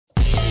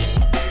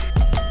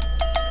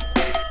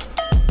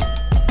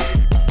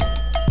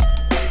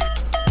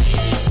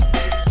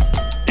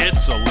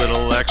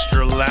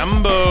extra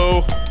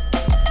Lambo.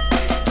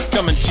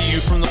 Coming to you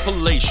from the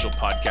Palatial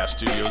Podcast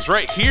Studios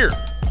right here,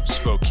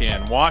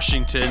 Spokane,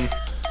 Washington.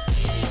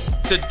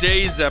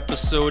 Today's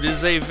episode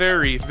is a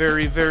very,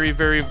 very, very,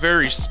 very,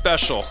 very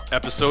special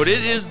episode.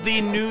 It is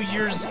the New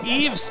Year's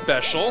Eve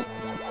special.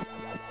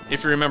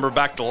 If you remember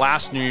back to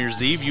last New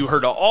Year's Eve, you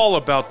heard all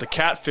about the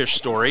catfish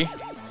story.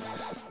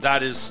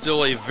 That is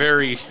still a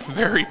very,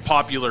 very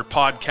popular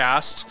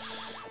podcast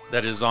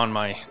that is on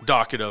my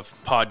docket of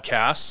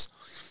podcasts.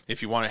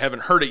 If you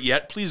haven't heard it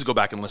yet, please go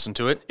back and listen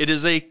to it. It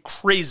is a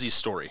crazy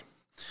story.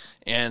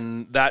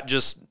 And that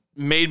just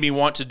made me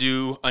want to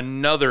do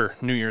another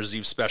New Year's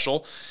Eve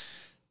special.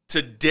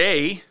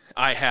 Today,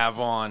 I have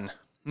on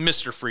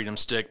Mr. Freedom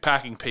Stick,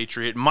 Packing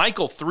Patriot,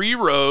 Michael 3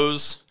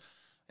 Rose,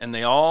 and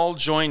they all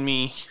join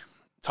me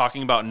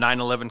talking about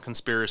 9/11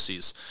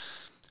 conspiracies.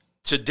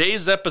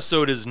 Today's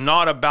episode is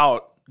not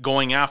about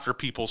going after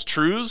people's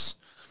truths.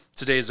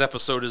 Today's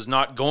episode is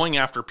not going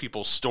after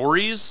people's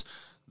stories,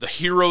 the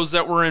heroes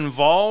that were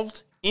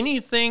involved,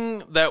 anything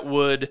that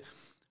would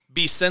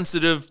be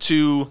sensitive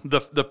to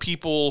the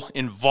people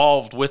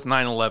involved with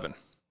 9/11.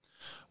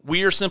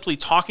 We are simply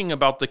talking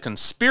about the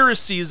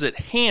conspiracies at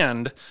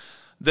hand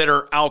that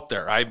are out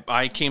there.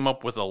 I came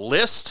up with a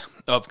list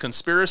of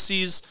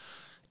conspiracies,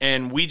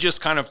 and we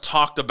just kind of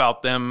talked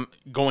about them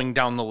going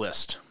down the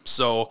list.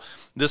 So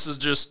this is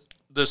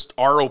just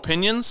our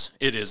opinions.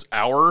 It is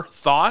our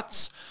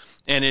thoughts,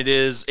 and it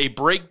is a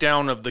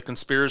breakdown of the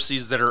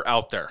conspiracies that are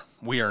out there.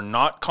 We are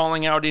not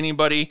calling out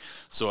anybody,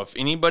 so if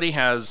anybody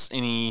has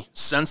any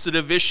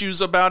sensitive issues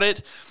about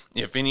it,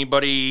 if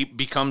anybody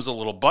becomes a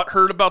little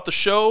butthurt about the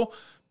show,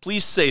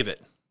 please save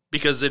it,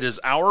 because it is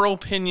our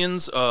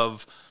opinions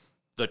of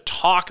the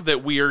talk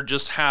that we are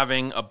just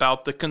having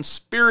about the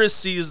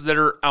conspiracies that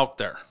are out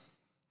there.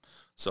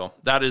 So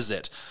that is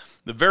it.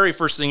 The very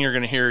first thing you're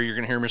going to hear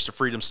Mr.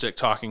 Freedom Stick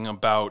talking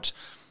about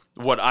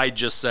what I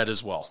just said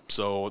as well.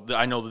 So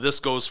I know that this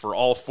goes for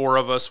all four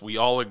of us. We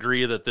all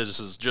agree that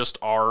this is just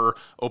our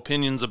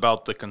opinions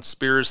about the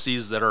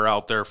conspiracies that are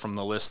out there from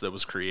the list that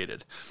was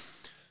created.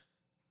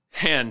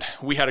 And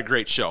we had a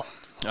great show.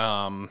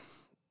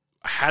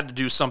 I had to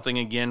do something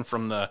again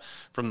from the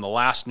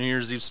last New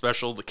Year's Eve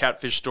special, the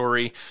catfish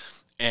story.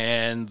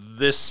 And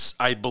this,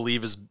 I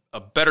believe, is a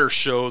better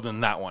show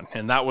than that one.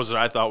 And that was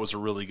what I thought was a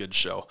really good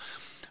show.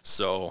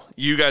 So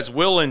you guys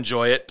will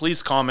enjoy it.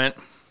 Please comment.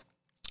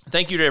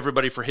 Thank you to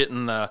everybody for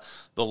hitting the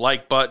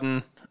like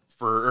button,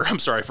 for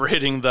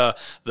hitting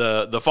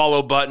the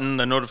follow button,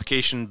 the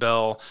notification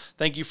bell.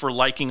 Thank you for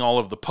liking all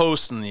of the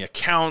posts and the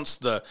accounts,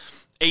 the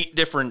 8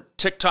 different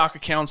TikTok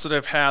accounts that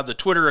I've had, the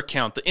Twitter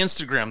account, the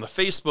Instagram, the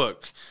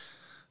Facebook.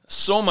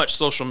 So much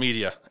social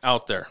media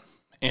out there.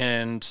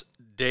 And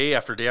day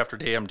after day after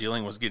day, I'm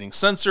dealing with getting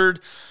censored,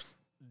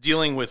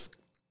 dealing with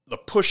the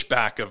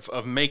pushback of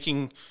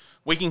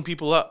waking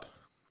people up.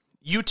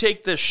 You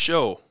take this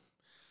show,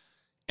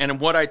 and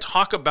what I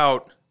talk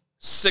about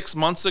 6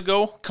 months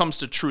ago comes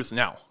to truth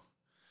now.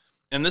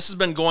 And this has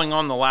been going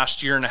on the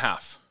last year and a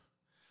half.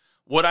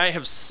 What I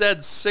have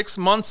said 6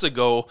 months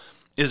ago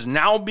is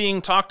now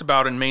being talked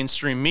about in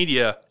mainstream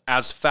media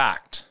as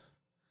fact.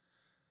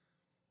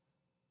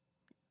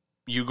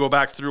 You go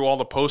back through all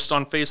the posts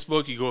on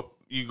Facebook,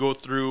 you go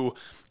through,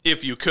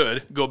 if you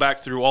could, go back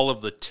through all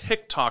of the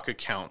TikTok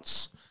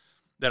accounts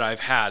that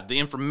I've had, the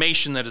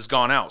information that has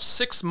gone out.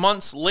 6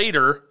 months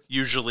later,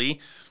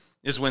 usually,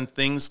 is when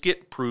things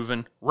get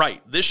proven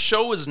right. This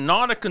show is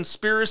not a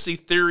conspiracy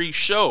theory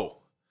show.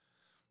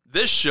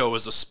 This show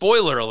is a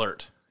spoiler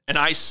alert, and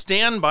I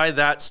stand by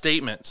that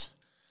statement.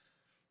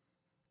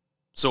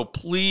 So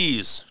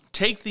please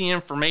take the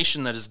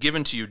information that is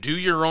given to you. Do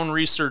your own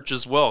research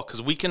as well,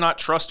 because we cannot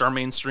trust our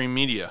mainstream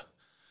media.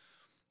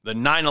 The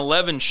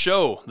 9/11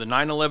 show, the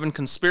 9/11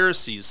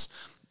 conspiracies,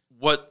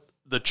 what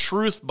the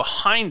truth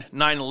behind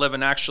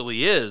 9/11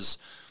 actually is,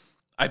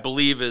 I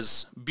believe,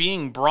 is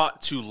being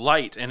brought to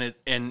light, and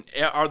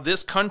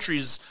this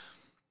country's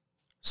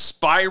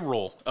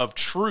spiral of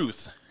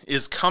truth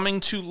is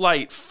coming to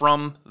light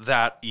from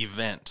that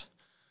event.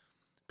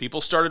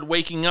 People started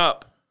waking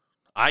up.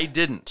 I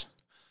didn't.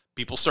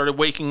 People started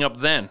waking up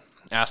then,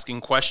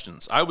 asking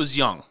questions. I was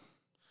young,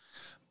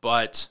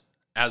 but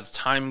as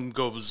time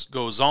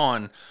goes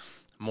on,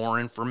 more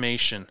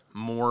information,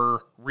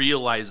 more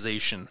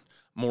realization,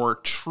 more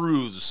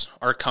truths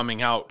are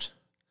coming out.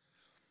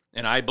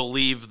 And I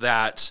believe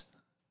that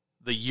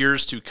the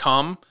years to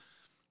come,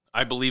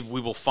 I believe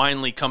we will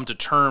finally come to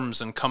terms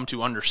and come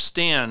to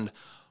understand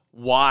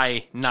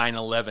why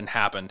 9/11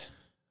 happened,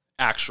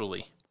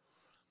 actually.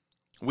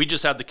 We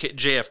just had the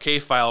JFK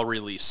file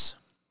release.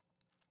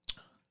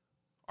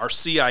 Our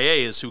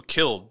CIA is who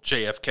killed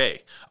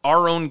JFK.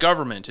 Our own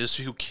government is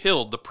who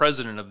killed the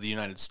President of the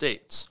United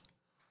States.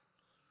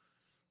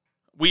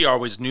 We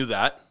always knew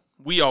that.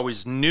 We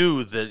always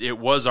knew that it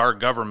was our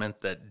government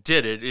that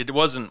did it. It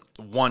wasn't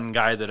one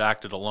guy that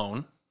acted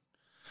alone.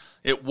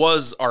 It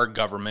was our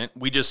government.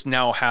 We just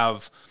now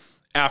have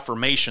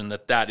affirmation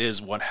that that is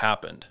what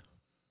happened.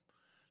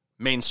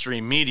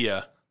 Mainstream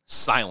media,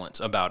 silent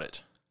about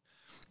it.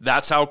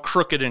 That's how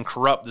crooked and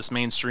corrupt this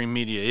mainstream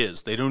media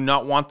is. They do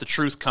not want the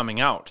truth coming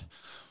out.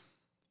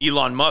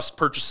 Elon Musk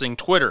purchasing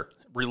Twitter,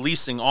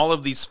 releasing all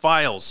of these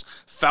files.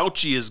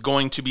 Fauci is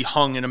going to be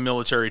hung in a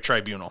military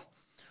tribunal.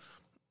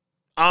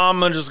 I'm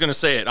just going to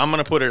say it. I'm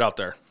going to put it out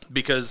there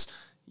because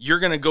you're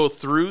going to go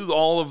through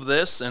all of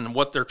this and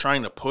what they're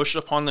trying to push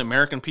upon the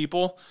American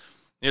people.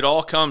 It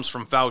all comes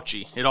from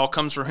Fauci. It all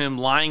comes from him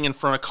lying in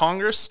front of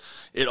Congress.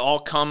 It all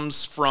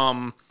comes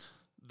from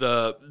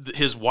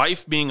his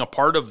wife being a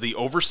part of the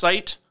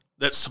oversight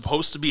that's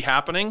supposed to be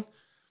happening,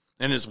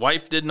 and his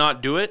wife did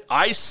not do it.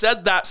 I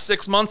said that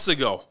 6 months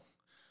ago.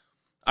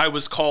 I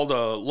was called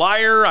a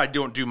liar. I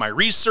don't do my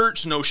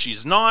research. No,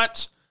 she's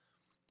not.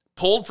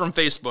 Pulled from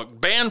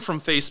Facebook, banned from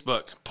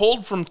Facebook,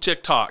 pulled from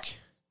TikTok.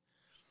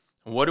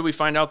 What did we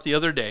find out the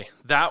other day?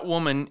 That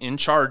woman in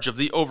charge of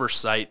the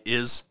oversight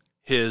is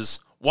his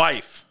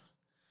wife.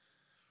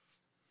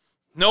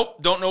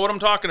 Nope, don't know what I'm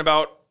talking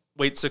about.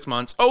 Wait 6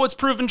 months. Oh, it's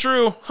proven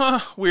true. Huh,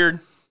 weird.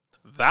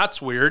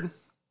 That's weird.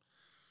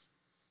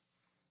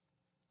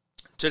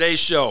 Today's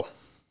show,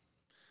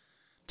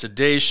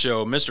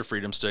 Mr.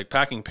 Freedom Stick,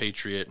 Packing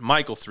Patriot,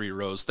 Michael 3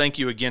 Rose, thank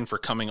you again for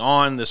coming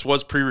on. This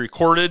was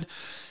pre-recorded,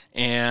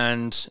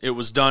 and it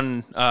was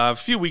done a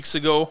few weeks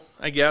ago,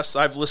 I guess.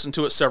 I've listened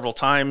to it several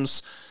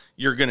times.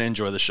 You're going to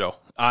enjoy the show.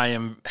 I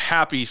am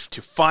happy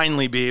to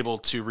finally be able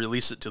to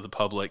release it to the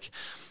public.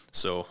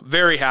 So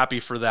very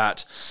happy for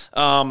that.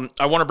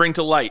 I want to bring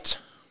to light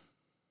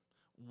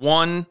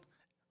one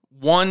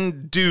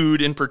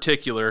dude in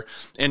particular,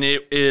 and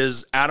it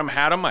is Adam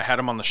Haddam. I had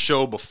him on the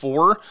show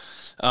before.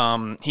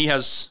 He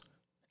has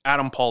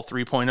Adam Paul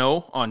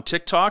 3.0 on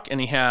TikTok,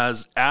 and he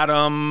has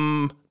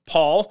Adam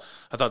Paul.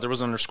 I thought there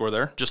was an underscore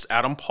there. Just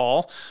Adam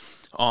Paul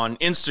on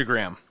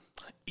Instagram.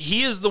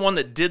 He is the one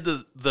that did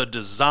the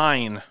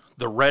design,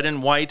 the red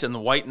and white and the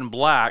white and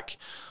black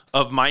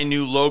of my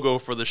new logo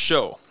for the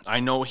show. I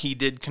know he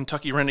did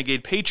Kentucky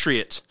Renegade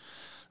Patriot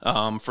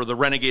for the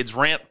Renegades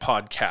Rant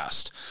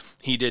podcast.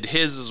 He did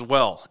his as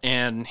well,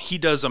 and he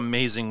does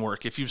amazing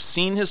work. If you've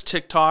seen his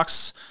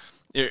TikToks,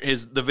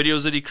 the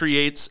videos that he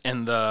creates,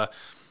 and the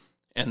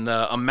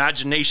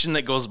imagination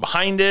that goes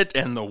behind it,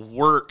 and the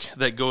work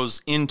that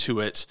goes into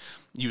it,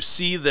 you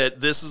see that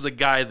this is a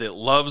guy that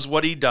loves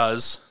what he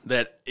does,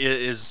 that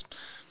is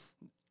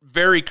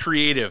very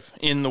creative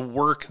in the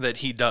work that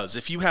he does.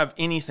 If you have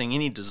anything,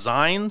 any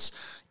designs,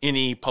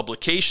 any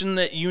publication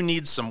that you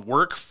need some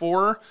work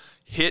for,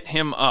 hit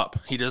him up.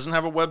 He doesn't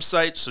have a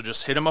website, so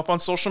just hit him up on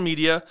social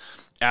media.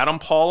 Adam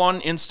Paul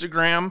on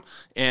Instagram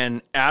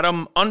and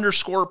Adam_Paul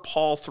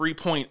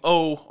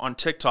 3.0 on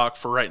TikTok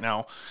for right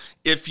now.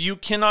 If you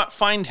cannot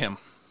find him,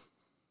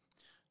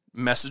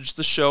 message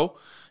the show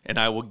and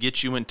I will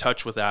get you in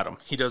touch with Adam.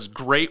 He does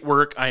great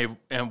work. I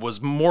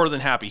was more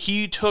than happy.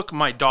 He took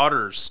my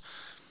daughter's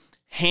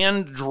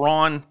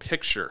hand-drawn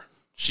picture.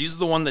 She's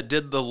the one that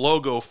did the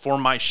logo for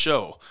my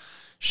show.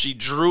 She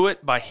drew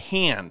it by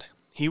hand.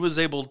 He was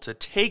able to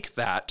take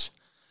that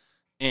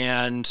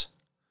and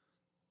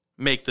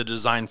make the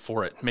design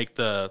for it, make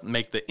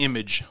the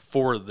image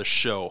for the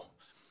show.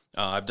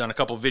 I've done a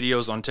couple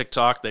videos on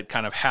TikTok that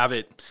kind of have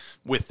it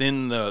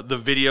within the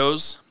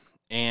videos,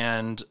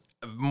 and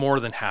I'm more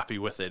than happy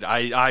with it.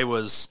 I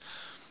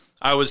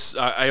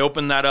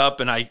opened that up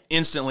and I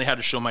instantly had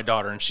to show my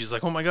daughter, and she's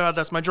like, "Oh my God,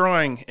 that's my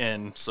drawing."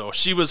 And so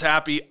she was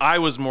happy. I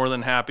was more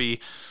than happy.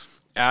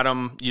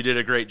 Adam, you did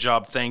a great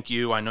job. Thank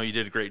you. I know you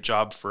did a great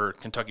job for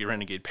Kentucky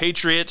Renegade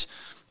Patriot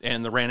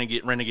and the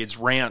Renegades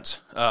Rant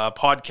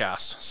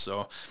podcast.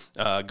 So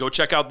go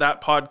check out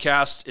that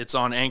podcast. It's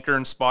on Anchor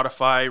and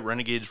Spotify,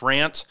 Renegades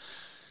Rant.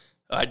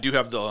 I do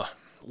have the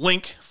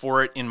link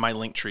for it in my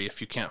link tree. If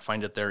you can't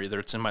find it there either,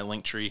 it's in my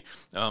link tree.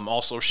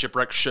 Also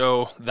Shipwreck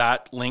Show,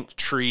 that link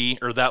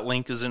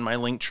is in my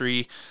link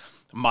tree.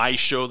 My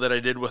show that I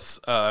did with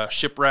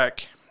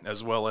Shipwreck,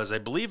 as well as I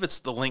believe it's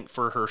the link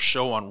for her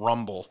show on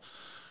Rumble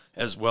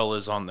as well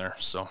as on there.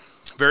 So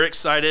very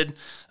excited.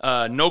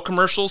 No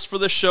commercials for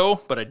the show,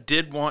 but I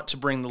did want to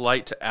bring the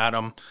light to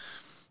Adam,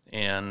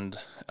 and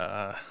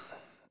I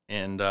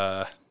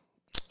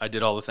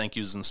did all the thank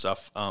yous and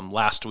stuff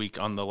last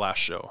week on the last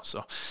show.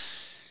 So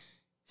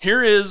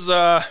here is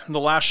the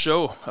last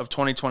show of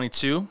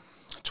 2022.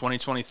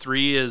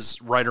 2023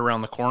 is right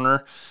around the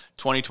corner.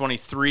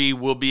 2023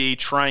 will be a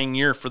trying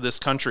year for this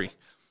country.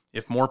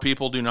 If more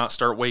people do not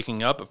start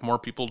waking up, if more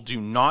people do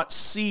not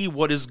see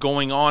what is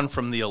going on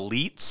from the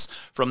elites,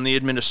 from the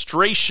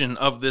administration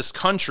of this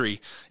country,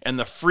 and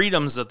the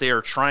freedoms that they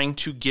are trying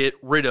to get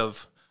rid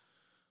of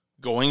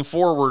going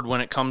forward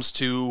when it comes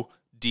to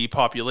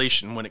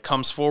depopulation, when it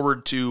comes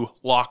forward to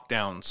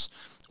lockdowns.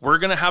 We're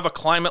going to have a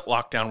climate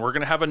lockdown. We're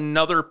going to have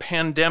another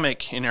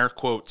pandemic, in air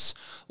quotes,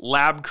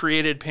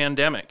 lab-created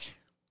pandemic.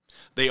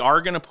 They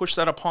are going to push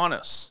that upon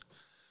us.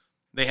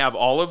 They have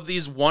all of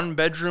these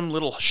one-bedroom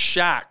little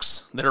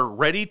shacks that are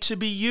ready to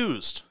be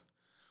used.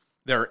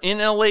 They're in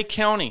LA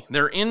County.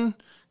 They're in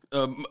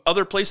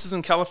other places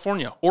in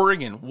California,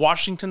 Oregon,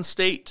 Washington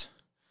State.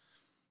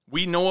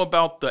 We know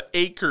about the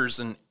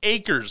acres and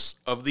acres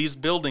of these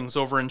buildings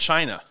over in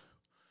China.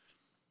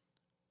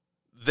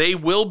 they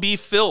will be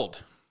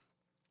filled.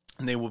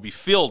 And they will be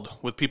filled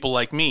with people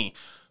like me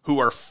who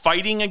are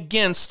fighting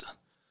against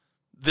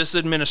this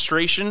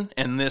administration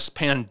and this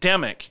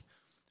pandemic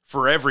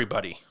for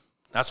everybody.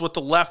 That's what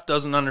the left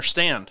doesn't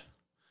understand.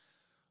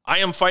 I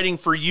am fighting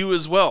for you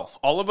as well.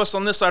 All of us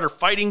on this side are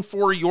fighting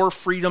for your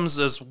freedoms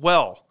as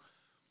well,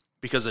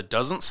 because it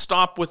doesn't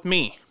stop with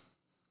me.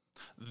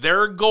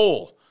 Their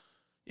goal,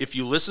 if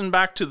you listen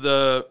back to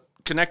the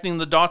Connecting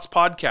the Dots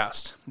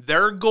podcast,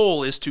 their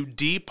goal is to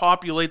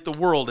depopulate the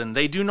world, and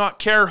they do not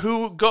care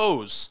who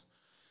goes.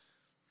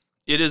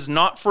 It is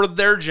not for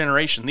their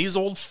generation. These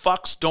old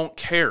fucks don't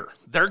care.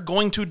 They're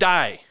going to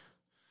die.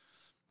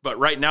 But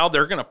right now,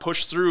 they're going to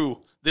push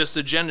through this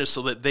agenda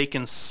so that they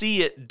can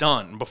see it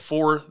done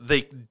before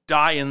they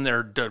die in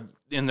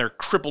their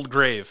crippled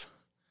grave.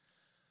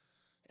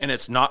 And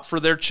it's not for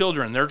their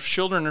children. Their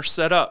children are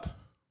set up.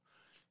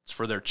 It's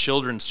for their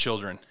children's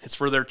children. It's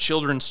for their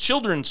children's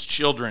children's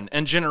children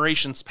and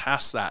generations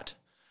past that.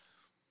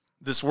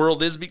 This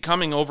world is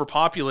becoming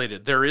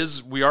overpopulated.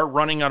 We are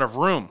running out of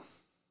room.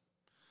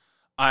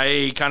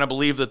 I kind of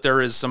believe that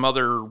there is some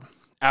other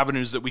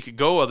avenues that we could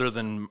go other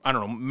than,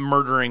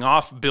 murdering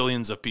off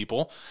billions of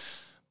people.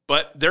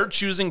 But they're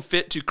choosing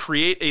fit to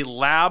create a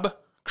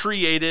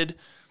lab-created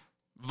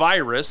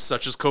virus,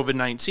 such as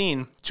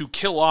COVID-19, to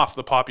kill off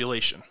the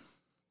population.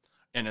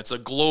 And it's a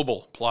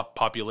global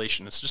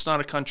population. It's just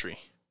not a country.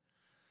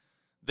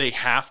 They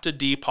have to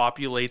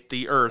depopulate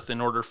the earth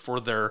in order for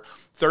their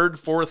third,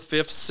 fourth,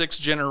 fifth,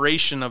 sixth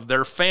generation of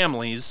their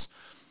families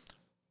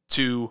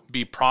to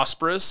be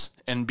prosperous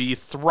and be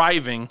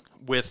thriving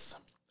with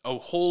a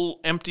whole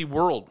empty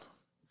world.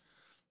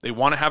 They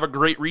want to have a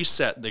great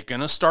reset. They're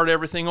going to start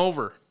everything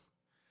over.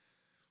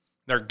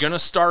 They're going to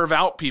starve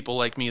out people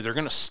like me. They're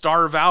going to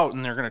starve out,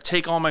 and they're going to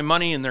take all my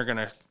money, and they're going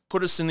to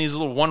put us in these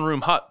little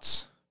one-room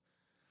huts.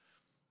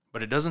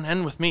 But it doesn't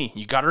end with me.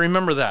 You got to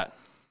remember that.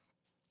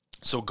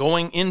 So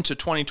going into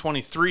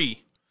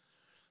 2023,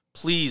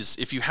 please,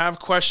 if you have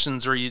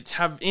questions or you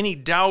have any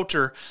doubt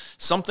or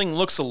something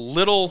looks a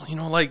little,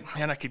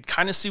 I could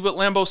kind of see what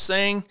Lambo's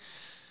saying,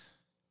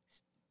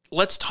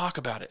 let's talk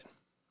about it.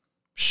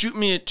 Shoot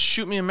me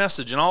a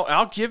message, and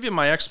I'll give you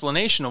my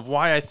explanation of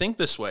why I think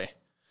this way.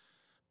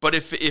 But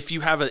if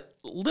you have a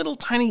little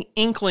tiny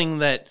inkling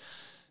that,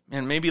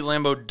 man, maybe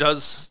Lambo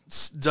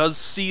does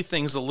see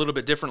things a little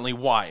bit differently,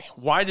 why?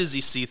 Why does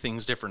he see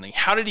things differently?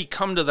 How did he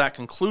come to that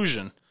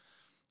conclusion?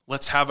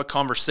 Let's have a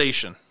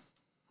conversation.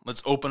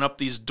 Let's open up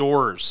these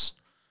doors,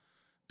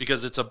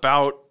 because it's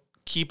about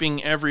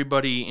keeping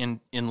everybody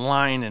in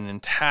line and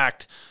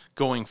intact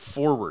going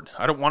forward.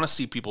 I don't want to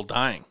see people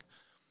dying.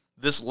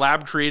 This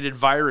lab-created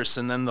virus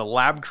and then the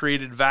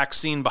lab-created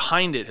vaccine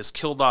behind it has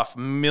killed off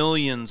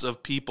millions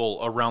of people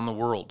around the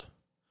world.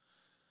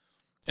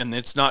 And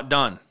it's not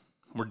done.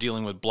 We're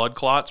dealing with blood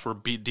clots. We're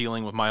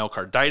dealing with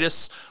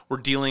myocarditis. We're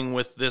dealing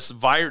with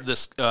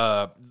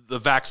the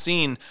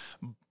vaccine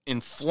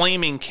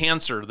inflaming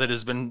cancer that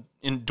has been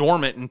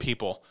dormant in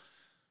people.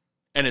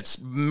 And it's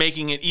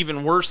making it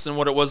even worse than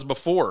what it was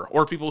before.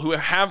 Or people who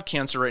have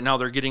cancer right now,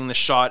 they're getting the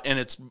shot and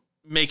it's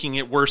making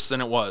it worse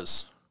than it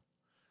was.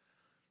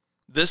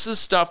 This is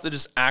stuff that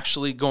is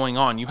actually going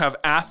on. You have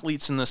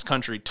athletes in this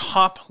country,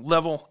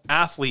 top-level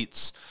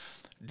athletes,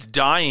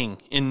 dying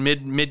in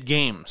mid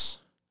games.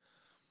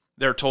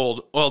 They're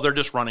told, well, they're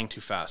just running too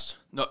fast.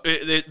 No,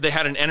 they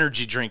had an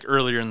energy drink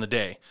earlier in the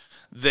day.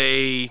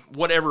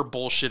 Whatever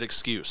bullshit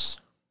excuse.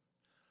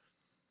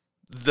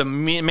 The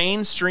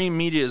mainstream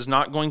media is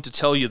not going to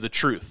tell you the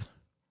truth.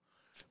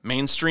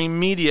 Mainstream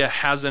media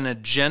has an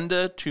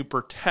agenda to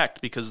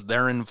protect because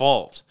they're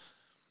involved.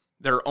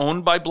 They're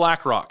owned by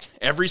BlackRock.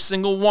 Every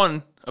single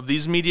one of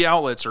these media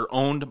outlets are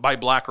owned by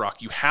BlackRock.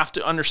 You have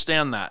to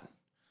understand that.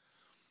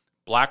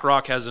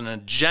 BlackRock has an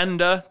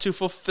agenda to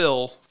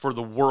fulfill for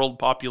the world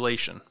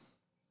population.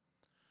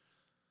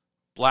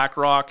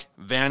 BlackRock,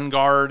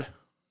 Vanguard,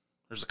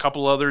 there's a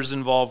couple others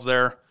involved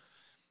there.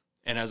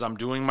 And as I'm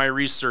doing my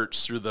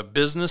research through the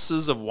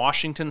businesses of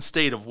Washington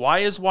State, of why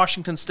is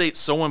Washington State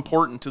so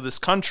important to this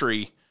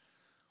country,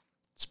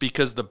 it's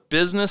because the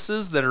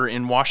businesses that are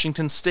in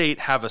Washington State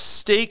have a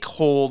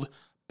stakehold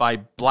by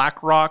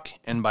BlackRock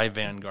and by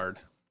Vanguard.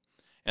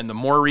 And the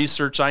more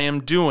research I am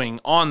doing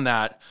on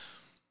that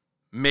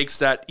makes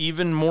that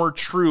even more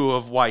true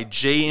of why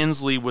Jay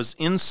Inslee was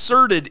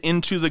inserted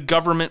into the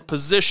government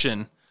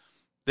position.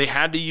 They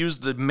had to use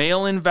the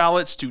mail-in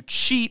ballots to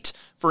cheat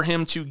for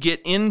him to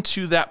get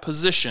into that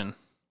position.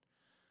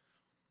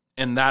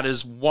 And that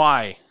is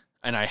why.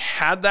 And I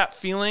had that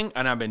feeling,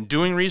 and I've been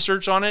doing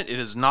research on it. It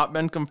has not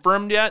been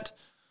confirmed yet.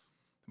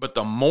 But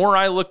the more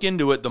I look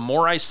into it, the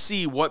more I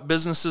see what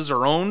businesses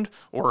are owned,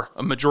 or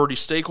a majority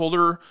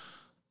stakeholder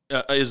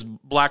is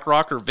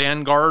BlackRock or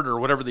Vanguard or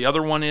whatever the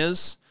other one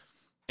is.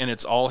 And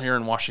it's all here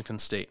in Washington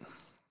State.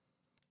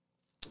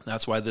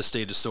 That's why this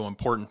state is so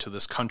important to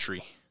this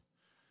country,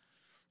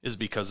 is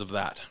because of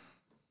that.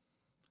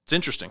 It's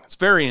interesting. It's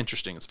very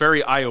interesting. It's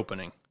very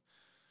eye-opening.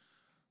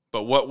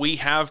 But what we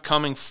have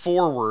coming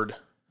forward,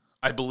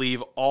 I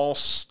believe, all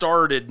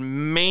started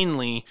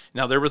mainly,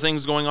 now there were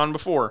things going on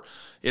before,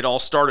 it all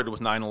started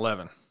with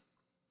 9/11.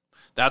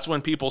 That's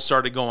when people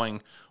started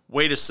going,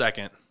 wait a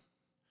second,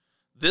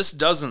 this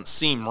doesn't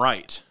seem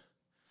right.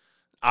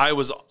 I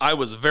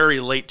was very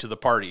late to the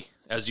party.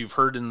 As you've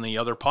heard in the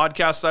other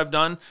podcasts I've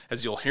done,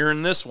 as you'll hear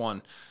in this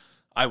one,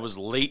 I was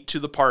late to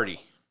the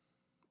party.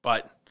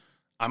 But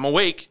I'm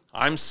awake.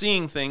 I'm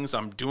seeing things.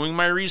 I'm doing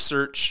my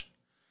research.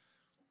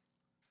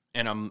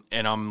 And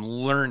I'm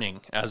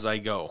learning as I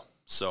go.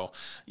 So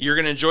you're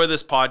going to enjoy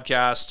this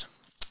podcast.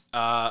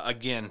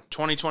 Again,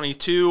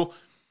 2022,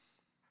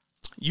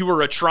 you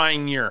were a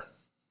trying year.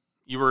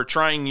 You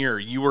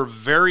were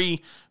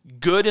very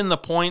good in the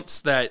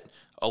points that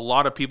a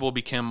lot of people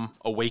became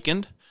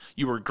awakened.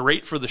 You were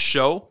great for the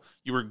show.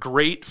 You were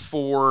great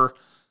for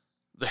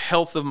the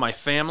health of my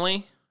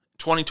family.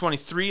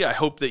 2023, I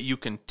hope that you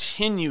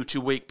continue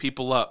to wake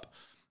people up.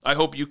 I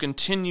hope you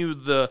continue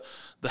the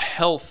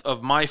health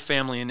of my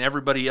family and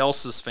everybody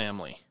else's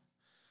family.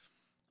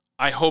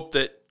 I hope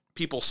that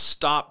people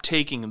stop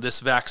taking this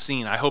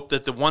vaccine. I hope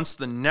that once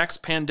the next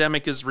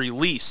pandemic is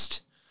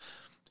released,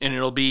 and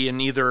it'll be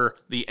in either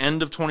the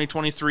end of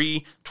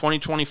 2023,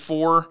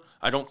 2024,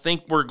 I don't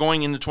think we're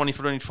going into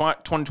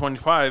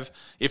 2025.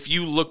 If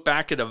you look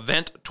back at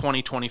Event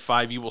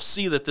 2025, you will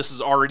see that this has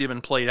already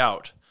been played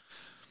out.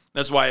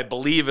 That's why I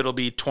believe it'll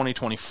be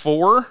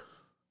 2024,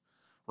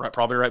 right?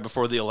 Probably right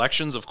before the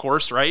elections, of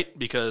course, right?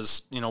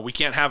 Because, we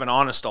can't have an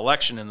honest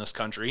election in this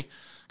country,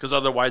 because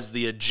otherwise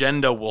the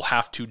agenda will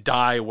have to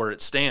die where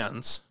it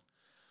stands.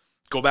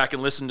 Go back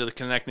and listen to the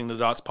Connecting the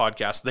Dots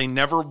podcast. They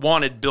never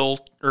wanted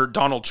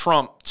Donald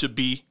Trump to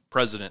be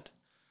president.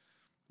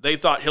 They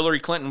thought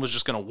Hillary Clinton was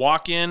just going to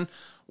walk in,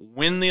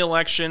 win the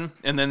election,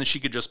 and then she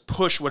could just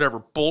push whatever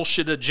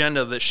bullshit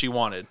agenda that she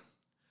wanted,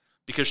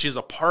 because she's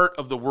a part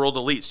of the world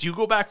elites. You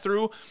go back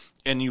through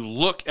and you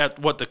look at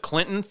what the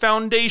Clinton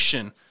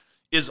Foundation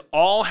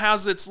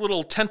has its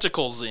little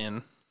tentacles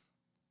in,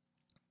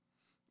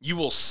 you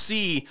will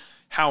see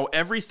how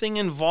everything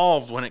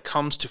involved when it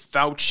comes to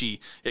Fauci,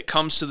 it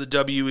comes to the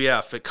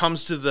WEF, it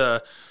comes to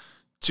the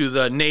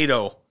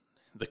NATO.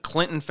 The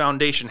Clinton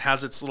Foundation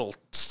has its little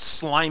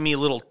slimy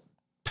little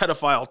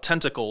pedophile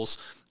tentacles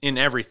in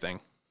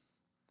everything.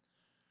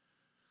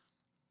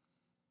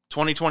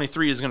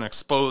 2023 is going to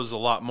expose a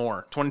lot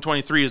more.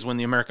 2023 is when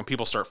the American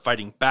people start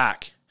fighting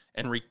back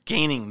and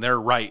regaining their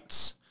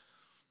rights,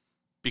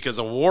 because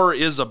a war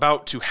is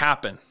about to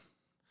happen.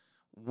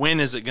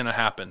 When is it going to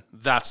happen?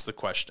 That's the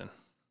question.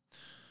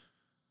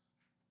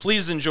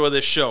 Please enjoy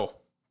this show.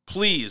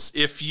 Please,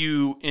 if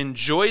you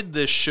enjoyed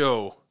this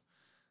show,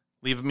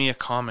 leave me a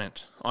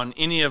comment on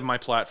any of my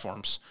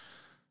platforms.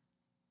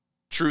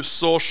 Truth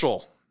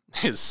Social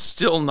is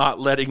still not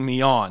letting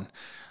me on,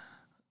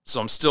 so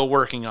I'm still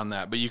working on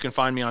that. But you can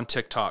find me on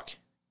TikTok,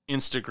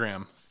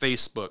 Instagram,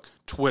 Facebook,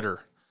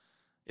 Twitter.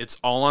 It's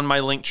all on my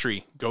link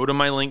tree. Go to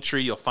my link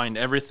tree. You'll find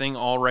everything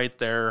all right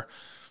there.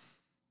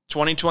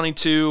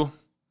 2022,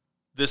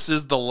 this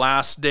is the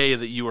last day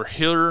that you are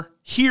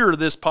hear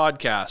this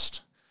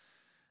podcast.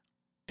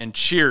 And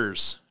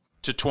cheers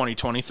to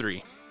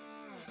 2023.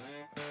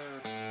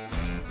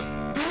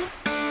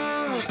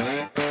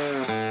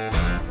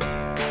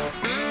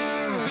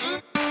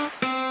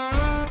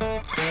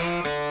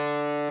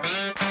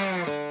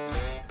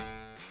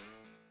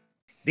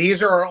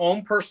 These are our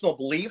own personal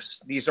beliefs.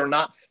 These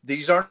aren't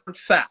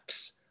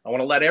facts. I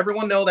want to let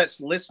everyone know that's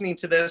listening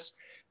to this.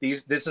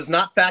 This is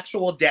not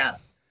factual data.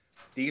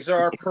 These are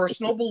our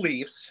personal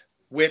beliefs,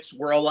 which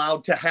we're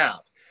allowed to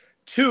have.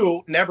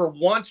 2, never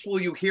once will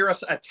you hear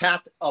us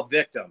attack a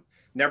victim.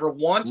 Never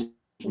once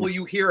will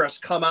you hear us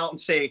come out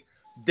and say,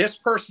 this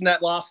person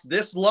that lost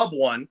this loved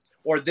one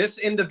or this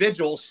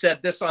individual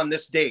said this on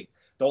this date.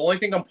 The only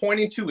thing I'm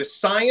pointing to is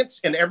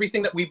science and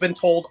everything that we've been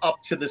told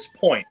up to this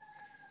point.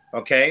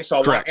 Okay, so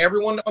I want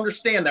everyone to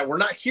understand that we're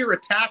not here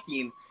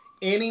attacking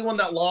anyone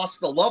that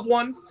lost a loved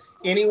one,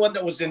 anyone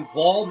that was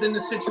involved in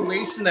the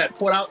situation that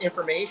put out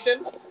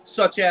information,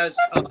 such as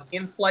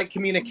in-flight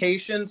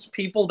communications,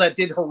 people that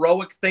did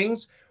heroic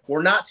things.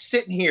 We're not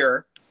sitting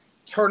here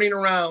turning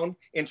around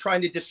and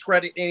trying to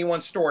discredit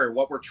anyone's story.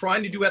 What we're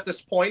trying to do at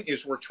this point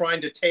is we're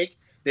trying to take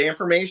the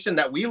information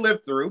that we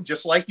lived through,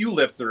 just like you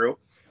lived through,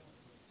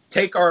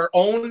 take our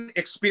own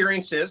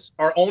experiences,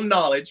 our own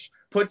knowledge,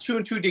 put 2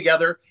 and 2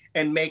 together,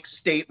 and make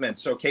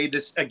statements. Okay,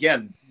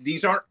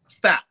 these aren't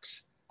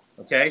facts.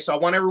 Okay, so I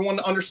want everyone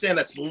to understand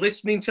that's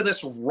listening to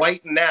this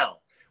right now.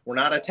 We're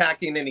not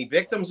attacking any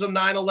victims of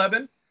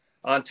 9/11.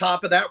 On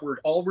top of that,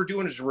 all we're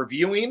doing is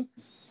reviewing,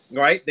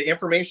 right, the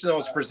information that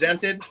was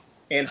presented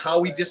and how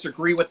we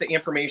disagree with the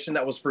information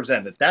that was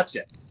presented. That's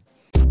it.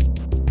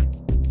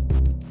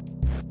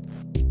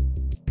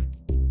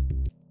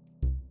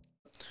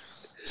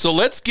 So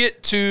let's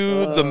get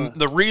to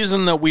the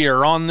reason that we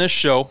are on this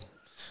show.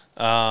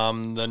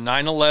 The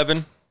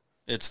 9/11,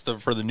 it's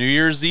for the New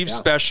Year's Eve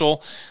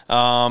special.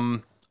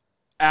 I've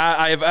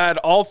had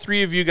all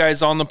 3 of you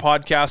guys on the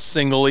podcast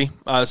singly.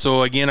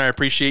 So again, I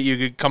appreciate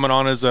you coming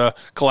on as a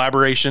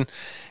collaboration.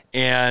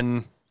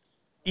 And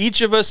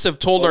each of us have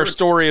told our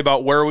story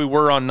about where we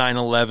were on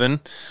 9/11,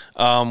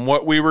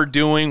 what we were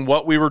doing,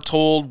 what we were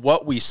told,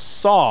 what we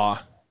saw,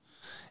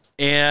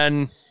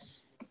 and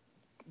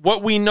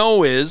what we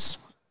know is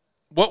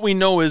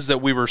that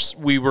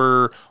we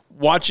were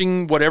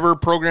watching whatever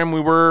program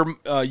we were.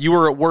 You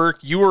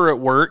were at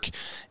work,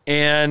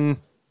 and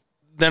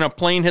then a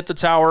plane hit the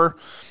tower.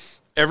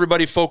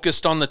 Everybody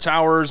focused on the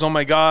towers. Oh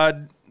my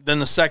God. Then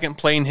the second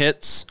plane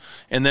hits,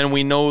 and then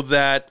we know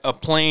that a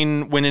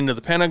plane went into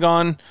the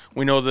Pentagon.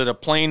 We know that a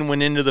plane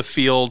went into the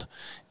field,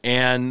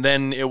 and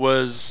then it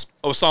was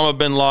Osama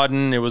bin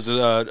Laden. It was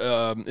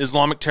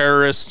Islamic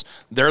terrorists.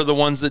 They're the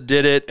ones that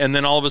did it, and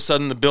then all of a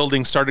sudden the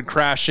building started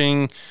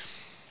crashing.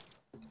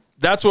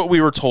 That's what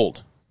we were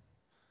told.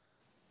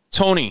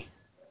 Tony,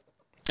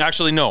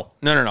 actually, no.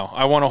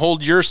 I want to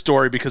hold your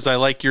story because I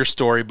like your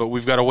story, but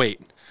we've got to wait.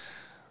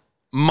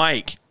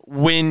 Mike,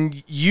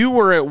 when you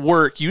were at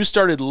work, you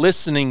started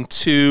listening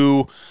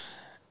to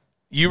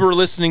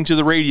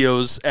the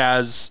radios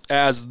as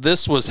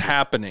this was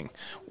happening.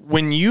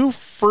 When you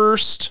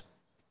first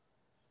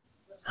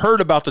heard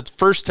about the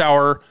first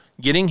tower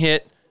getting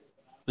hit,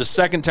 the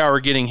second tower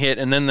getting hit,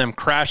 and then them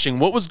crashing,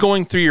 what was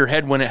going through your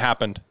head when it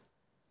happened?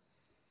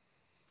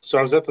 So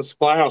I was at the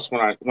supply house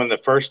when the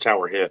first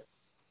tower hit,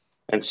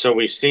 and so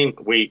we seen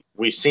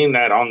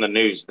that on the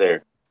news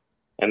there.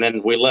 And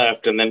then we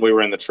left, and then we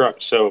were in the truck.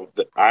 So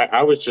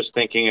I was just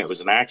thinking it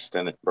was an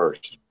accident at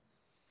first.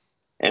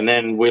 And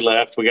then we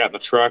left. We got in the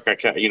truck. I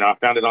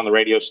found it on the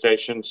radio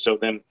station. So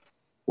then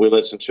we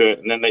listened to it,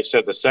 and then they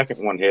said the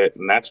second one hit,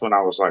 and that's when I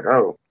was like,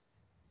 "Oh,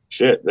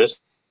 shit! This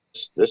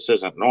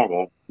isn't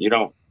normal." You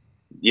don't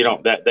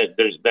have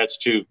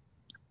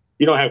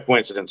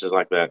coincidences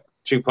like that.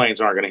 Two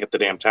planes aren't going to hit the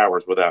damn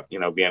towers without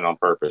being on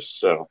purpose.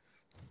 So.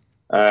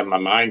 My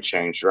mind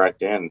changed right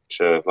then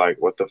to like,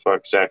 what the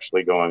fuck's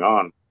actually going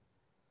on?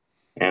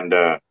 And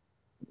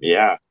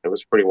it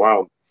was pretty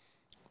wild.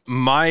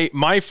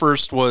 My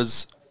first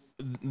was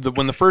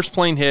when the first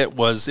plane hit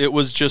it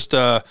was just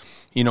a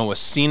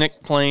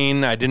scenic plane.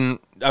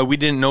 We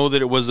didn't know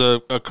that it was a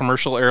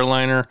commercial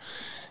airliner,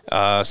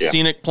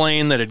 scenic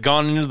plane that had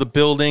gone into the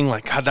building.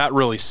 Like, God, that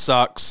really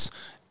sucks.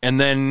 And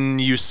then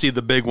you see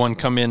the big one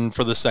come in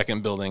for the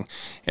second building,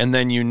 and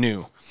then you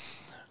knew.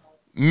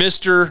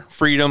 Mr.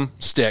 Freedom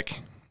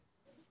Stick.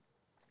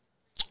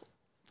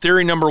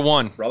 Theory number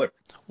one. Brother.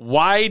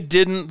 Why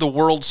didn't the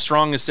world's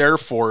strongest air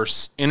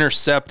force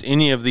intercept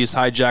any of these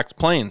hijacked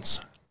planes?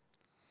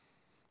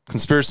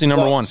 Conspiracy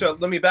number one. So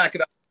let me back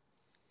it up.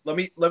 Let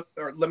me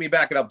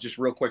back it up just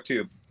real quick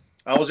too.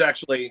 I was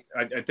actually,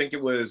 I think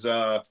it was,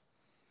 I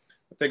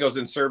was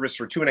in service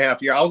for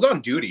 2.5 years. I was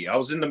on duty. I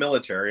was in the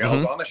military. I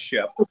was on a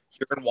ship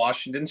here in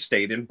Washington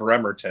State in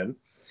Bremerton.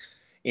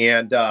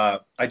 And I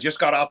just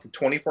got off of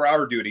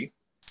 24-hour duty.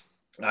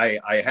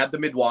 I had the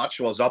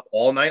mid-watch. I was up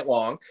all night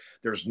long.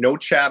 There's no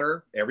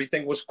chatter.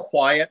 Everything was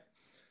quiet.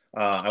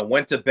 I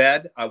went to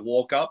bed. I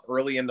woke up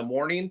early in the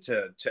morning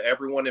to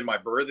everyone in my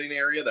berthing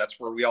area. That's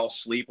where we all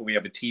sleep. And we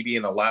have a TV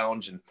in a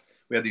lounge. And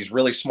we have these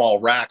really small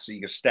racks that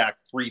you can stack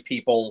 3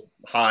 people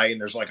high.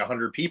 And there's like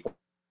 100 people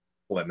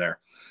in there.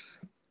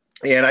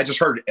 And I just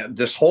heard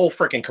this whole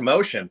freaking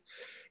commotion.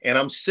 And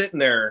I'm sitting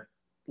there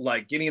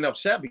like getting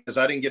upset because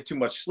I didn't get too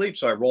much sleep.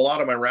 So I roll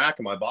out of my rack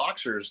in my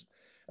boxers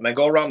and I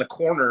go around the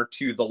corner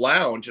to the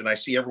lounge and I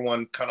see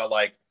everyone kind of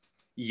like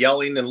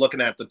yelling and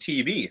looking at the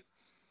TV.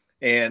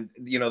 And,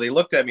 they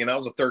looked at me, and I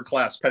was a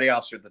 3rd-class petty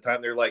officer at the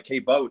time. They're like, "Hey,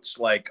 Boats,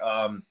 like,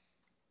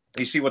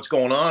 you see what's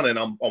going on?" And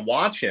I'm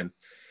watching,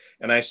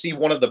 and I see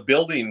one of the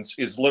buildings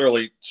is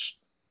literally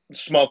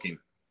smoking.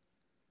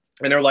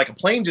 And they're like, "A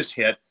plane just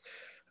hit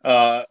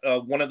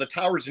one of the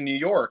towers in New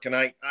York." And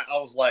I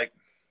was like,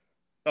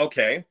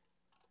 okay.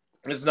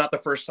 This is not the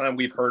first time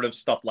we've heard of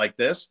stuff like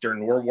this.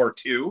 During World War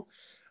II,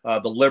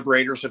 the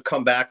liberators had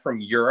come back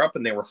from Europe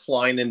and they were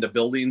flying into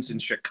buildings in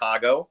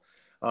Chicago.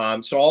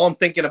 So all I'm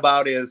thinking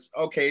about is,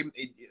 okay,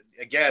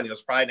 it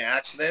was probably an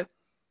accident,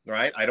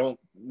 right?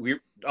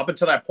 Up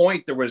until that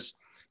point, there was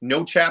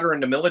no chatter in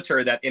the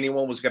military that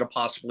anyone was going to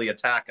possibly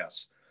attack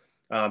us.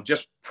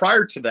 Just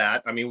prior to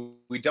that,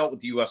 we dealt with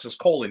the USS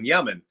Cole in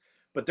Yemen,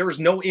 but there was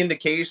no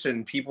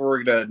indication people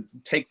were going to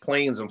take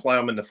planes and fly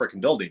them into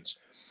freaking buildings.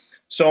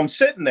 So I'm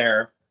sitting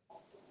there,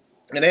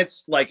 and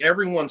it's like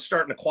everyone's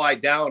starting to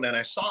quiet down, and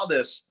I saw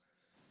the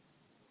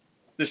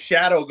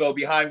shadow go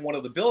behind one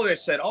of the buildings.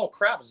 I said, "Oh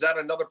crap, is that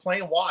another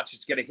plane? Watch,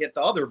 it's going to hit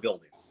the other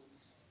building."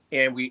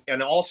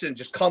 And all of a sudden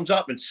just comes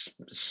up and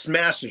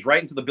smashes right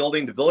into the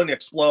building. The building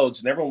explodes,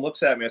 and everyone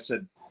looks at me. I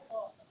said,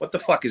 "What the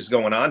fuck is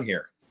going on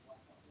here?"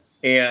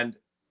 And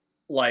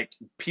like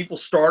people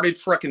started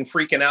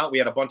freaking out. We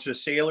had a bunch of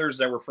sailors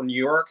that were from New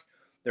York.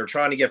 They were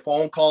trying to get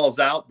phone calls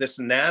out, this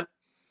and that.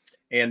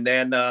 And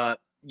then, not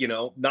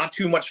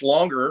too much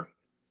longer,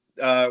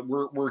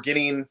 we're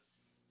getting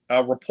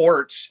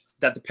reports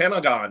that the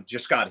Pentagon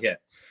just got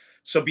hit.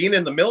 So being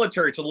in the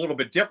military, it's a little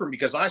bit different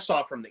because I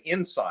saw from the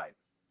inside.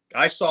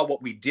 I saw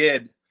what we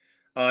did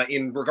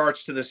in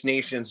regards to this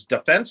nation's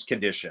defense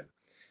condition.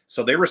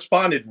 So they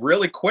responded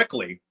really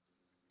quickly.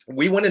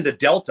 we went into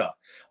Delta.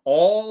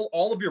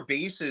 All of your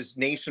bases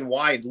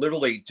nationwide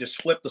literally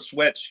just flipped the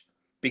switch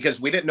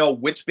because we didn't know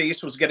which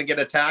base was going to get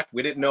attacked.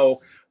 We didn't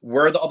know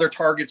where the other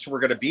targets were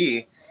going to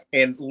be.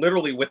 And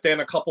literally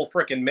within a couple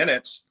freaking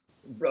minutes,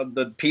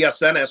 the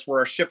PSNS, where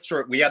our ships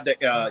were, we had the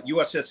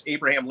USS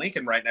Abraham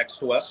Lincoln right next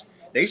to us.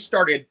 They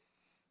started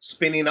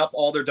spinning up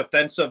all their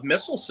defensive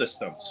missile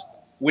systems,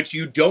 which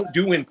you don't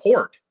do in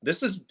port.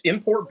 This is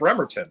in Port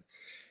Bremerton.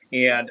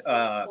 And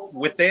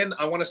within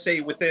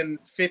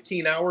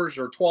 15 hours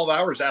or 12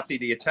 hours after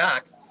the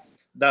attack,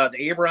 the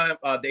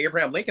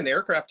Abraham Lincoln, the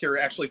aircraft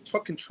carrier, actually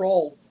took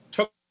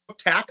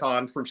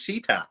TACON from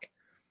SeaTac.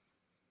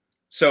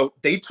 So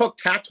they took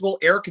tactical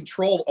air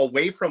control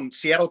away from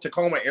Seattle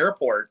Tacoma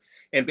Airport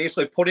and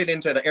basically put it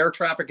into the air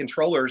traffic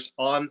controllers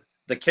on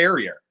the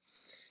carrier.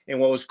 And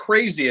what was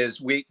crazy is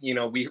we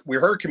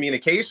heard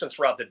communications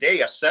throughout the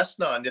day. A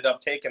Cessna ended up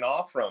taking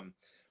off from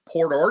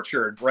Port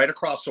Orchard right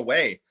across the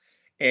way.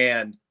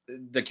 And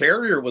the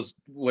carrier was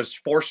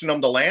forcing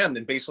them to land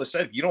and basically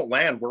said, if you don't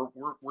land,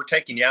 we're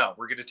taking you out.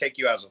 We're going to take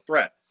you as a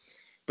threat.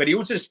 But it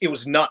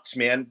was nuts,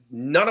 man.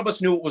 None of us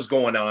knew what was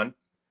going on.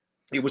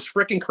 It was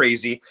freaking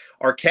crazy.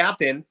 Our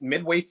captain,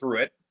 midway through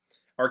it,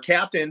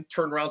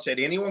 turned around and said,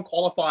 anyone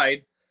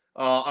qualified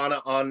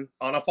on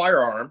a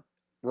firearm,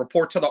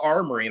 report to the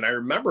armory. And I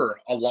remember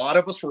a lot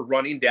of us were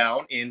running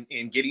down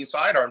and getting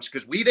sidearms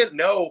because we didn't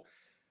know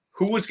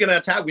who was going to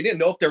attack. We didn't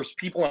know if there was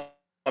people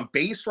on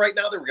base right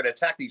now that were going to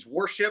attack these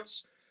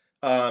warships,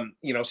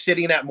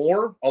 sitting at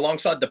more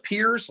alongside the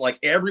piers, like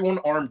everyone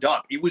armed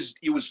up. It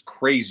was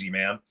crazy,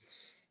 man.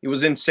 It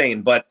was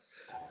insane. But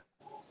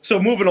so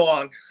moving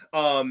along,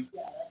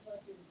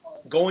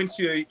 going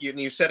to,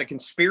 you said a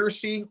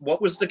conspiracy.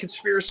 What was the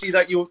conspiracy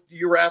that you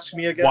were asking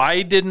me again?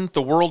 Why didn't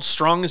the world's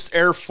strongest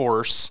air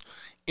force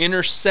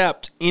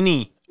intercept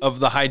any of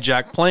the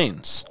hijacked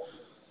planes?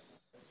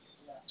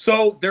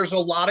 So there's a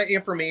lot of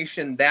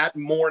information that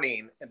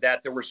morning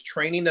that there was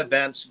training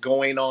events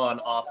going on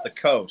off the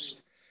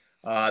coast.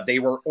 They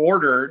were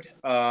ordered.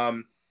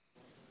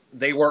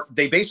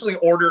 They basically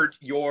ordered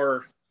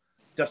your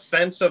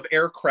defensive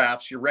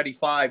aircrafts, your Ready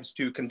 5s,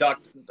 to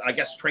conduct, I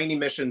guess, training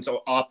missions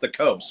off the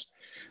coast.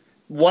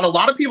 What a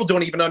lot of people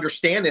don't even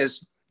understand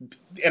is,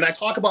 and I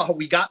talk about how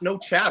we got no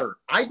chatter.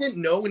 I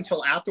didn't know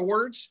until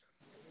afterwards.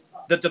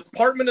 The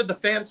Department of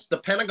Defense, the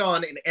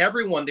Pentagon, and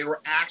everyone, they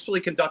were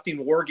actually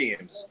conducting war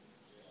games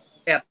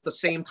at the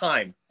same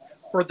time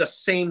for the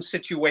same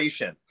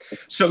situation.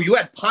 So you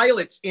had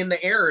pilots in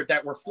the air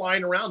that were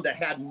flying around that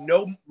had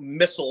no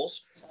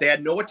missiles, they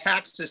had no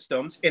attack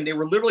systems, and they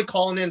were literally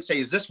calling in and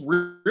saying, is this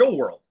real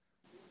world?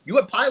 You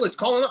had pilots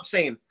calling up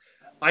saying,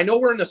 I know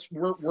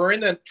we're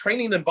in a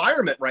training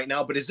environment right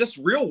now, but is this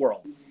real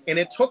world? And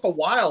it took a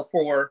while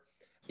for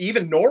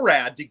even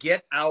NORAD to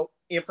get out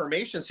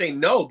information saying,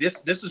 no,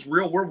 this is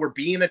real world. We're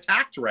being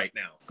attacked right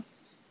now.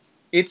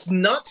 It's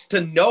nuts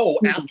to know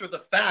after the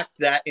fact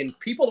that, and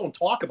people don't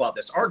talk about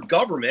this, our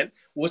government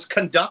was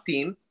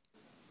conducting,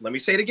 let me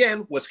say it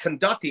again, was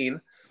conducting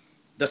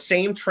the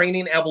same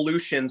training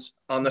evolutions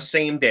on the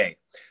same day.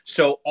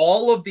 So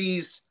all of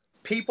these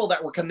people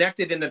that were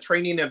connected in the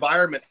training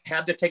environment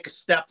had to take a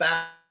step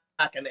back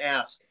and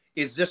ask,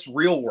 is this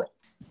real world?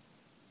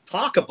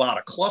 Talk about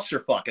a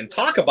clusterfuck, and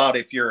talk about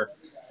if you're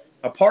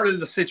a part of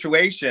the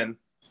situation,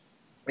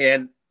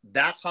 and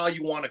that's how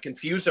you want to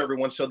confuse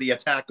everyone so the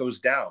attack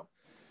goes down.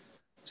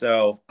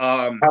 So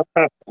how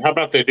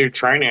about they do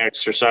training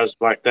exercises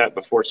like that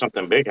before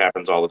something big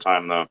happens all the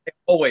time, though?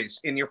 Always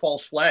in your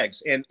false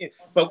flags.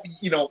 But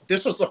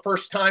this was the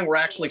first time we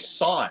actually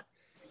saw it.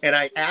 And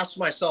I asked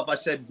myself, I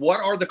said,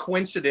 what are the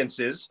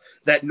coincidences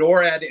that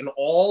NORAD and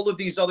all of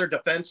these other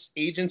defense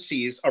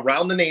agencies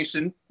around the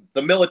nation,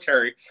 the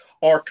military,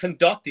 are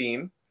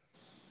conducting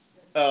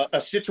a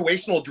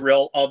situational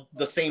drill of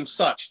the same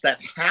such that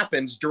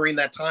happens during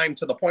that time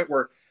to the point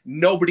where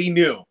nobody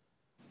knew.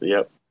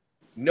 Yep.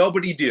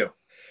 Nobody knew.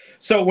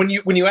 So when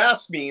you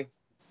ask me,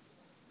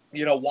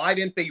 why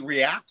didn't they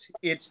react?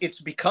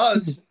 It's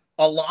because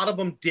a lot of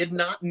them did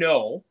not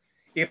know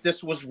if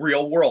this was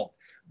real world.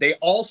 They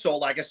also,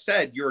 like I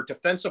said, your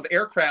defensive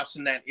aircrafts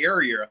in that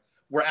area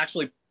were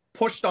actually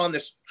pushed on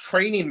this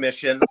training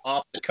mission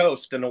off the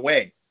coast and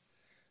away.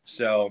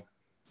 So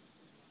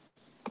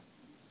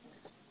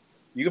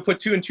you can put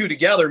 2 and 2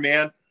 together,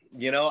 man.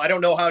 I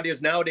don't know how it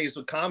is nowadays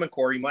with Common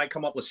Core. You might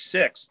come up with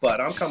 6,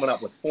 but I'm coming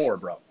up with 4,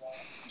 bro.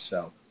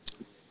 So,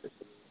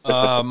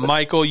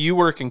 Michael, you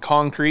work in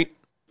concrete,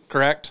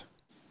 correct?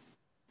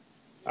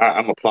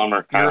 I'm a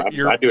plumber.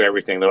 I do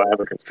everything, though. I have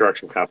a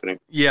construction company.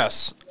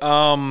 Yes.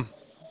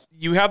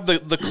 You have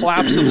the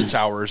collapse of the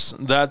towers.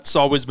 That's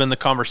always been the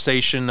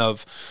conversation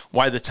of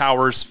why the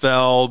towers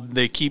fell.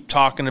 They keep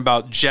talking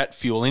about jet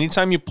fuel.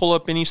 Anytime you pull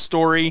up any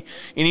story,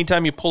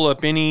 anytime you pull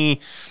up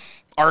any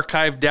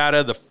archive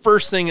data, the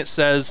first thing it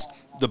says,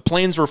 the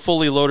planes were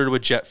fully loaded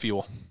with jet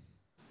fuel.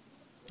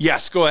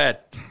 Yes, go ahead.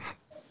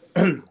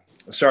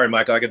 Sorry,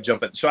 Michael, I got to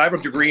jump in. So I have a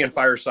degree in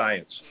fire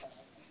science.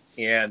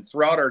 And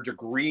throughout our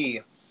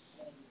degree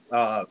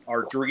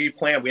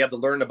plan, we had to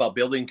learn about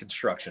building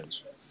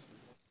constructions.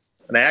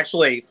 And I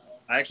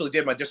actually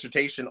did my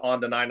dissertation on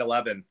the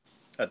 9/11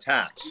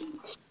 attacks.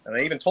 And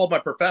I even told my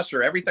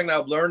professor everything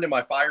I've learned in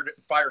my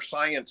fire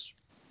science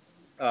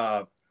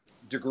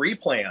degree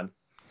plan.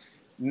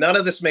 None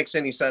of this makes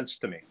any sense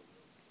to me.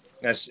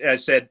 As I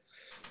said,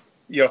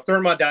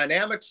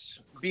 thermodynamics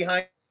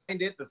behind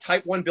it, the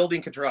type 1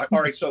 building construction.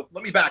 All right, so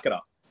let me back it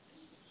up.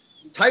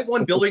 Type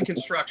 1 building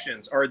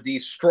constructions are the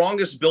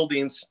strongest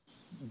buildings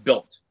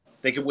built.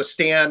 They can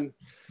withstand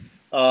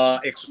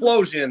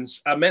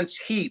explosions, immense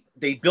heat.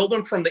 They build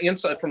them from the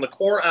inside, from the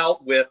core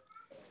out, with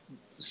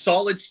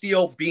solid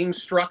steel beam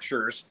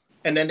structures,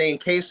 and then they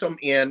encase them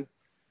in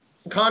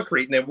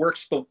concrete, and it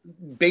works.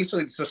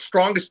 Basically, it's the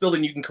strongest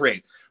building you can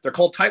create. They're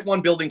called type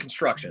 1 building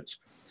constructions.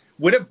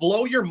 Would it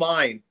blow your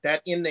mind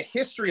that in the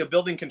history of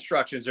building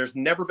constructions, there's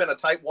never been a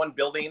type 1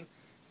 building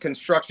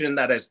construction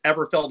that has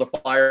ever fell to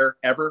fire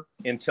ever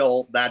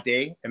until that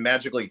day, and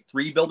magically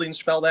 3 buildings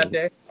fell that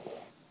day?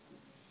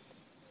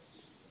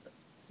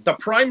 The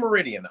prime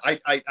meridian.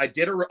 I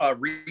did a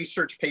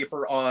research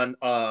paper on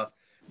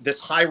this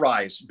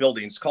high-rise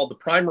building. It's called the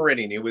prime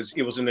meridian. It was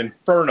an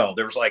inferno.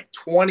 There was like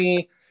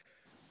 20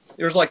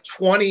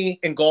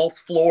 engulfed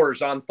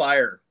floors on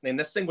fire, and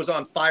this thing was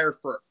on fire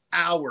for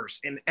hours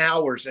and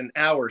hours and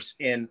hours.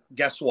 And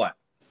guess what?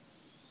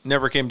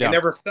 Never came down. It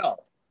never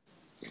fell.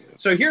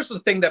 So here's the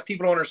thing that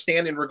people don't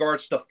understand in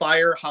regards to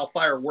fire, how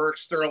fire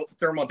works,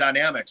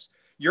 thermodynamics.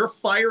 Your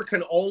fire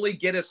can only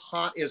get as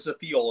hot as the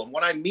fuel. And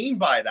what I mean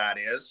by that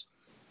is,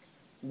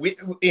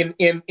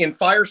 in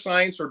fire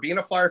science or being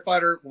a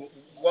firefighter,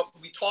 what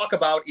we talk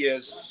about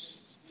is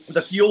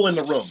the fuel in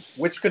the room,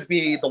 which could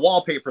be the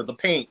wallpaper, the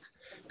paint,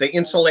 the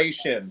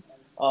insulation,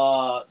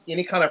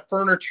 any kind of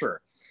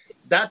furniture.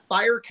 That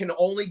fire can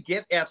only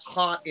get as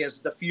hot as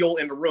the fuel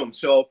in the room.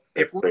 So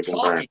if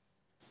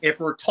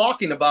we're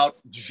talking about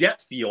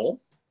jet fuel,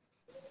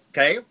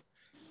 okay,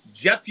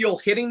 jet fuel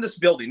hitting this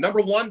building. Number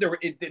one,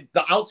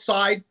 the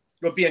outside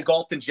would be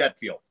engulfed in jet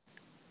fuel.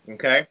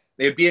 Okay,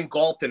 they'd be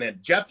engulfed in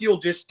it. Jet fuel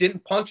just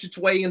didn't punch its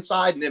way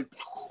inside and then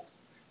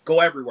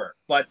go everywhere.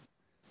 But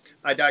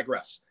I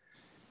digress.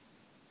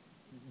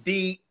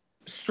 The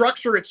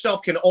structure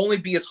itself can only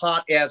be as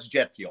hot as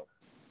jet fuel,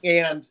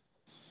 and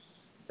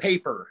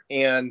paper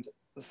and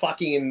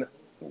fucking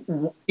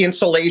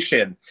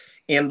insulation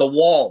and the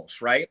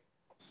walls, right?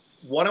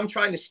 What I'm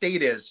trying to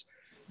state is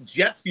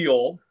jet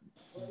fuel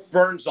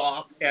burns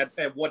off at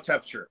what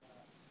temperature?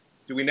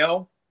 Do we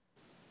know?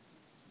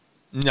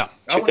 No.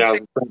 I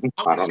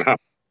don't know.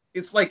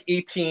 It's like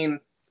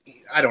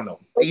 1800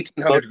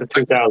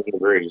 2,000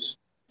 degrees.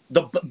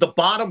 The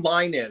bottom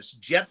line is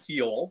jet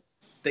fuel,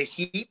 the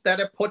heat that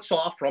it puts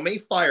off from a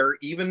fire,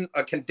 even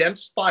a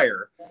condensed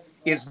fire,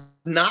 is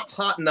not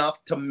hot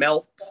enough to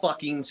melt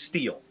fucking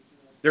steel.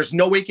 There's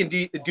no way it can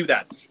do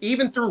that.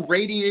 Even through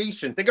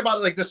radiation, think about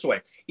it like this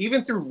way.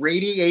 Even through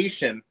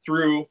radiation,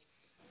 through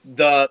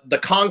the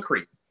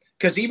concrete,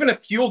 because even if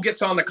fuel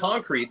gets on the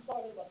concrete,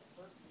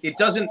 it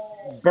doesn't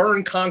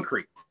burn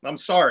concrete. I'm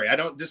sorry.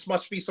 This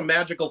must be some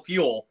magical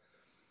fuel,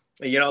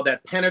 that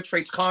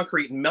penetrates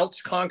concrete and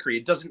melts concrete.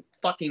 It doesn't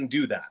fucking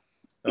do that.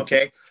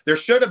 Okay. There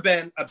should have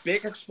been a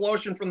big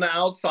explosion from the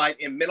outside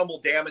and minimal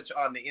damage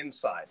on the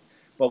inside.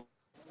 But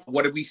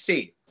what did we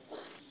see?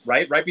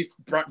 Right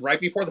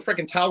before the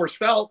freaking towers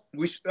fell,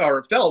 we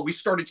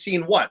started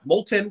seeing what?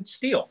 Molten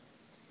steel.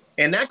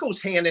 And that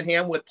goes hand in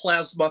hand with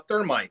plasma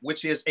thermite,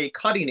 which is a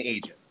cutting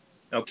agent.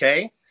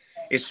 Okay.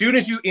 As soon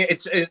as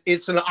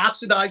it's an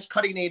oxidized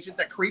cutting agent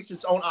that creates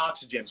its own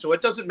oxygen. So it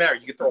doesn't matter.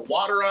 You can throw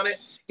water on it.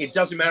 It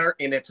doesn't matter.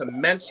 And it's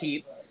immense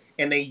heat.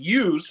 And they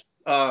use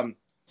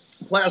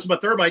plasma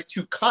thermite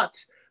to cut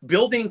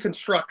building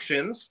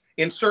constructions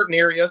in certain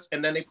areas.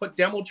 And then they put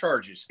demo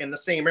charges in the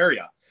same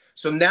area.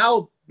 So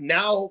now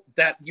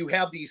that you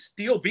have these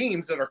steel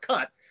beams that are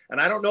cut, and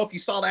I don't know if you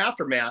saw the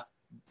aftermath,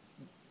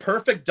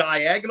 perfect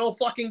diagonal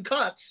fucking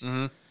cuts.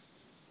 Mm-hmm.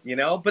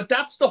 But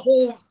that's the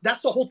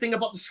whole thing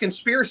about this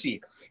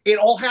conspiracy. It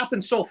all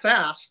happened so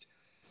fast.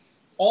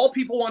 All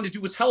people want to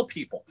do is help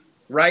people,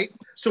 right?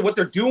 So what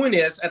they're doing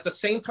is, at the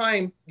same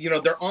time,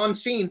 they're on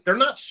scene. They're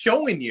not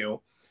showing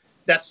you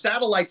that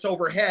satellites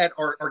overhead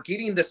are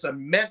getting this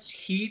immense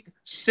heat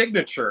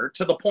signature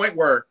to the point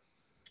where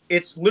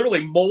it's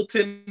literally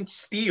molten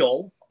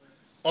steel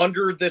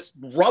under this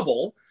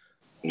rubble.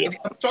 Yeah.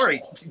 I'm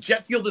sorry,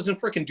 jet fuel doesn't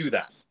freaking do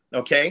that,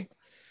 okay?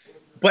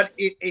 But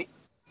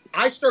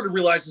I started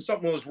realizing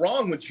something was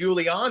wrong with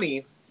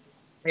Giuliani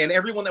and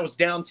everyone that was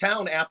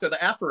downtown after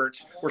the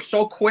effort were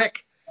so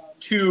quick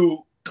to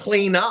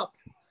clean up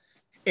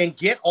and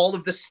get all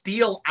of the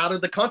steel out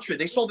of the country.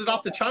 They sold it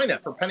off to China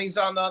for pennies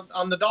on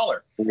the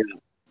dollar. Yeah.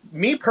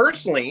 Me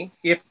personally,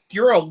 if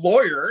you're a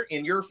lawyer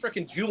and you're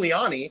freaking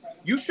Giuliani,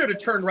 you should have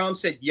turned around and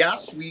said,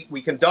 yes,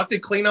 we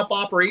conducted cleanup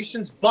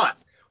operations, but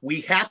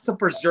we have to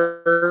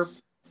preserve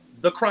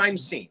the crime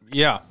scene.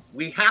 Yeah.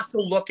 We have to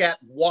look at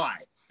why.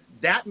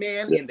 That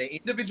man and the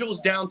individuals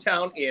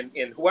downtown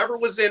and whoever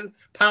was in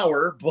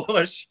power,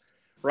 Bush,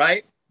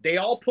 right? They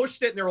all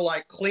pushed it and they were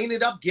like, clean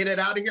it up, get it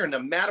out of here in a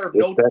matter of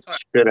no time.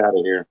 Get out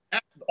of here.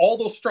 All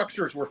those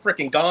structures were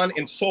freaking gone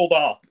and sold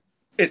off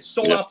It's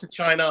sold off to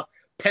China,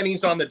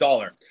 pennies on the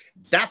dollar.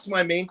 That's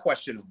my main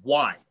question.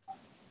 Why?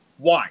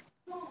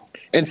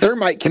 And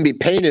thermite can be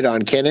painted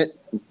on, can it,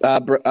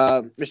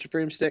 Mr.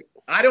 Freemstick?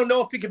 I don't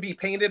know if it can be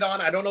painted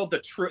on. I don't know the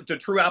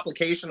true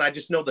application. I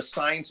just know the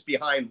science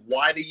behind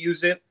why they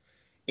use it,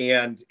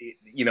 and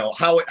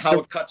how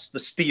it cuts the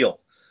steel.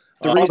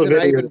 The reason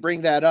I even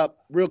bring that up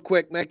real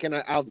quick, Mick, and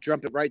I'll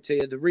jump it right to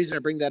you. The reason I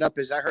bring that up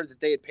is I heard that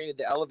they had painted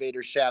the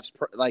elevator shafts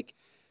like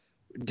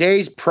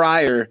days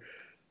prior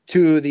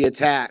to the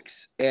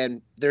attacks,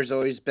 and there's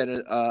always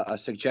been a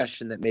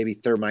suggestion that maybe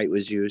thermite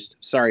was used.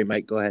 Sorry,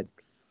 Mike, go ahead.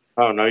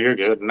 Oh, no, you're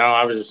good. No,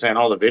 I was just saying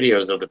all the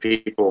videos of the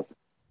people.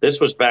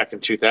 This was back in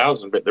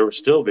 2000, but there were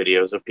still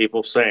videos of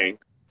people saying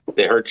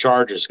they heard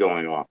charges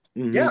going off.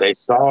 Mm-hmm. Yeah. They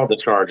saw the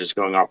charges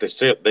going off.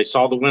 They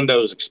saw the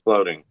windows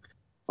exploding.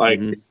 Like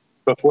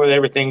before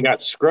everything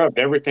got scrubbed,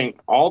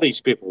 all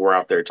these people were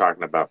out there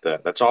talking about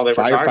that. That's all they were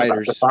talking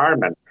about.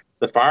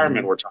 The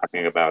firemen were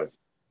talking about it.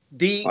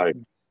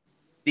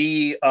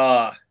 The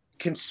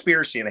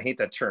conspiracy, and I hate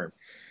that term.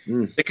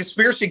 The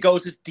conspiracy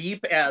goes as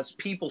deep as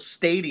people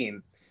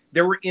stating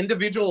there were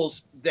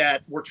individuals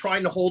that were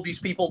trying to hold these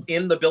people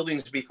in the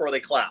buildings before they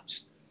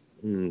collapsed.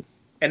 And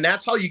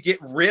that's how you get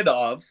rid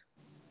of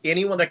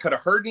anyone that could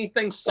have heard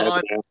anything, saw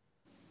it,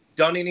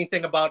 done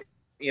anything about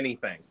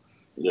anything.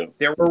 Yeah.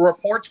 There were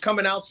reports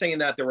coming out saying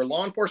that there were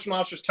law enforcement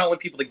officers telling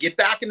people to get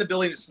back in the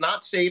building. It's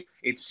not safe.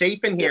 It's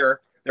safe in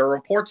here. There are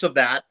reports of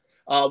that.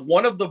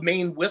 One of the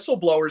main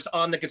whistleblowers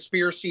on the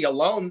conspiracy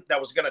alone that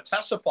was going to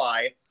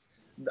testify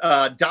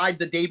died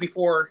the day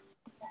before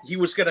he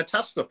was going to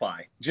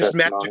testify, just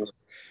magically,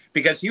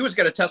 because he was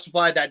going to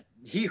testify that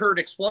he heard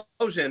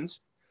explosions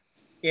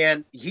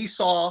and he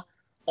saw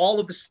all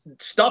of this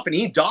stuff and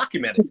he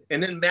documented,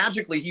 and then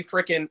magically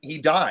he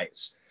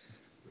dies.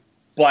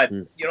 But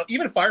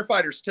even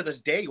firefighters to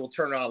this day will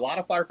turn around. A lot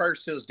of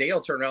firefighters to this day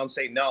will turn around and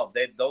say, no,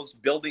 those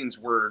buildings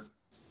were,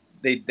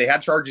 they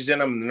had charges in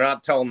them, and they're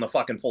not telling the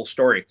fucking full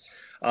story.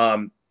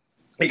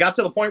 It got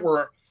to the point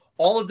where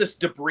all of this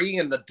debris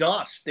and the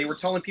dust, they were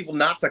telling people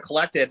not to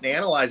collect it and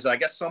analyze it. I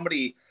guess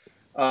somebody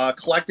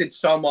collected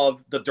some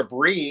of the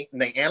debris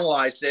and they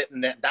analyzed it,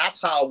 and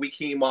that's how we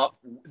came up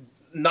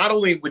not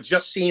only with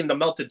just seeing the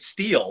molten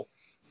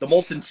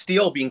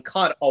steel being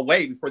cut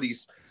away before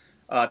these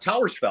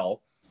towers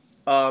fell.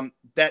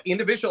 That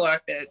individual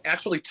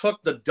actually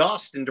took the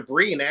dust and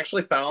debris and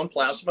actually found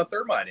plasma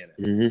thermite in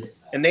it.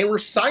 And they were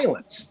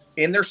silenced,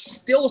 and they're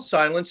still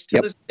silenced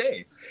to this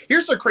day.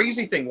 Here's the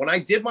crazy thing. When I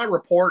did my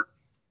report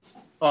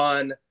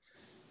on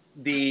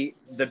the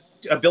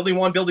building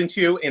 1, building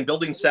 2, and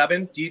building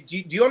 7, do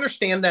you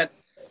understand that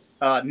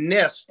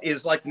NIST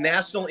is like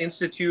National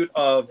Institute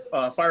of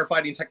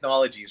Firefighting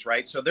Technologies,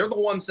 right? So they're the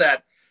ones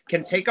that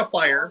can take a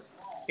fire,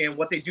 and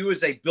what they do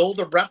is they build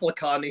a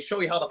replica and they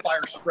show you how the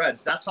fire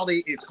spreads. That's how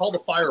it's called the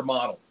fire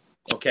model.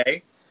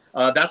 Okay.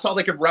 That's how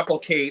they could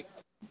replicate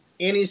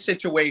any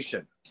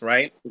situation,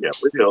 right? Yeah.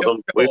 We've built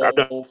them. I've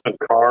done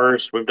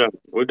cars. We've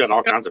done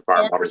all kinds of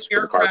fire models.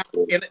 Aircraft,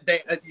 and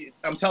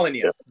I'm telling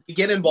you, you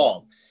get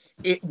involved.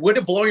 Would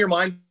it blow your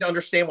mind to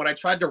understand when I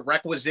tried to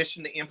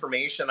requisition the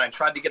information, I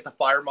tried to get the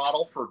fire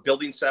model for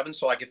building 7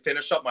 so I could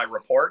finish up my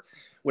report.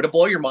 Would it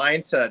blow your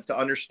mind to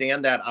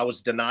understand that I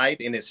was denied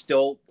and it's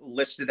still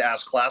listed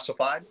as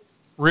classified?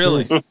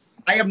 Really?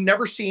 I have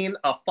never seen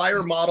a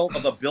fire model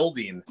of a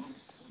building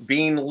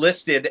being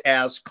listed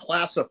as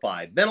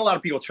classified. Then a lot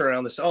of people turn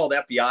around and say, oh,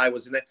 the FBI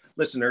was in it.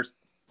 Listeners,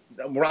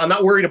 I'm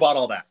not worried about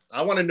all that.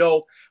 I want to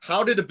know,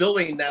 how did a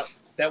building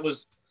that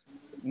was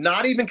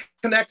not even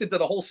connected to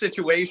the whole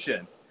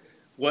situation,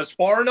 was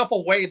far enough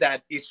away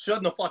that it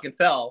shouldn't have fucking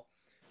fell,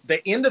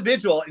 the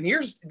individual, and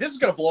this is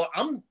going to blow,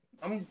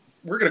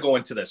 we're going to go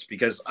into this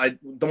because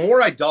the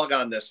more I dug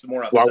on this, the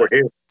more upset.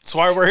 That's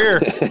why we're here.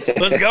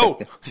 Let's go.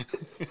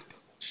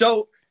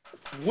 So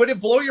would it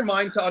blow your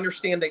mind to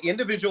understand the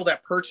individual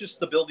that purchased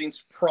the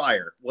buildings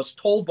prior was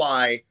told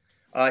by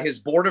his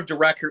board of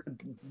directors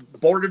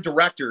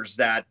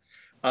that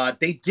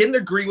they didn't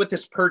agree with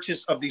this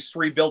purchase of these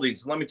 3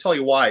 buildings. And let me tell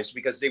you why. It's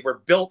because they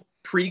were built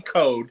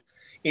pre-code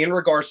in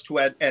regards to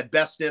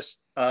asbestos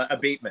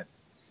abatement.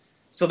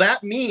 So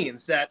that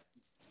means that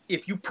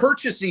if you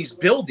purchase these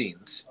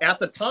buildings at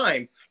the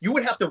time, you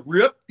would have to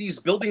rip these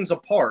buildings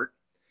apart,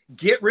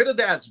 get rid of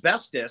the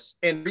asbestos,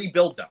 and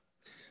rebuild them.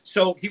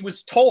 So he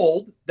was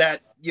told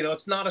that,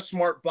 it's not a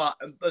smart buy.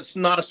 It's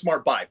not a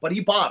smart buy, but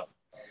he bought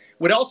them.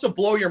 Would also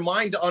blow your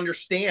mind to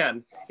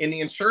understand in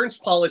the insurance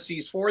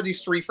policies for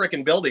these 3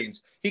 freaking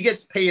buildings, he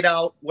gets paid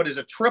out. What is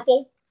it?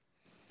 Triple?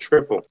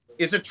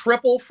 Is it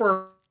triple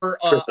for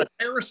a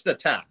terrorist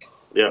attack?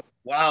 Yeah.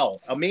 Wow.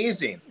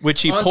 Amazing.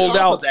 Which he pulled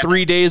out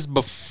 3 days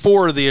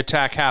before the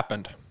attack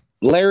happened.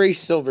 Larry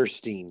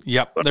Silverstein.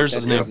 Yep. There's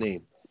his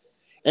name.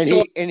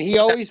 And he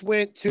always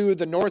went to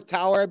the North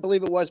Tower, I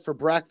believe it was, for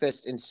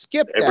breakfast and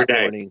skipped that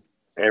morning.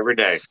 Every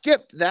day.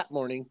 Skipped that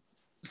morning.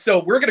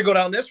 So we're going to go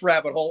down this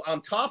rabbit hole. On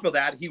top of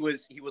that, he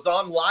was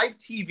on live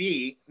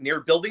TV near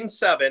Building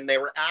 7. They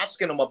were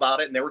asking him about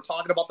it, and they were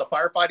talking about the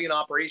firefighting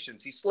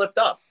operations. He slipped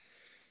up.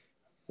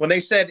 when they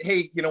said,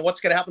 hey,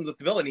 what's going to happen with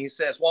the building? He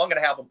says, well, I'm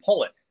going to have them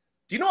pull it.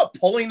 Do you know what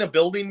pulling a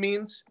building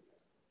means?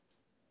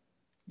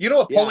 You know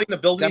what pulling the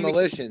building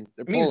demolition. means?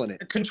 They're pulling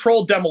it.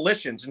 Controlled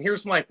demolitions. And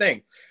here's my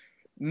thing.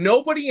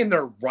 Nobody in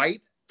their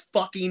right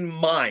fucking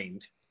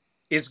mind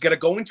is going to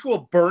go into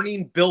a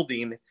burning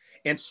building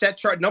and set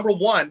charge. Number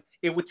one,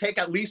 it would take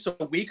at least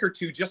a week or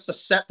two just to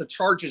set the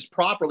charges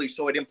properly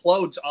so it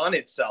implodes on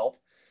itself.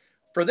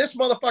 For this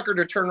motherfucker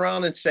to turn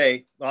around and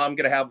say,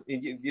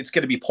 it's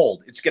going to be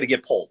pulled. It's going to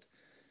get pulled.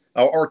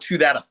 Or to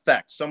that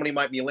effect. Somebody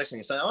might be listening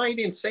and saying, oh, he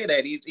didn't say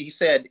that. He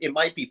said it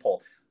might be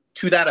pulled.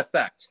 To that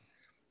effect.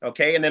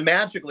 Okay. And then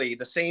magically,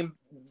 the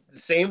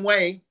same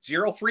way,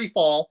 zero free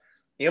fall,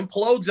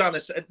 implodes on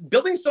us.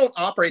 Buildings don't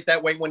operate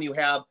that way when you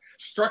have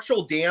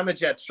structural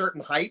damage at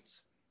certain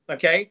heights.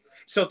 Okay.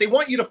 So if they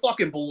want you to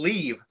fucking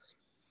believe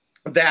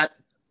that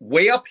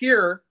way up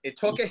here, it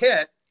took a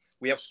hit,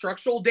 we have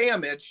structural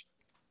damage,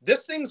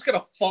 this thing's going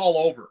to fall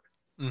over.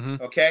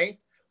 Mm-hmm. Okay.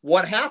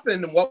 What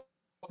happened and what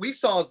we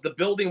saw is the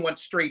building went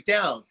straight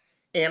down.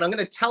 And I'm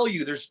going to tell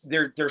you,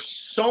 there's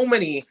so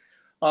many,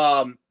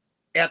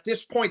 at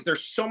this point,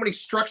 there's so many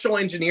structural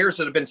engineers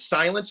that have been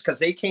silenced because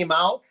they came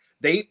out.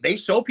 They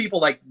show people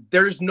like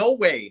there's no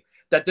way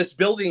that this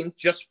building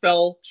just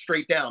fell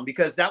straight down,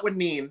 because that would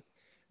mean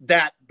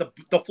that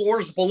the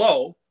floors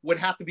below would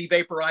have to be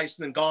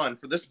vaporized and gone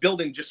for this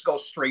building just go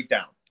straight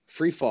down.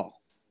 Free fall.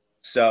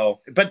 So,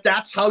 but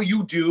that's how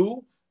you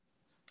do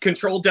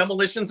controlled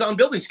demolitions on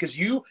buildings, because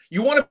you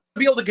want to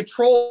be able to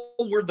control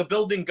where the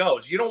building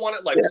goes. You don't want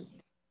it like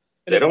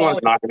they don't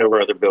want knocking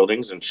over other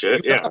buildings and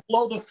shit. You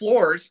blow the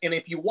floors. And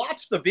if you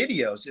watch the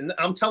videos, and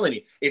I'm telling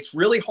you, it's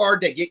really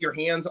hard to get your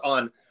hands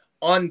on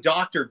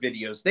undoctored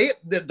videos.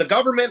 The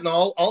government and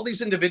all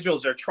these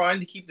individuals are trying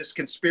to keep this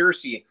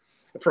conspiracy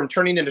from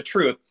turning into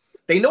truth.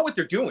 They know what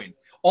they're doing.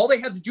 All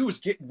they have to do is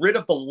get rid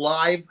of the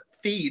live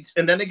feeds,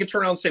 and then they can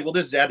turn around and say, well,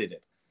 this is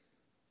edited.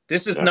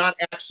 This is not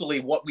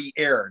actually what we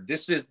aired.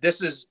 This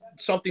is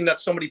something that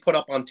somebody put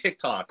up on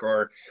TikTok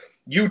or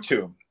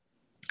YouTube.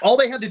 All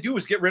they had to do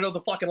was get rid of the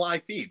fucking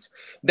live feeds.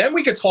 Then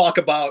we could talk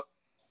about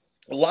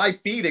live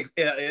feed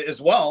as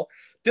well.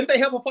 Didn't they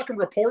have a fucking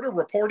reporter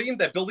reporting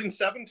that Building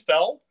 7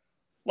 fell?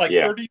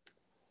 It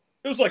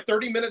was like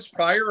 30 minutes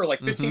prior or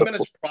like 15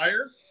 minutes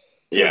prior.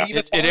 Yeah,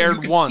 it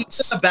aired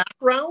once. In the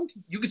background,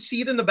 you could see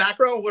it in the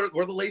background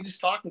where the lady's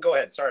talking. Go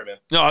ahead. Sorry, man.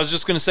 No, I was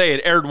just going to say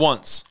it aired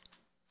once.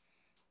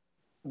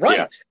 Right.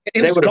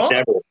 Yeah. They would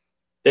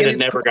have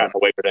never gotten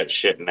away with that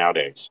shit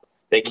nowadays.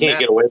 They can't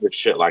get away with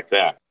shit like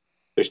that.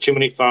 There's too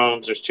many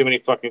phones. There's too many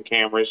fucking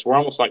cameras. We're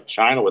almost like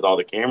China with all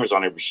the cameras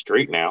on every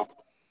street now.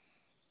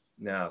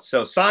 No.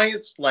 So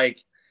science, we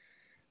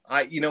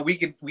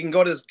can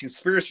go to the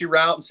conspiracy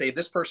route and say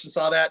this person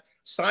saw that.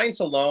 Science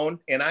alone,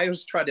 and I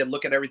always try to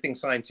look at everything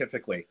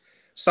scientifically.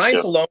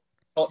 Science alone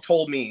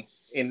told me,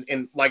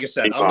 in like I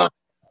said, I'm not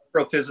a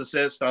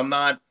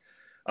astrophysicist.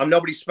 I'm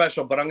nobody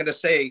special, but I'm going to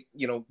say,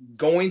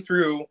 going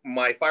through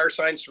my fire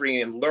science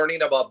degree and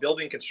learning about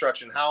building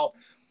construction, how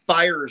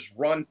fires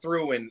run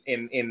through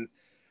and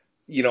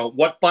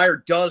what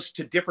fire does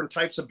to different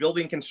types of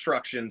building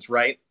constructions,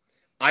 right?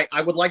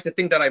 I would like to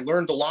think that I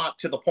learned a lot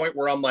to the point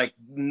where I'm like,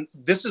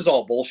 this is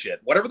all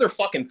bullshit. Whatever they're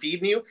fucking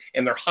feeding you,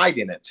 and they're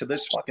hiding it to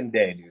this fucking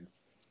day, dude.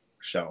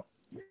 So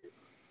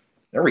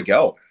there we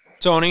go.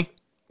 Tony,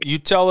 you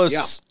tell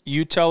us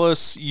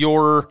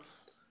your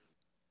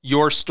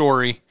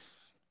story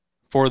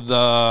for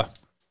the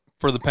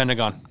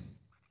Pentagon.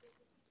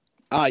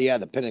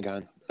 The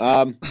Pentagon.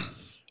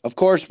 Of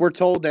course, we're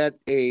told that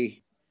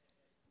a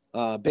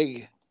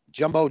big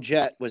jumbo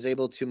jet was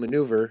able to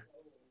maneuver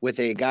with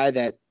a guy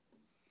that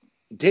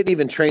didn't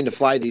even train to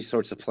fly these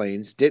sorts of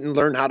planes, didn't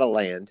learn how to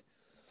land,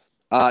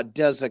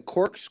 does a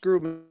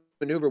corkscrew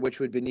maneuver, which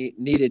would be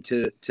needed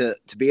to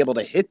be able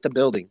to hit the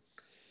building.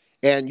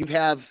 And you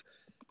have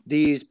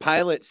these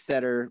pilots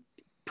that are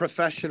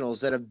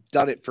professionals that have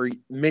done it for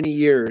many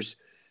years,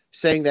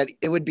 saying that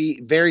it would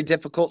be very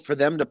difficult for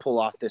them to pull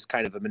off this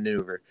kind of a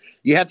maneuver.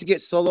 You have to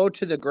get so low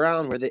to the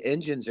ground where the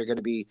engines are going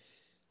to be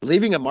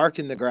leaving a mark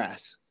in the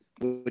grass,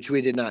 which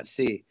we did not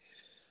see.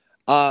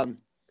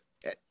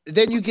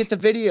 Then you get the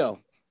video.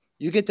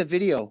 You get the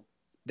video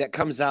that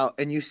comes out,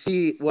 and you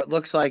see what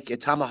looks like a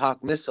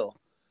Tomahawk missile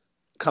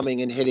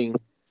coming and hitting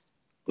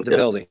the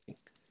building.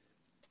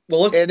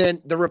 Well, and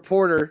then the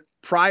reporter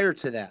prior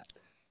to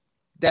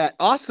that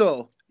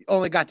also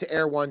only got to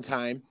air one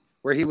time,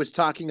 where he was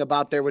talking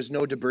about there was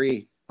no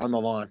debris on the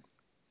lawn.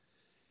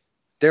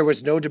 There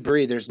was no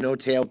debris. There's no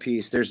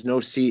tailpiece. There's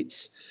no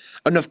seats.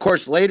 And, of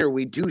course, later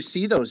we do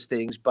see those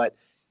things, but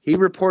he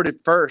reported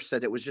first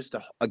that it was just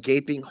a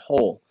gaping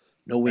hole,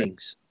 no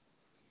wings.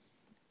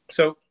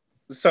 So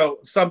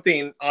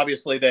something,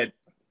 obviously, that,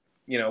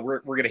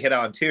 we're going to hit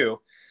on, too,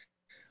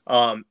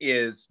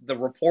 is the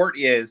report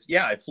is,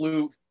 it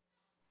flew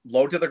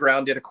low to the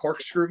ground, did a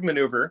corkscrew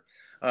maneuver,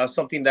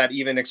 something that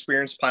even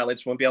experienced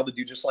pilots won't be able to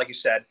do, just like you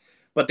said.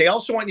 But they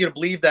also want you to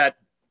believe that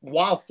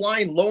while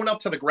flying low enough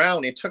to the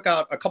ground, it took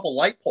out a couple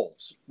light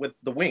poles with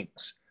the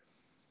wings.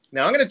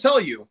 Now, I'm going to tell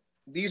you,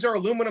 these are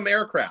aluminum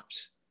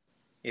aircrafts.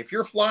 if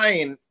you're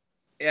flying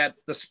at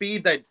the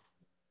speed that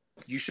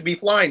you should be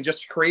flying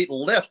just to create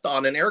lift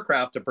on an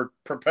aircraft to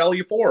propel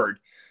you forward,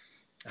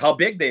 how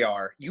big they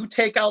are, you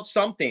take out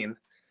something,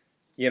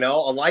 a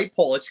light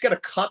pole, it's going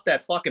to cut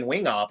that fucking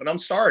wing off. And I'm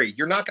sorry,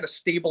 you're not going to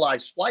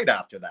stabilize flight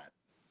after that.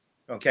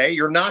 Okay.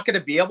 You're not going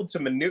to be able to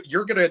maneuver.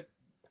 You're going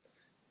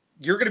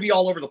to be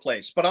all over the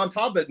place. But on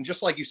top of it, and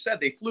just like you said,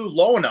 they flew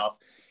low enough.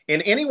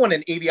 And anyone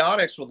in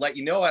avionics would let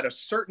you know at a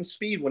certain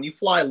speed, when you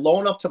fly low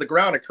enough to the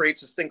ground, it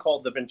creates this thing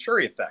called the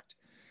Venturi effect.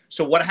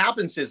 So what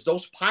happens is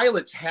those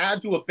pilots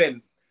had to have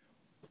been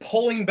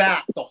pulling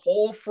back the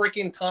whole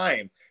freaking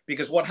time,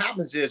 because what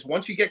happens is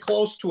once you get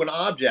close to an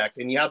object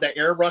and you have that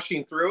air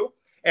rushing through,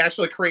 it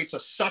actually creates a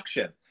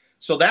suction.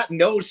 So that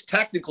nose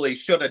technically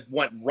should have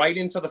went right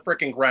into the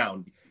freaking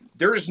ground.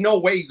 There is no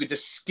way you could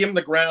just skim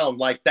the ground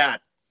like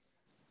that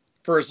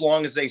for as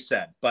long as they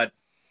said. But,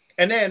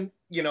 and then,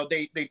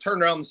 they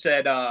turned around and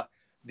said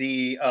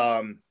the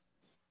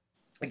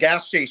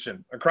gas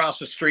station across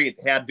the street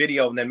had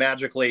video, and then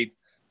magically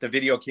the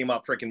video came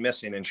up freaking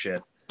missing and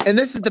shit. And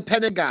this is the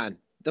Pentagon,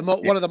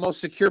 one of the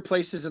most secure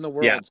places in the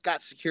world. Yeah. It's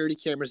got security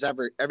cameras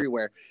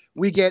everywhere.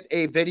 We get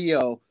a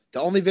video, the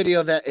only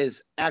video that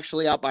is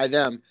actually out by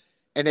them,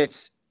 and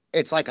it's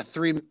like a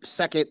 3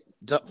 second,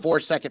 4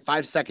 second,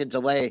 5 second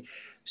delay.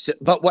 So,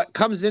 but what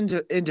comes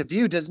into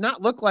view does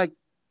not look like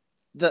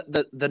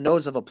the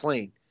nose of a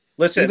plane.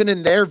 Listen, even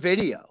in their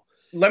video.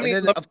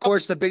 Of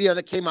course, the video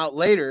that came out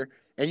later,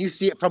 and you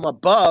see it from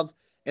above,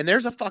 and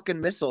there's a fucking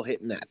missile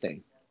hitting that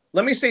thing.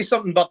 Let me say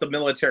something about the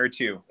military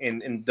too,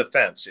 in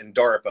defense, in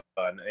DARPA,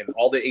 and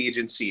all the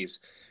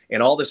agencies,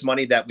 and all this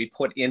money that we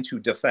put into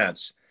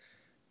defense.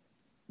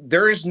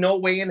 There is no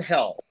way in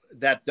hell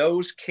that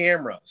those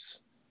cameras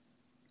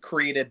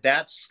created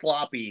that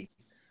sloppy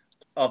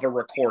of a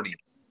recording.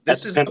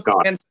 This is the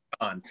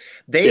Pentagon.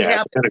 They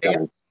have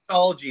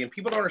technology, and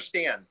people don't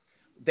understand.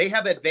 They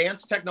have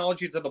advanced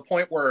technology to the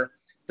point where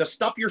the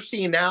stuff you're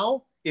seeing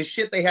now is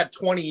shit they had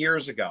 20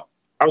 years ago.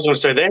 I was going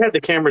to say, they had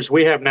the cameras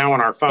we have now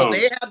on our phones.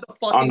 So they had the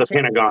fucking on the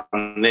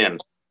Pentagon then.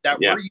 That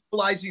we're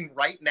utilizing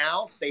right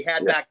now, they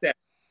had back then.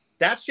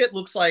 That shit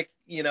looks like,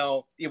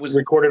 it was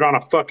recorded on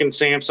a fucking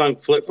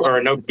Samsung flip or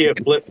a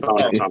Nokia flip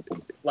phone or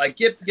something. Like,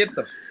 get the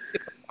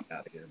fuck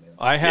out of here, man.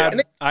 I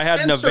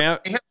had November.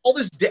 They have all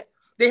this.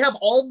 They have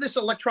all this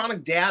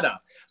electronic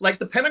data. Like,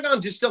 the Pentagon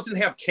just doesn't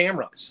have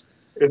cameras.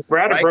 If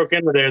Brad had broke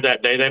into there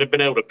that day, they'd have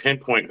been able to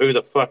pinpoint who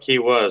the fuck he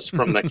was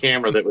from the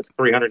camera that was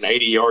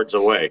 380 yards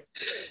away.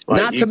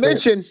 Not to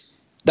mention,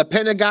 the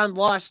Pentagon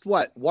lost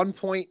what?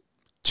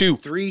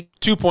 2.3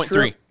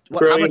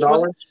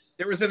 trillion.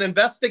 There was an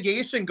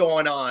investigation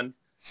going on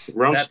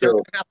that they're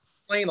going to have to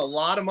explain. A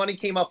lot of money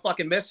came up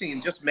fucking missing,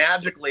 and just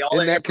magically all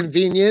that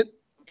convenient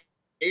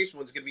was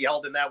going to be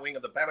held in that wing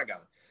of the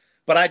Pentagon.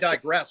 But I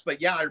digress.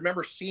 But yeah, I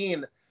remember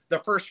seeing the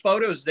first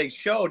photos they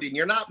showed, and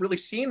you're not really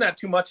seeing that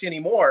too much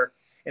anymore.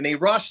 And they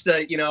rushed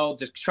to,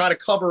 to try to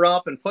cover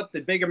up and put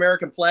the big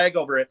American flag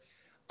over it.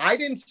 I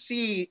didn't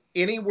see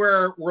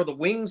anywhere where the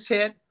wings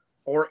hit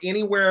or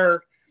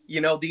anywhere,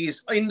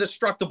 these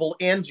indestructible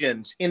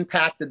engines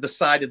impacted the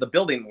side of the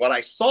building. What I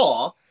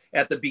saw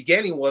at the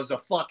beginning was a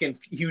fucking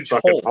huge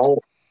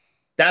hole.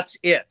 That's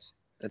it.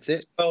 That's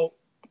it. So,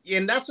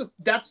 and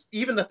that's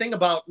even the thing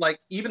about, like,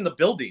 even the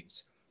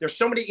buildings. There's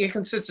so many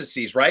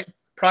inconsistencies, right?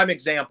 Prime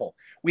example.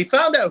 We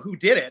found out who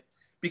did it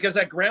because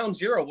at ground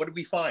zero, what did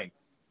we find?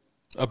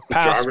 A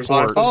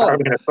passport.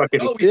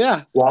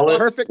 Wallet.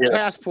 Perfect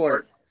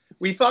passport.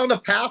 We found a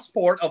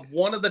passport of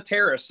one of the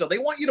terrorists. So they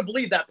want you to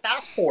believe that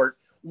passport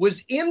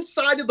was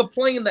inside of the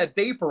plane that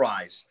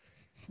vaporized.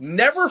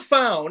 Never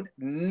found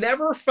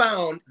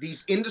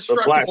these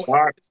indestructible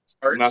parts.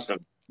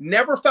 Nothing.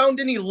 Never found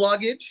any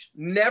luggage.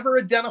 Never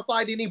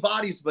identified any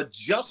bodies, but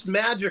just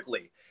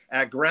magically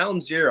at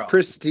ground zero.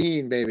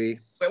 Pristine,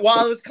 baby.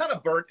 Well, it was kind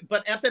of burnt,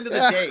 but at the end of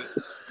the day,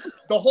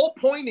 the whole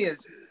point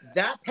is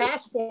that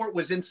passport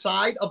was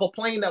inside of a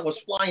plane that was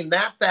flying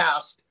that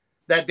fast,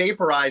 that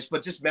vaporized,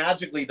 but just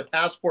magically the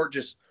passport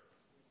just...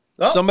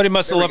 somebody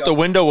must have left the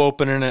window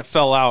open and it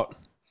fell out.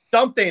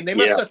 Something. They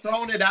must have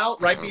thrown it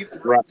out right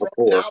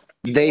before.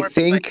 They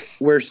think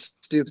we're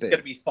stupid. It's going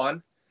to be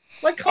fun.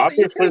 Like,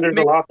 obviously, there's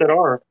a lot that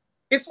are.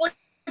 It's like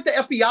the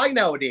FBI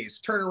nowadays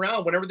turn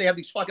around whenever they have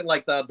these fucking,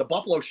 like the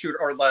Buffalo shooter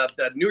or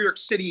the New York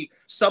City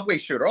subway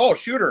shooter. Oh,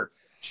 shooter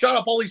shot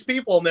up all these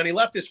people, and then he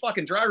left his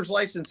fucking driver's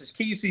license, his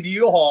keys to the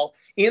U-Haul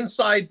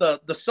inside the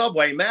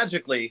subway.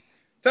 Magically,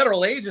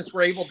 federal agents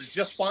were able to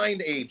just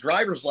find a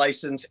driver's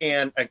license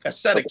and a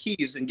set of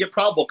keys and get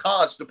probable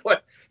cause to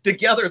put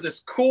together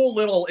this cool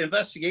little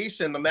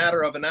investigation in a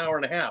matter of an hour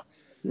and a half.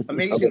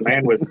 Amazing.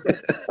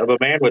 Of a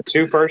man with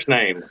two first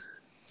names.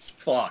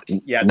 Fuck.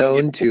 Yeah.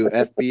 Known to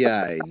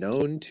FBI.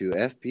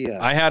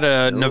 I had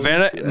a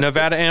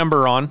Nevada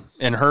Amber on,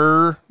 and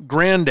her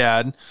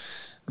granddad,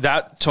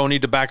 that, Tony,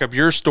 to back up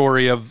your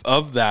story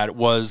of that,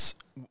 was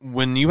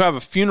when you have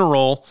a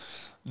funeral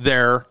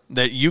there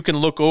that you can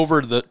look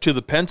over to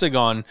the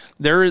Pentagon.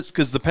 There is,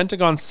 because the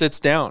Pentagon sits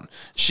down.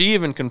 She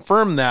even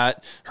confirmed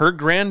that her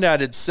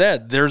granddad had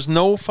said there's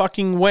no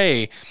fucking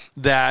way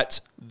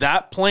that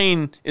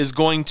plane is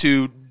going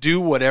to do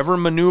whatever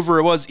maneuver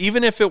it was,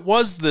 even if it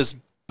was this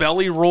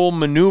belly roll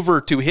maneuver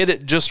to hit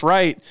it just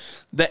right.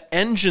 The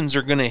engines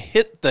are going to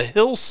hit the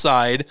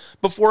hillside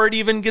before it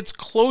even gets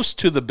close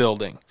to the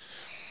building.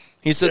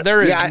 He said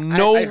there is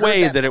no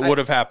way that it would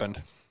have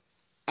happened.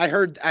 I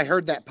heard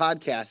that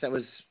podcast. That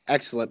was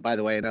excellent, by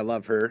the way, and I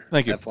love her.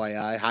 Thank you.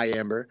 FYI. Hi,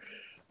 Amber.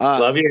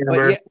 Love you,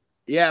 Amber.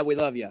 Yeah, we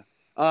love you.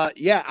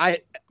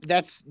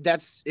 That's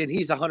and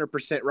he's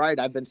 100% right.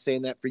 I've been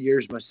saying that for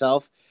years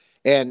myself,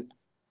 and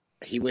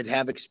he would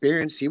have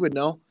experience. He would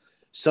know.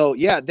 So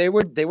yeah, they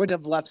would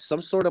have left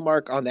some sort of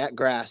mark on that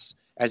grass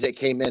as it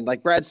came in.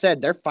 Like Brad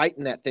said, they're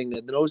fighting that thing.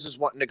 The nose is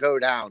wanting to go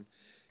down.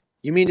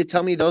 You mean to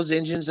tell me those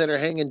engines that are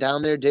hanging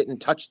down there didn't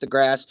touch the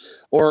grass,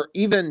 or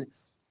even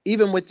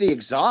with the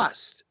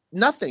exhaust?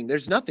 Nothing.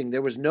 There's nothing.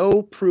 There was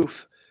no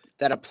proof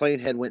that a plane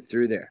had went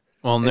through there.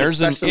 Well, and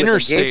there's an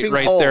interstate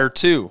right there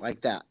too.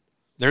 Like that.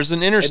 There's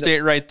an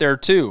interstate right there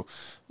too.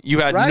 You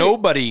had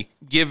nobody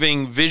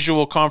giving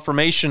visual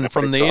confirmation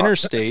from the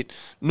interstate,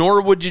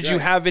 nor did you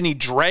have any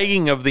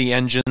dragging of the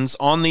engines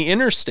on the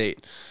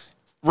interstate.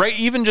 Right,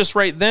 even just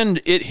right then,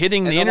 it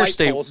hitting the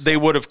interstate, they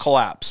would have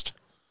collapsed.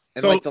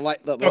 And like the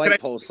light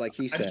post, like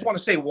he said. I just want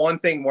to say one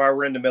thing while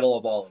we're in the middle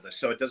of all of this,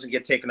 so it doesn't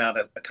get taken out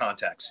of the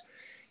context.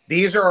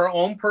 These are our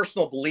own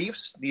personal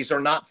beliefs. These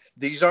aren't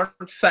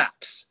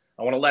facts.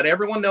 I want to let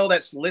everyone know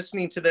that's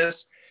listening to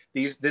this.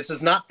 This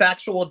is not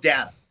factual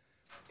data.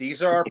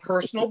 These are our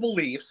personal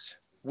beliefs,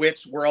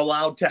 which we're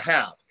allowed to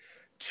have.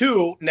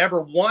 2,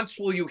 never once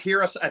will you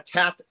hear us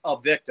attack a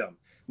victim.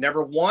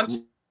 Never once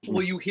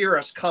will you hear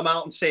us come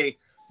out and say,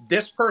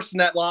 this person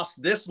that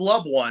lost this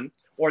loved one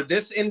or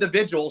this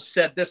individual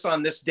said this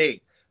on this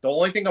date. The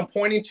only thing I'm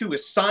pointing to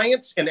is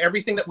science and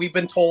everything that we've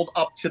been told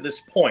up to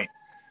this point.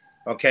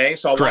 Okay,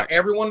 so I want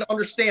everyone to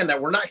understand that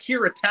we're not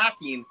here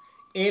attacking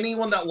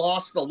anyone that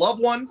lost a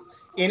loved one,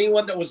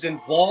 anyone that was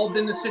involved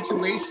in the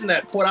situation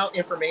that put out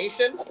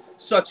information,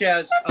 such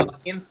as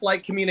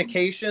in-flight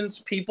communications,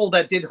 people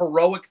that did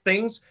heroic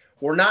things.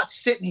 We're not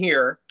sitting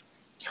here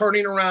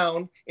turning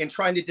around and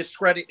trying to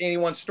discredit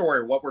anyone's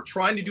story. What we're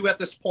trying to do at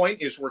this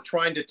point is we're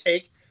trying to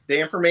take the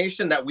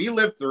information that we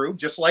lived through,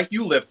 just like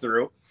you lived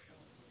through,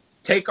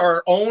 take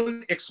our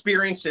own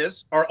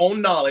experiences, our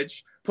own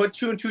knowledge, put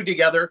 2 and 2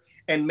 together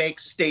and make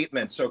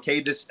statements.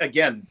 Okay,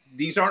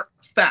 these aren't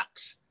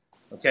facts.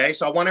 Okay,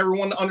 so I want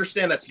everyone to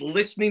understand that's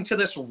listening to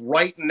this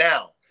right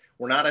now.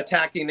 We're not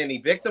attacking any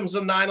victims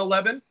of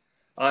 9/11.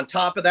 On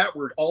top of that,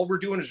 all we're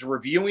doing is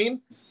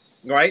reviewing,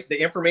 right, the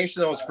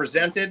information that was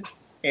presented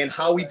and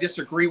how we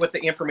disagree with the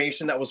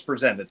information that was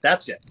presented.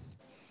 That's it.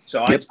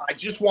 So I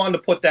just wanted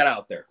to put that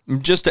out there.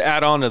 Just to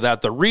add on to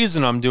that, the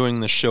reason I'm doing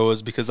this show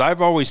is because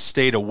I've always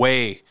stayed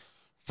away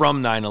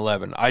from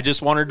 9/11. I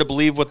just wanted to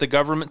believe what the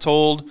government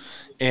told,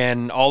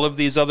 and all of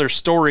these other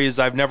stories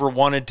I've never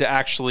wanted to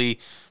actually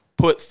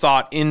put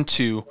thought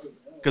into,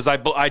 because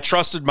I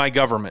trusted my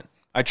government.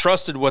 I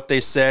trusted what they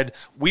said.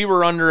 We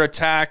were under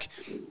attack.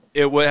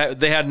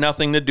 They had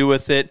nothing to do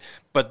with it,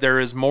 but there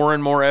is more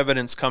and more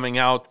evidence coming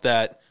out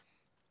that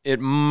it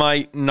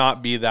might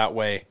not be that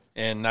way.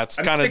 And that's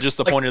kind of just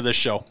the point of this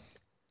show.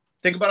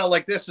 Think about it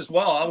like this as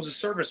well. I was a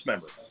service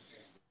member.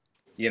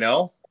 You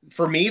know,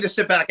 for me to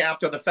sit back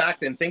after the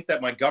fact and think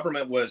that my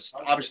government was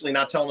obviously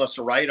not telling us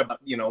the right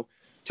about,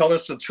 telling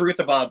us the truth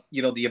about,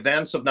 the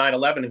events of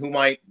 9/11, who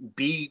might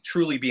be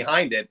truly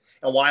behind it,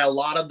 and why a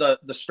lot of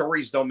the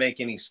stories don't make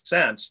any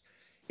sense.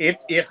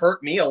 It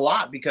hurt me a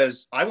lot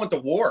because I went to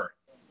war,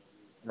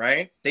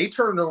 right? They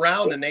turned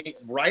around and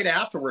right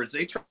afterwards,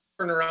 they turned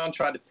around,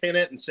 tried to pin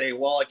it and say,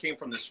 well, I came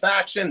from this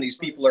faction. These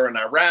people are in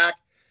Iraq,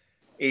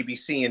 A, B,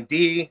 C, and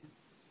D,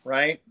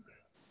 right?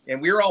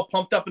 And we were all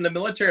pumped up in the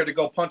military to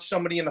go punch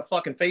somebody in the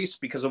fucking face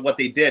because of what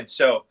they did.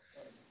 So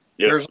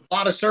there's a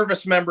lot of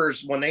service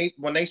members, when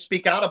they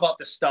speak out about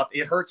this stuff,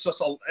 it hurts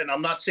us. And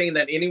I'm not saying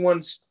that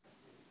anyone's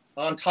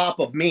on top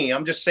of me.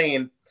 I'm just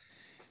saying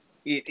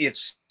it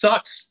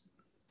sucks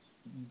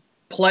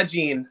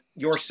pledging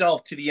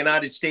yourself to the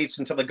United States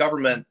and to the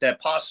government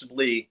that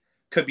possibly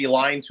could be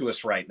lying to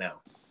us right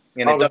now.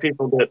 And all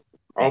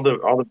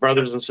the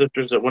brothers and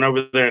sisters that went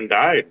over there and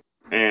died,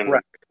 and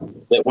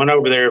that went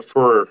over there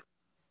for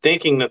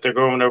thinking that they're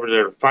going over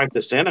there to fight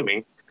this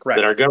enemy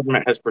that our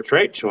government has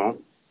portrayed to them.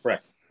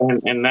 Correct.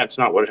 And that's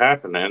not what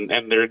happened.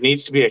 And there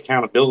needs to be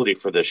accountability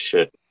for this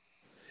shit.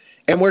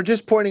 And we're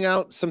just pointing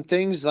out some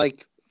things,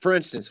 like, for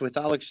instance, with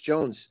Alex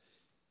Jones,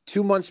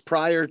 2 months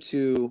prior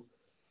to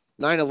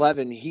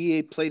 9/11,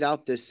 he played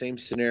out this same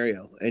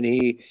scenario. And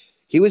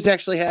he was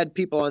actually had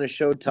people on his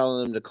show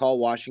telling them to call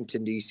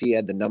Washington, D.C.,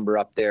 had the number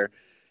up there,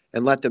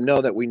 and let them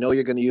know that we know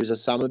you're going to use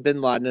Osama bin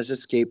Laden as a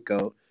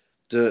scapegoat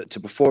to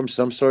perform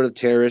some sort of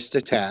terrorist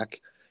attack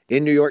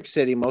in New York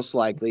City, most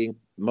likely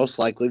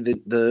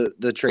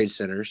the trade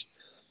centers.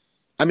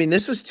 I mean,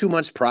 this was 2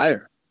 months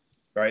prior.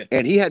 Right.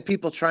 And he had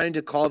people trying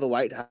to call the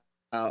White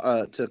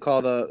to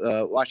call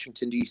the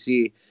Washington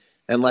D.C.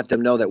 and let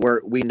them know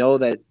that we know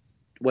that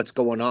what's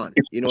going on.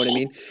 You know what I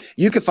mean?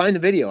 You can find the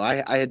video.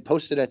 I had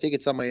posted. I think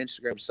it's on my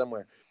Instagram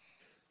somewhere.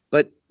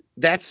 But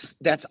that's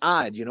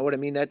odd. You know what I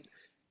mean? That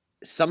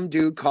some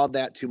dude called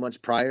that 2 months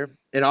prior,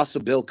 and also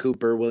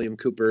William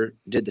Cooper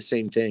did the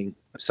same thing,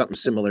 something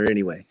similar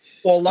anyway.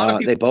 Well, a lot of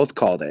people, they both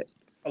called it.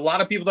 A lot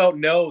of people don't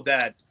know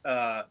that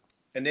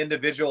an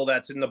individual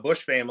that's in the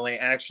Bush family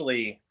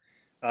actually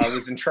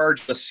was in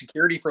charge of the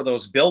security for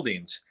those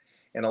buildings.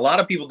 And a lot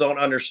of people don't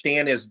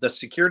understand is the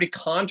security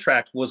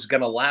contract was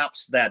going to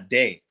lapse that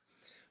day.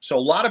 So a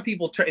lot of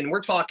people, and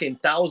we're talking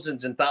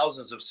thousands and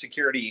thousands of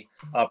security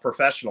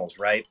professionals,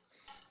 right?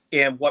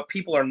 And what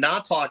people are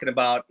not talking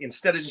about,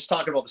 instead of just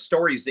talking about the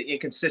stories, the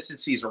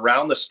inconsistencies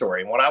around the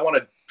story. And what I want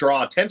to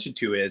draw attention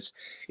to is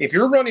if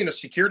you're running a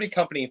security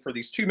company for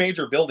these two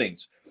major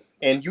buildings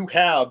and you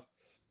have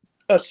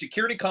a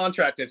security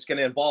contract that's going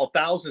to involve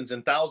thousands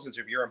and thousands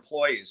of your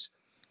employees,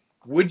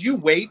 would you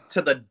wait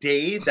to the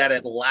day that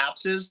it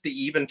lapses to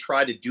even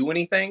try to do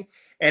anything?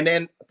 And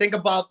then think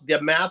about the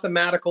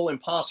mathematical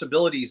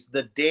impossibilities.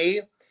 The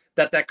day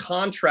that that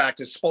contract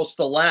is supposed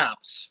to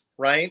lapse,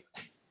 right?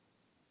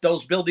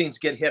 Those buildings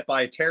get hit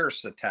by a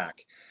terrorist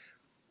attack.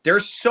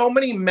 There's so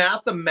many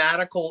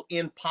mathematical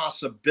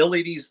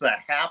impossibilities that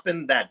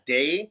happen that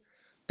day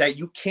that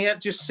you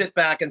can't just sit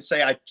back and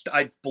say,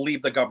 I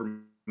believe the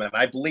government.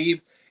 I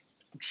believe,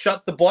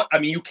 shut the book. I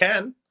mean, you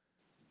can,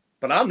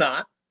 but I'm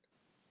not.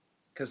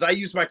 Because I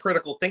use my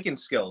critical thinking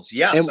skills.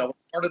 Yes, I was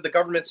part of the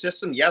government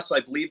system. Yes, I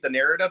believed the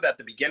narrative at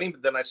the beginning,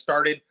 but then I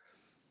started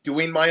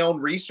doing my own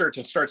research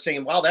and started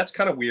saying, wow, that's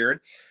kind of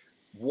weird.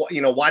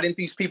 Why didn't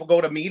these people go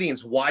to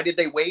meetings? Why did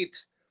they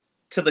wait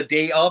to the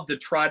day of to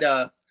try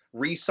to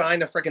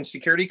re-sign a freaking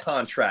security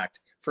contract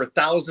for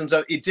thousands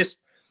of it? Just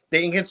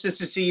the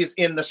inconsistencies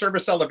in the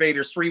service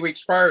elevators 3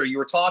 weeks prior, you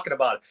were talking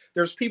about it.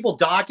 There's people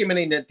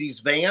documenting that these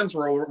vans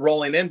were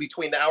rolling in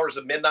between the hours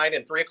of midnight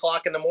and 3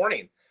 o'clock in the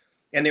morning.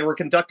 And they were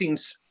conducting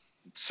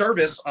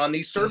service on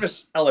these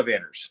service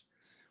elevators.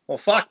 Well,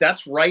 fuck,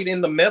 that's right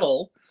in the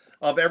middle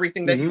of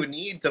everything that you would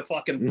need to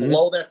fucking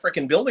blow that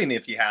freaking building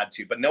if you had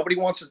to. But nobody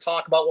wants to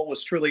talk about what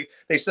was truly,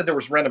 they said there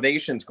was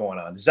renovations going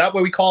on. Is that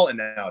what we call it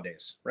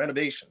nowadays?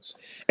 Renovations.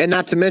 And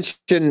not to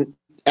mention,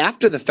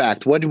 after the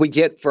fact, what did we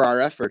get for our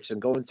efforts in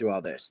going through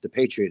all this? The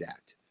Patriot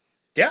Act.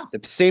 Yeah.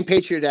 The same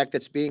Patriot Act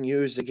that's being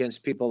used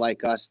against people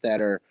like us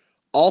that are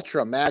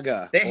ultra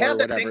MAGA. They have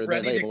that thing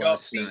ready to go.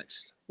 See,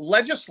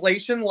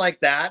 legislation like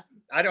that,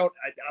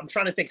 I'm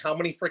trying to think how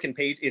many freaking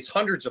pages, it's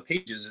hundreds of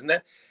pages, isn't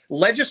it?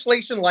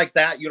 Legislation like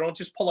that, you don't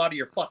just pull out of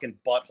your fucking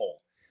butthole.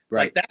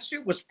 Right. Like that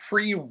shit was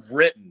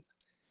pre-written.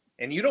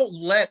 And you don't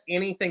let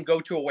anything go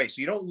to waste.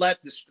 You don't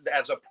let this,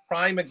 as a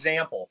prime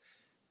example,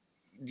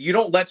 you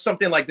don't let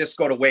something like this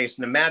go to waste.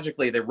 And then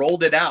magically they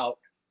rolled it out.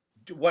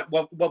 What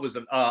was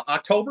it?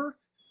 October?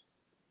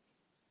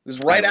 It was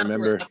right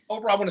after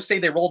October. I want to say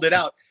they rolled it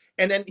out.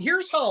 And then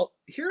here's how,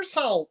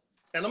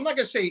 and I'm not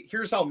going to say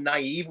here's how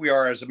naive we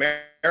are as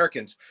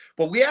Americans,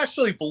 but we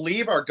actually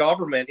believe our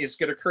government is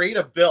going to create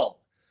a bill,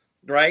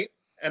 right?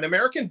 An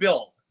American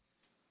bill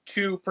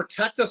to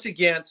protect us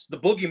against the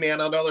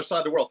boogeyman on the other side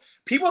of the world.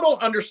 People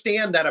don't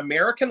understand that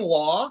American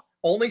law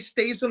only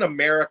stays in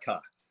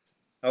America,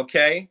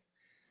 okay?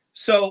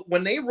 So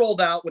when they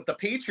rolled out with the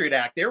Patriot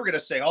Act, they were going to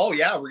say, oh,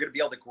 yeah, we're going to be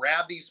able to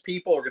grab these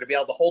people. We're going to be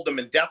able to hold them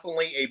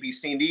indefinitely, A, B,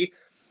 C, and D.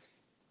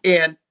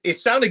 And it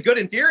sounded good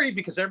in theory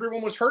because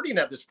everyone was hurting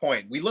at this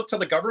point. We looked to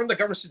the government. The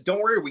government said,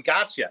 don't worry, we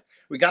got you.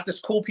 We got this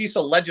cool piece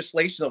of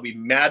legislation that we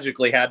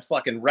magically had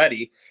fucking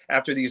ready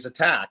after these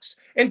attacks.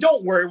 And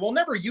don't worry, we'll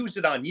never use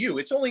it on you.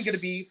 It's only going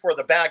to be for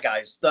the bad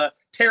guys, the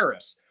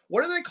terrorists.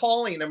 What are they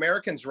calling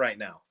Americans right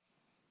now?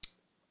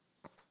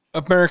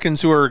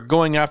 Americans who are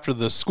going after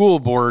the school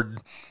board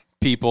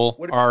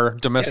people are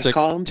domestic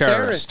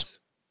terrorists.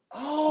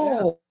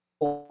 Oh,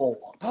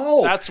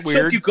 that's weird.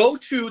 So if you go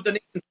to the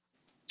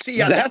See,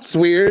 yeah, that's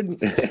weird.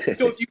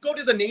 So if you go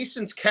to the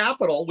nation's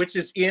capital, which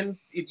is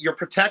you're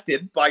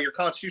protected by your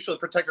constitutionally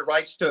protected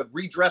rights to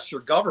redress your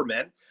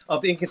government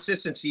of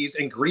inconsistencies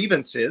and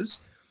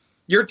grievances,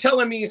 you're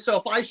telling me, so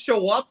if I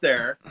show up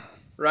there,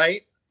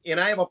 right,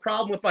 and I have a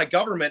problem with my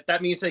government,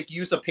 that means they can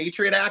use the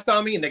Patriot Act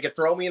on me and they can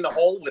throw me in the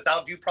hole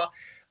without due process.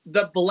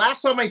 The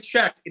last time I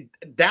checked,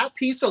 that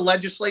piece of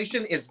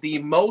legislation is the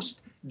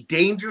most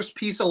dangerous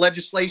piece of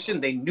legislation.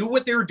 They knew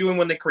what they were doing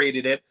when they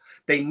created it.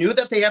 They knew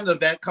that they have an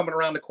event coming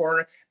around the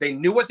corner. They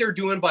knew what they're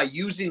doing by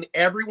using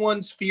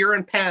everyone's fear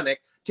and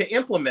panic to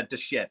implement the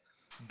shit.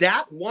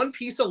 That one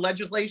piece of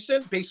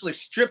legislation basically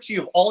strips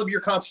you of all of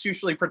your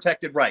constitutionally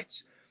protected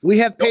rights. We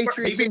have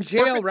patriots in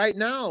jail right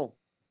now.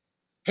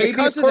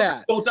 Habeas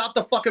corpus goes out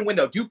the fucking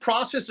window. Due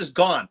process is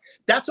gone.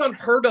 That's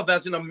unheard of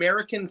as an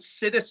American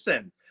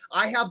citizen.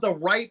 I have the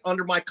right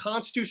under my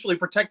constitutionally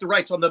protected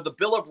rights, under the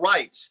Bill of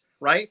Rights,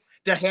 right,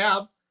 to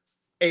have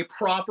a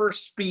proper,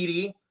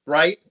 speedy,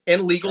 right,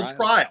 and legal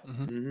trial.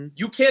 Mm-hmm.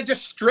 You can't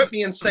just strip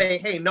me and say,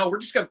 hey, no, we're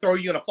just going to throw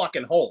you in a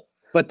fucking hole.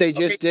 But they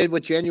just did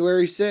with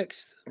January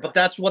 6th. But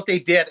that's what they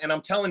did. And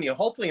I'm telling you,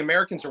 hopefully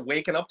Americans are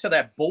waking up to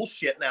that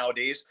bullshit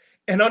nowadays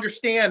and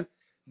understand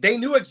they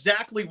knew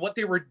exactly what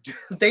they were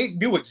doing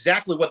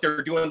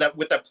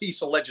with that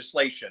piece of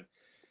legislation.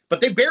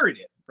 But they buried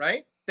it,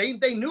 right? They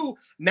knew.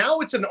 Now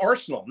it's an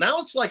arsenal. Now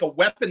it's like a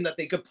weapon that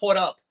they could put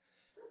up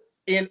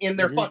in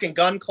their fucking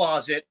gun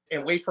closet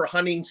and wait for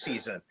hunting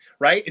season,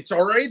 right? It's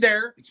already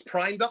there. It's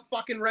primed up,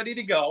 fucking ready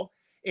to go.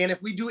 And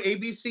if we do A,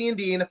 B, C, and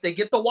D, and if they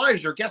get the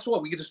wiser, guess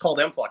what? We could just call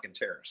them fucking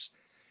terrorists,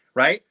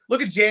 right?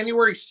 Look at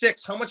January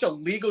 6th, how much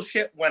illegal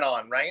shit went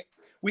on, right?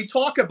 We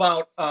talk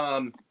about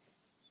the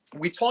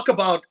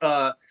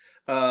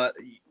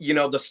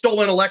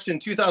stolen election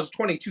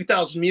 2020,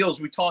 2,000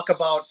 meals. We talk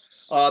about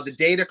the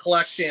data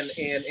collection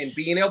and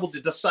being able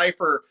to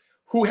decipher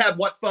who had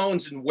what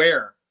phones and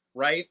where,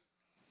 right?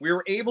 We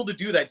were able to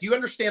do that. Do you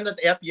understand that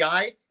the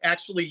FBI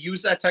actually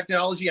used that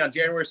technology on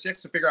January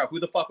 6th to figure out who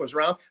the fuck was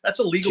around? That's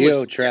illegal.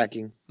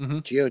 Geo-tracking.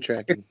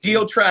 Geo-tracking. It's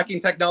geo-tracking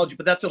technology,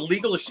 but that's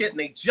illegal as shit. And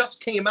they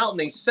just came out and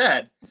they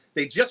said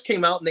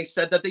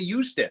that they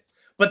used it.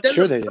 But then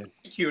they're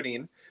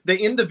prosecuting the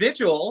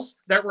individuals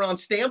that were on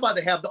standby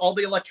that have all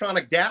the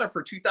electronic data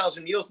for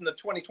 2,000 meals in the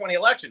 2020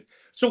 election.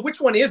 So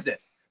which one is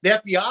it?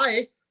 The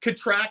FBI could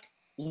track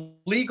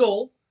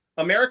legal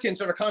Americans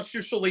that are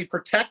constitutionally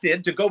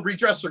protected to go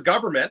redress their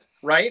government,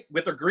 right,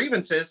 with their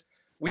grievances.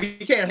 We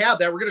can't have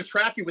that. We're going to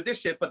track you with this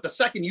shit. But the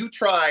second you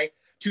try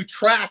to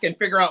track and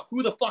figure out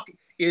who the fuck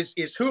is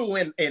who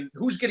and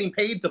who's getting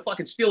paid to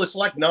fucking steal this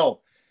select, no,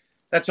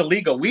 that's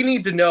illegal. We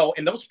need to know.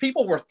 And those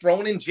people were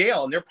thrown in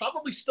jail, and they're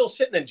probably still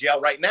sitting in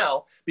jail right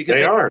now because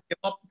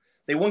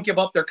they won't give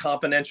up their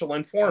confidential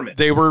informant.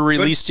 They were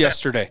released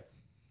yesterday.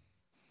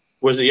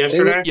 Was it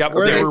yesterday? Yep,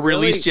 they were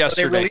released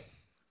yesterday.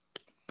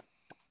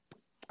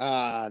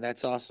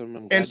 That's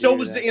awesome. And so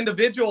was the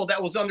individual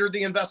that was under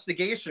the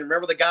investigation.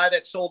 Remember the guy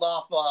that sold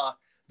off,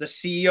 the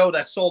CEO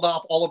that sold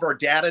off all of our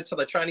data to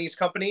the Chinese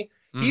company?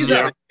 He's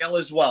out of jail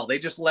as well. They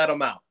just let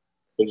him out.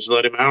 They just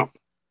let him out?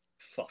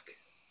 Fuck.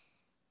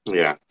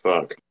 Yeah,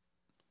 fuck.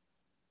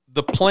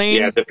 The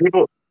plane. Yeah, the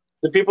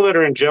people that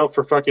are in jail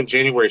for fucking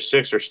January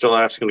 6th are still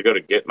asking to go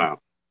to Gitmo.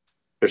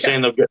 They're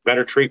saying they'll get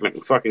better treatment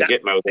in fucking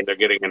Gitmo than they're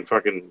getting in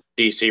fucking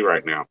DC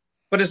right now.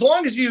 But as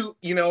long as you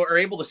are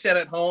able to sit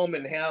at home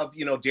and have,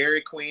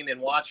 Dairy Queen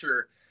and watch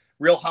your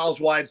Real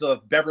Housewives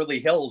of Beverly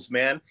Hills,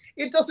 man,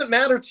 it doesn't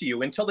matter to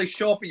you until they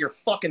show up at your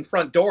fucking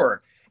front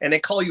door and they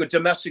call you a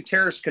domestic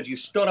terrorist because you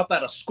stood up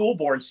at a school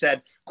board and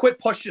said, quit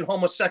pushing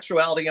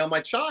homosexuality on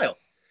my child,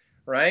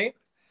 right?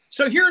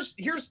 So here's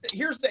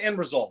the end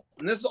result.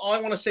 And this is all I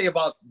want to say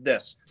about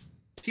this.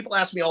 People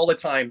ask me all the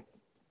time,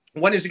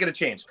 when is it going to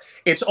change?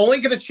 It's only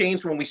going to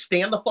change when we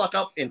stand the fuck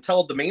up and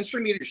tell the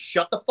mainstream media to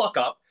shut the fuck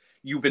up.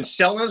 You've been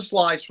selling us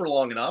lies for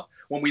long enough.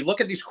 When we look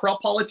at these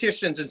corrupt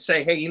politicians and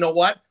say, hey, you know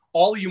what?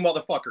 All of you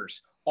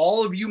motherfuckers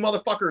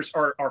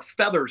are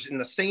feathers in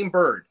the same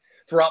bird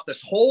throughout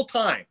this whole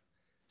time,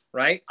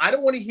 right? I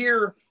don't want to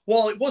hear,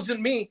 well, it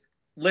wasn't me.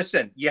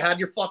 Listen, you had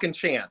your fucking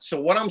chance.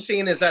 So what I'm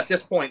saying is at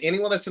this point,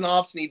 anyone that's in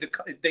office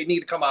they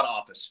need to come out of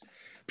office.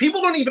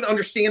 People don't even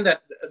understand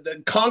that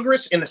the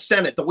Congress and the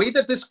Senate, the way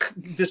that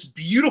this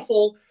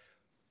beautiful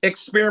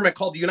experiment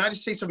called the United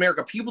States of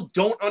America, people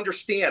don't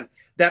understand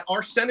that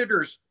our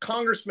senators,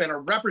 congressmen,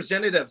 or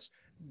representatives,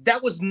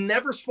 that was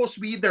never supposed to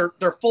be their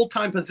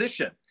full-time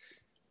position.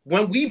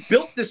 When we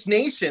built this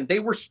nation, they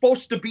were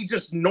supposed to be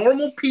just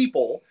normal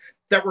people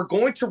that were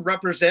going to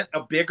represent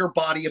a bigger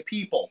body of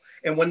people.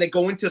 And when they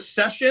go into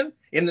session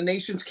in the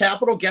nation's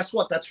capital, guess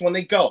what? That's when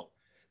they go.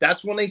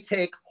 That's when they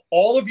take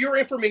all of your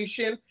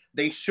information.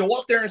 They show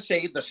up there and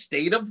say the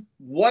state of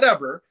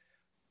whatever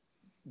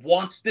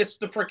wants this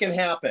to freaking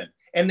happen.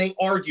 And they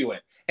argue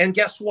it. And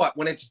guess what?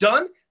 When it's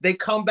done, they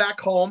come back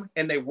home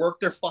and they work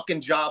their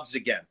fucking jobs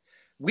again.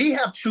 We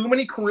have too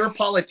many career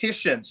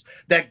politicians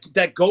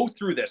that go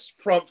through this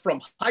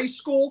from high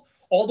school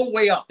all the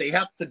way up. They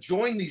have to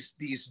join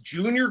these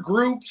junior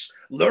groups,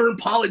 learn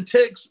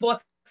politics.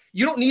 But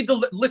you don't need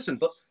to listen.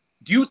 But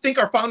do you think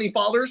our founding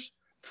fathers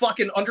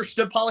fucking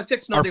understood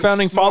politics? No, our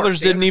founding fathers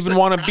didn't even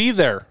want to be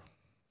there.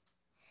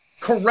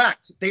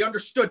 Correct. They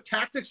understood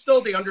tactics, though.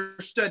 They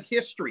understood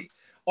history.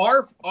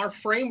 Our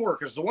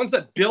frameworkers, the ones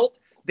that built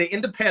the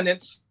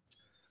independence,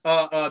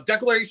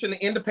 Declaration of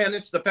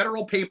Independence, the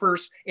federal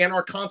papers, and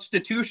our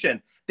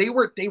Constitution, they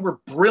were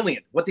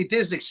brilliant. What they did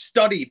is they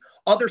studied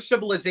other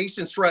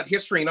civilizations throughout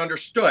history and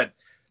understood,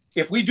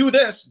 if we do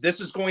this, this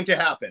is going to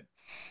happen.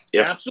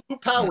 Yep.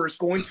 Absolute power is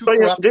going to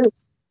corrupt.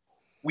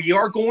 We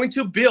are going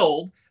to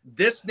build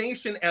this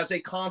nation as a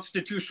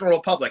constitutional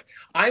republic.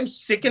 I'm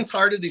sick and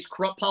tired of these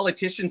corrupt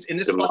politicians in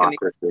this fucking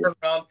nation turning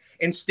around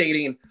and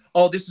stating,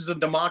 oh, this is a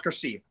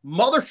democracy.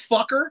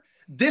 Motherfucker,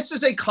 this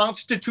is a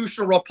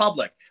constitutional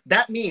republic.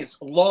 That means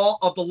law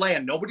of the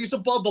land. Nobody's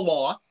above the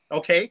law,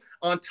 okay?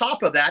 On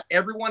top of that,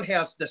 everyone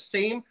has the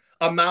same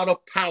amount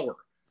of power.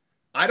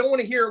 I don't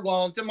want to hear,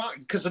 well,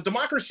 because the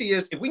democracy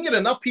is, if we can get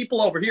enough people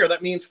over here,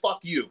 that means fuck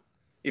you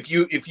if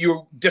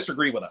you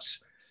disagree with us.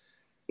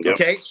 Yep.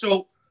 Okay,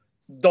 so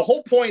the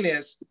whole point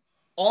is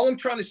All I'm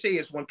trying to say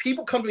is when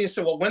people come to me and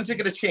say, well, when's it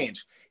going to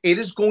change? It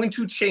is going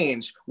to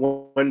change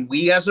when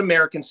we as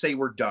Americans say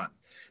we're done.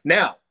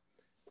 Now,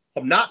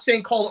 I'm not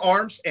saying call to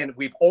arms, and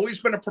we've always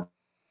been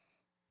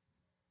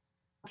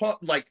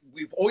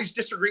we've always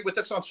disagreed with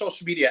this on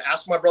social media.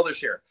 Ask my brothers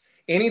here.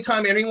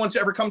 Anytime anyone's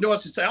ever come to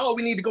us and say, oh,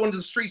 we need to go into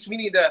the streets, we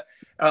need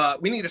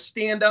to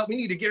stand up, we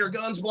need to get our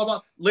guns, blah,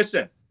 blah.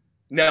 Listen,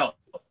 no.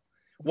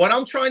 What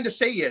I'm trying to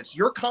say is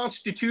your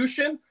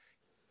Constitution,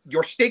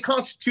 your state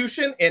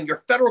constitution, and your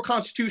federal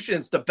constitution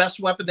is the best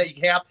weapon that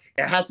you have.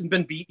 It hasn't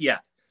been beat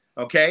yet.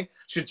 Okay,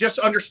 so just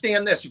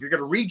understand this: if you're going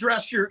to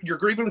redress your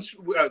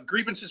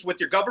grievances with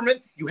your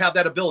government, you have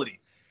that ability.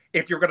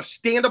 If you're going to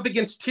stand up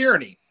against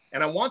tyranny,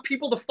 and I want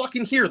people to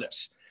fucking hear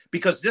this,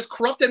 because this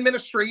corrupt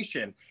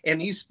administration and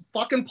these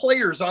fucking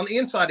players on the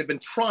inside have been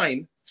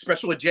trying,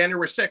 especially with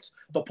January 6th,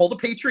 to pull the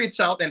Patriots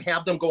out and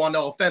have them go on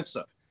the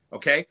offensive.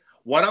 Okay,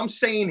 what I'm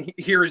saying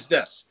here is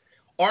this: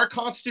 our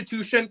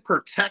Constitution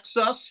protects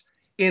us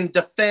in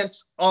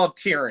defense of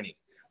tyranny.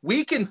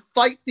 We can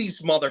fight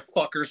these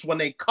motherfuckers when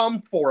they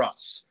come for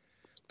us.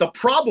 The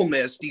problem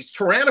is these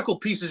tyrannical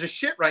pieces of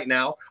shit right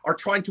now are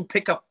trying to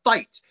pick a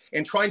fight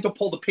and trying to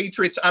pull the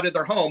Patriots out of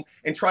their home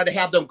and try to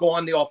have them go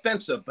on the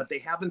offensive, but they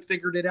haven't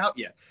figured it out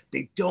yet.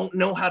 They don't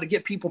know how to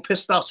get people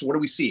pissed off. So what do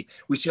we see?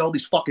 We see all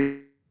these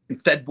fucking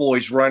Fed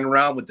boys running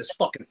around with this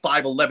fucking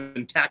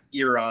 511 tack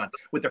gear on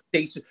with their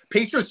faces.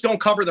 Patriots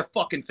don't cover their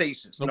fucking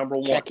faces, number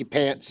one. Khaki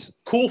pants.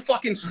 Cool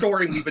fucking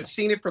story. We've been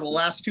seeing it for the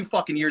last 2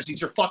 fucking years.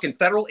 These are fucking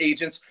federal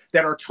agents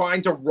that are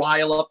trying to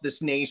rile up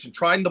this nation,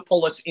 trying to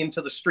pull us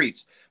into the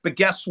streets. But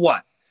guess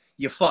what?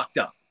 You fucked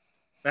up.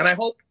 And I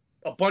hope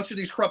a bunch of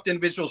these corrupt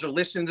individuals are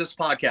listening to this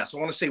podcast. I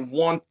want to say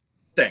one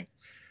thing.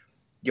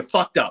 You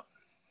fucked up.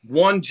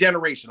 One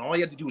generation. All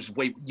you had to do was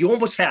wait. You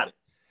almost had it.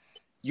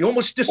 You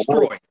almost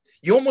destroyed.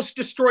 You almost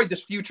destroyed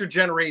this future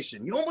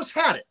generation. You almost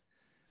had it,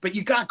 but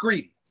you got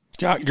greedy.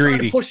 You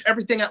tried to push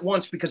everything at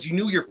once because you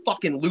knew you're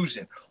fucking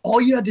losing.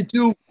 All you had to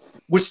do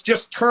was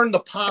just turn the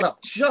pot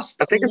up just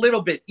a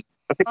little bit.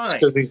 I think it's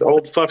because these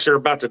old fucks are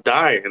about to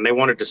die, and they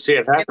wanted to see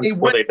it happen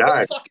before they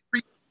died.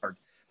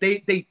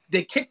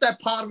 They kicked that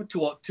pot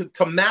up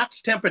to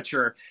max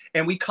temperature,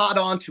 and we caught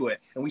on to it,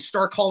 and we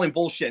start calling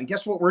bullshit. And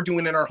guess what we're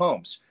doing in our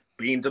homes?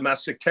 Being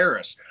domestic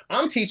terrorists.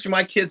 I'm teaching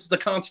my kids the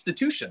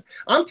Constitution.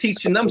 I'm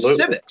teaching them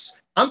civics.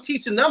 I'm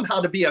teaching them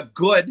how to be a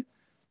good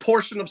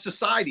portion of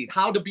society,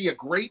 how to be a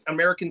great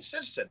American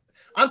citizen.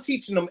 I'm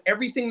teaching them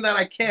everything that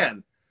I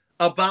can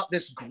about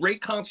this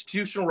great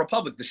constitutional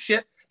republic, the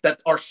shit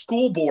that our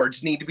school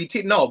boards need to be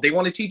teaching. No, they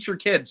want to teach your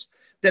kids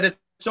that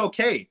it's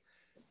okay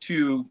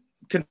to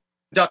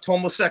conduct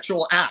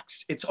homosexual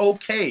acts. It's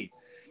okay,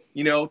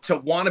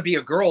 to want to be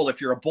a girl if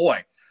you're a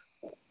boy.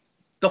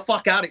 The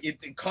fuck out of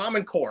it.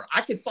 Common Core.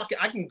 I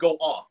can go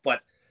off, but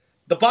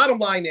the bottom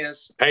line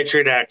is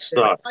Patriot Act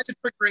stuff.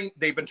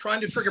 They've been trying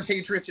to trigger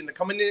patriots into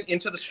coming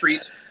into the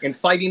streets and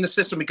fighting the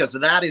system because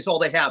that is all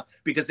they have.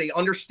 Because they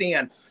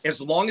understand as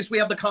long as we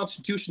have the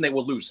Constitution, they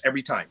will lose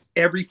every time,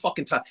 every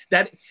fucking time.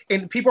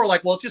 And people are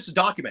like, well, it's just a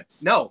document.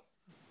 No,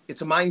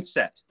 it's a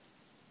mindset.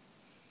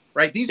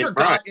 Right? These are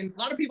God, and a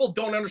lot of people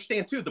don't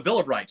understand too. The Bill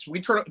of Rights.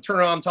 We turn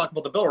around and talk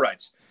about the Bill of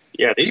Rights.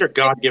 Yeah, these are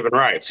God-given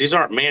rights. These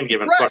aren't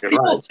man-given fucking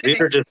rights.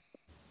 These are just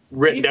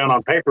written down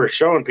on paper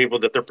showing people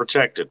that they're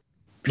protected.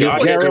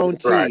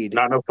 Guaranteed. Right,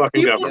 not no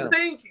fucking government.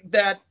 People think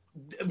that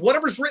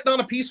whatever's written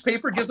on a piece of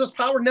paper gives us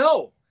power.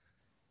 No.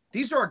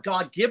 These are our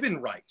God-given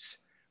rights.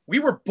 We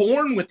were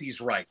born with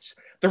these rights.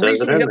 The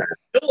reason we have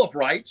the Bill of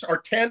Rights, our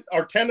 10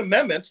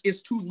 amendments,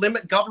 is to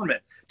limit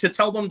government, to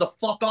tell them to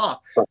fuck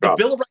off. The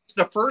Bill of Rights,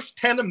 the first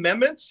 10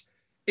 amendments,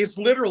 is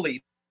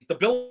literally the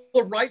Bill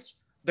of Rights.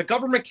 The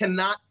government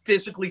cannot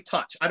physically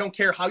touch. I don't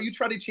care how you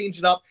try to change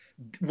it up.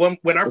 When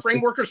our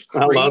frameworkers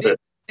created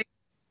it,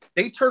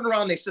 they turned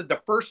around. They said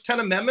the first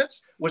 10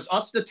 amendments was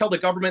us to tell the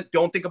government,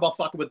 don't think about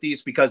fucking with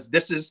these because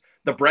this is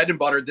the bread and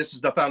butter. This is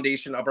the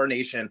foundation of our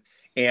nation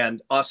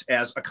and us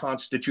as a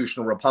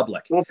constitutional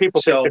republic. Well, people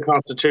think the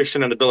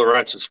Constitution and the Bill of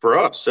Rights is for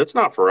us. It's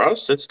not for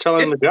us. It's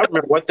telling the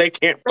government what they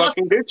can't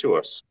fucking do to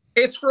us.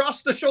 It's for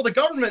us to show the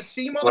government,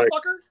 see,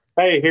 motherfucker?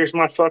 Hey, here's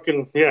my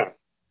fucking,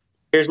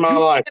 here's my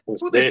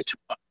license, bitch.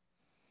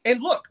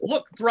 And look,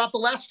 throughout the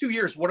last 2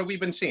 years, what have we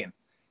been seeing?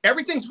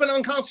 Everything's been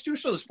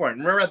unconstitutional at this point.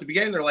 Remember at the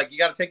beginning, they're like, you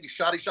got to take these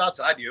shoddy shots.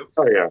 I do.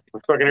 Oh, yeah.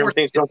 Fucking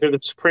everything's gone through the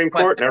Supreme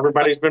Court and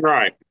everybody's been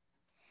right.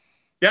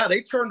 Yeah,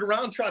 they turned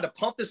around and tried to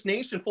pump this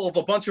nation full of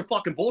a bunch of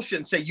fucking bullshit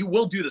and say, you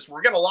will do this.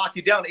 We're going to lock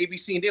you down, A, B,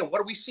 C, and D. And what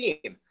are we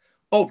seeing?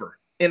 Over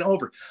and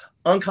over.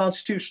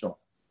 Unconstitutional.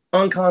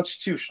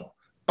 Unconstitutional.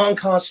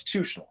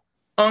 Unconstitutional.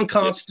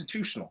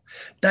 Unconstitutional.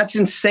 That's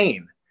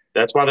insane.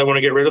 That's why they want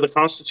to get rid of the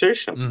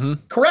Constitution. Mm-hmm.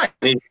 Correct.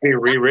 It needs to be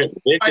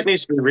rewritten. It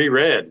needs to be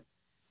reread.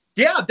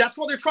 Yeah, that's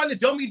why they're trying to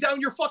dummy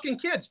down your fucking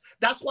kids.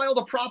 That's why all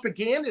the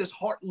propaganda is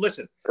hard.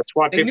 Listen. That's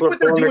why people are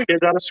pulling their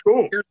kids out of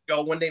school. Years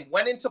ago, when they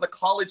went into the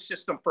college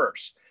system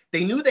first,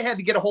 they knew they had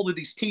to get a hold of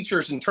these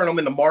teachers and turn them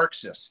into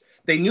Marxists.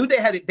 They knew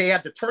they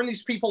had to turn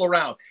these people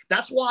around.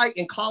 That's why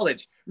in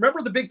college,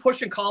 remember the big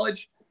push in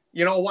college?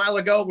 a while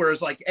ago, where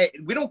it's like, hey,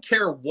 we don't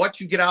care what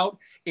you get out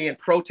and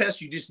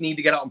protest. You just need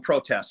to get out and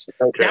protest.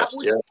 That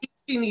was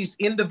teaching these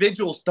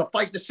individuals to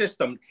fight the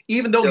system,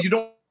 even though you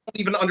don't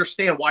even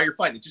understand why you're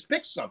fighting. Just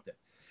pick something.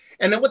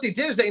 And then what they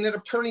did is they ended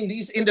up turning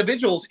these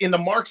individuals into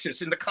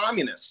Marxists, into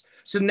communists.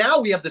 So now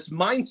we have this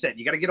mindset.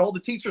 You got to get all the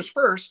teachers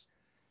first.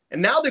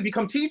 And now they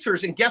become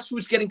teachers. And guess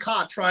who's getting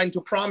caught trying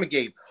to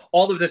promulgate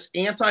all of this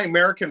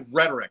anti-American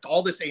rhetoric,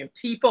 all this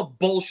Antifa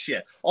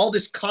bullshit, all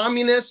this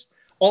communist,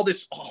 all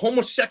this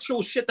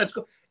homosexual shit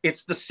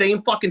it's the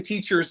same fucking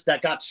teachers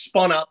that got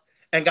spun up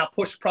and got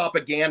pushed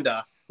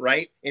propaganda,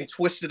 right? And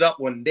twisted up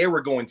when they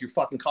were going through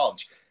fucking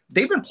college.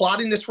 They've been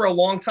plotting this for a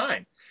long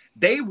time.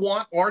 They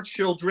want our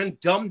children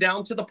dumbed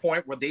down to the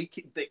point where they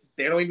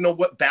don't even know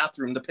what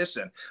bathroom to piss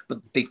in. But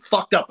they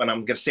fucked up, and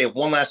I'm going to say it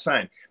one last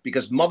time,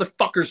 because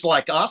motherfuckers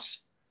like us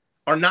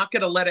are not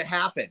going to let it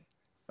happen,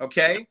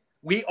 okay?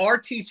 We are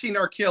teaching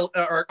our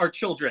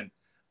children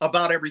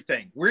about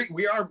everything. We're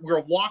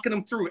walking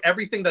them through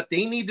everything that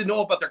they need to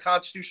know about their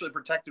constitutionally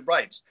protected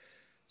rights.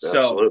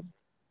 Absolutely. So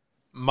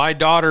my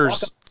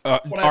daughters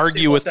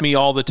argue with me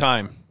all the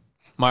time.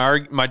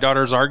 My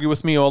daughters argue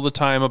with me all the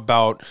time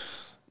about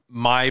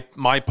my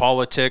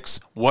politics,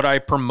 what I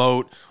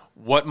promote,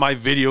 what my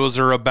videos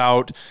are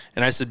about.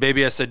 And I said,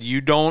 baby, you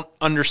don't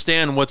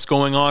understand what's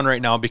going on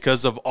right now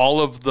because of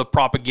all of the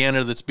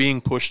propaganda that's being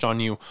pushed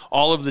on you,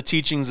 all of the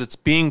teachings that's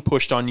being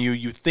pushed on you.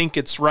 You think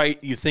it's right.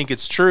 You think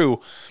it's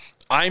true.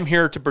 I'm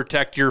here to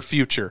protect your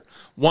future.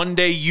 One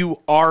day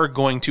you are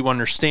going to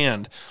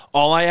understand.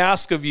 All I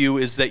ask of you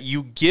is that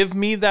you give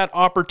me that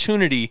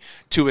opportunity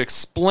to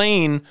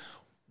explain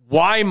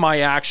why my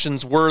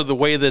actions were the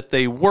way that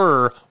they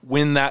were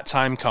when that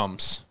time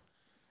comes.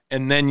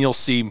 And then you'll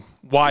see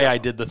why I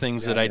did the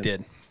things that I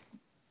did.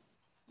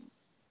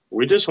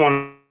 We just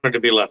wanted to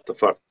be left the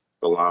fuck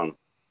alone.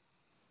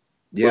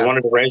 Yeah. We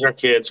wanted to raise our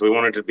kids. We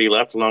wanted to be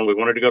left alone. We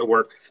wanted to go to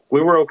work.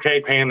 We were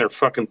okay paying their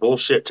fucking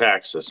bullshit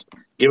taxes,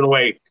 giving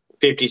away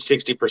 50,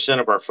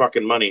 60% of our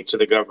fucking money to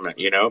the government,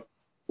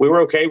 We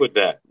were okay with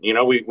that.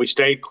 We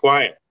stayed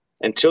quiet.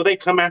 Until they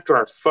come after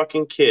our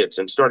fucking kids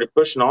and started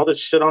pushing all this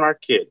shit on our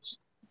kids,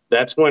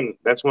 that's when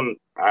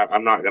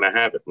I'm not going to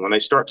have it. When they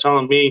start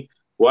telling me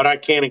what I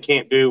can and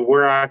can't do,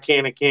 where I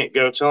can and can't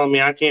go, telling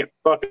me I can't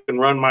fucking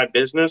run my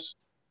business,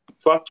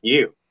 fuck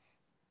you.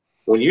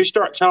 When you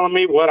start telling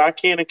me what I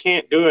can and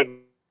can't do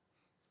in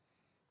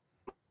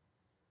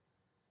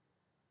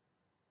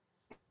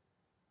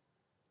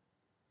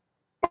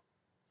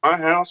my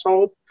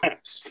household,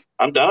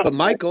 I'm done. But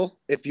Michael,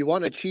 if you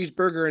want a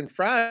cheeseburger and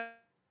fries,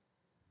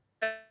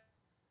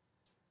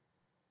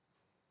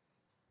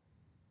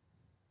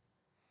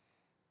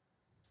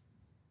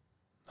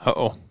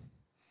 uh-oh.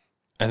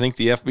 I think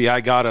the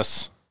FBI got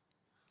us.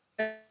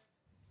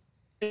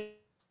 You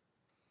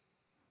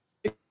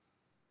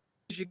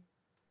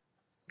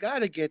got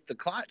to get the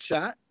clot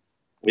shot.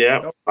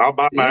 Yeah, I'll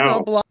buy my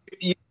own.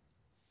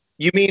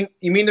 You mean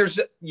there's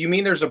a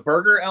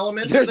burger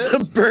element to this?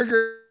 There's a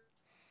burger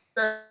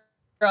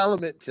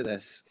element to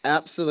this.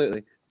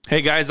 Absolutely.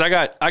 Hey guys, I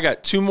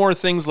got two more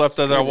things left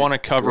that I want to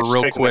cover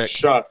real quick.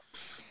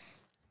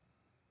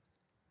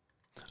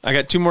 I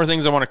got two more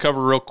things I want to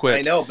cover real quick.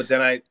 I know, but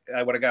then I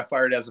would have got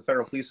fired as a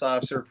federal police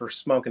officer for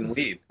smoking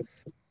weed.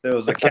 It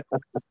was a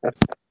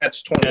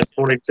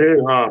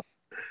catch-22, huh?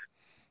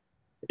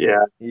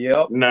 Yeah.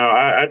 Yep. No,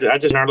 I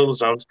just in our little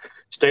zones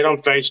stayed on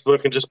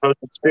Facebook and just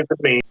posted stupid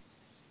memes.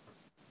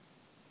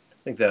 I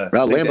think the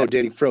Lambo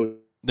dating froze.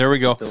 There we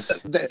go.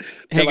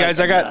 Hey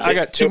guys, I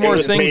got two more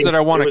things that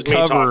I want to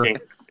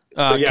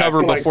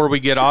cover before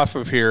we get off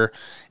of here.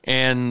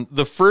 And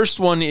the first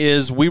one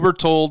is we were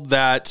told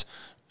that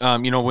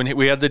when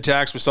we had the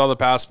attacks, we saw the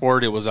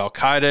passport. It was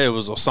Al-Qaeda. It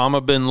was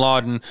Osama bin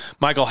Laden.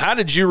 Michael, how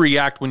did you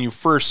react when you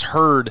first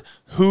heard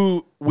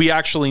who we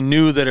actually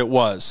knew that it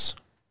was?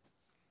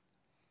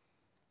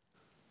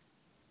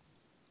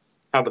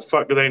 How the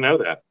fuck do they know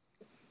that?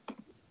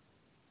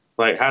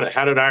 Like,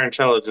 how did our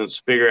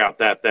intelligence figure out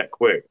that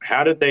quick?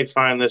 How did they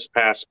find this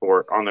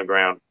passport on the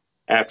ground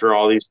after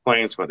all these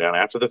planes went down,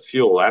 after the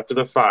fuel, after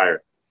the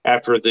fire,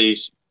 after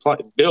these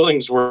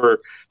buildings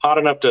were hot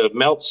enough to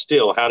melt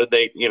steel? How did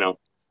they,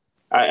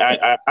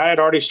 I had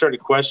already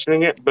started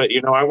questioning it, but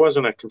I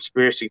wasn't a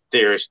conspiracy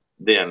theorist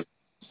then.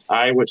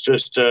 I was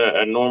just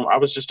I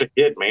was just a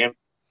kid, man,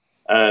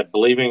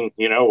 believing,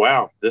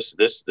 wow, this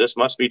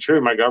must be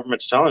true. My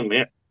government's telling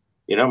me it.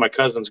 My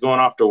cousin's going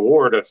off to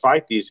war to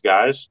fight these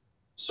guys,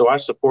 so I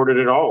supported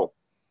it all.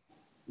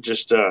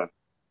 Just,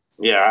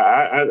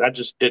 I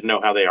just didn't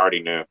know how they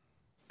already knew,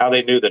 how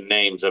they knew the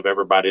names of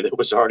everybody that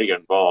was already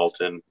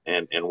involved and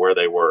where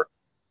they were.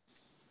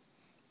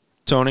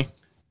 Tony?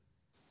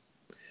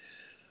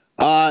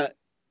 Yeah,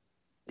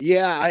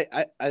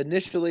 I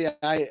initially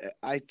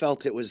I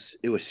felt it was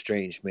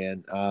strange,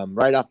 man.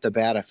 Right off the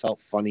bat, I felt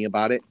funny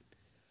about it.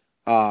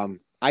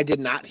 I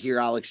did not hear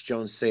Alex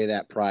Jones say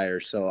that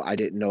prior, so I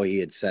didn't know he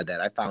had said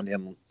that. I found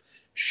him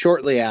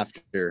shortly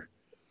after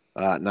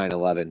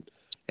 9/11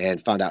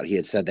 and found out he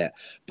had said that.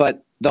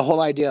 But the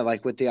whole idea,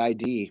 like with the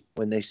ID,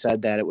 when they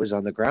said that it was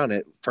on the ground,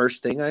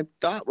 first thing I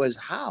thought was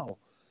how.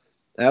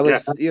 That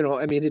was,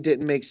 I mean, it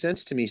didn't make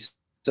sense to me.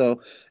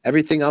 So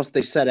everything else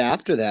they said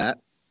after that,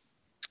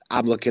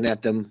 I'm looking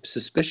at them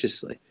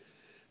suspiciously.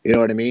 You know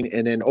what I mean?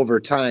 And then over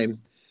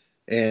time,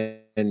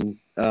 and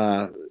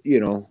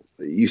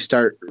you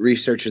start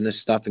researching this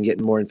stuff and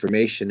getting more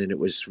information, and it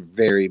was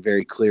very,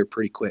 very clear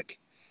pretty quick.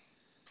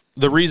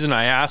 The reason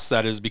I asked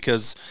that is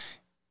because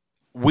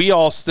we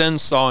all then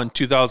saw in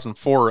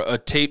 2004 a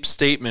tape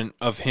statement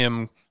of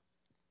him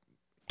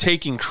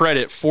taking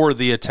credit for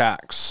the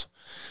attacks.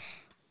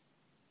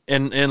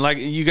 And like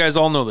you guys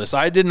all know this,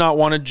 I did not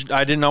want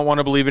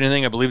to believe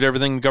anything. I believed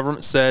everything the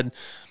government said.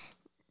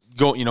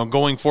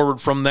 Going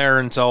forward from there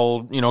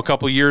until a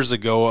couple years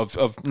ago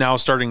of now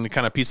starting to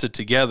kind of piece it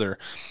together.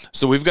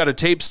 So we've got a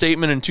tape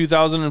statement in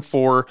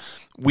 2004.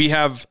 We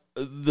have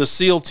the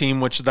SEAL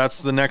team, which that's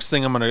the next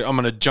thing I'm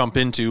gonna jump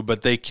into.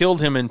 But they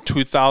killed him in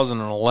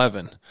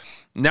 2011.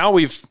 Now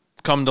we've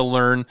come to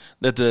learn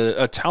that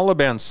a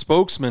Taliban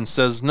spokesman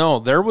says no,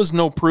 there was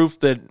no proof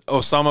that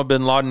Osama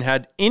bin Laden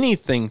had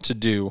anything to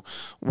do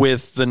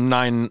with the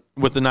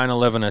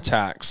 9/11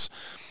 attacks.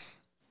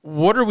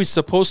 What are we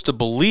supposed to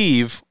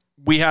believe?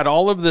 We had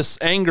all of this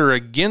anger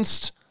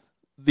against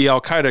the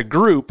Al-Qaeda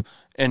group,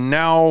 and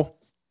now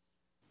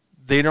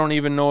they don't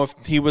even know if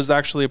he was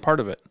actually a part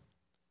of it.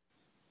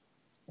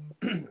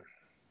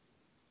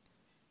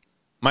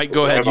 Mike,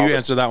 go ahead. You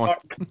answer that one.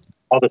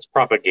 All this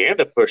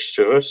propaganda pushed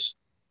to us.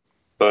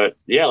 But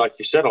yeah, like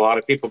you said, a lot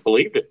of people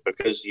believed it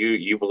because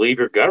you believe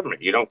your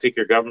government. You don't think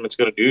your government's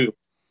going to do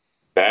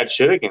bad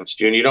shit against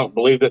you, and you don't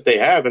believe that they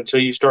have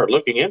until you start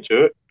looking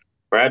into it.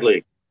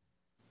 Bradley,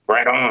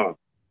 right on.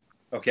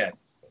 Okay,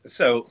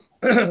 so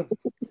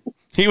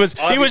he was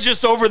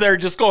just over there,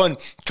 just going,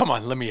 "Come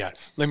on, let me at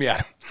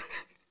him."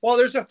 Well,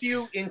 there's a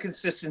few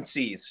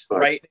inconsistencies,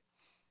 right? It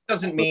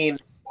doesn't mean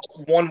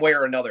one way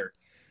or another.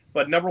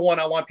 But number one,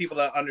 I want people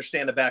to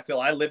understand the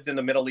backfill. I lived in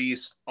the Middle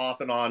East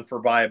off and on for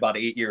about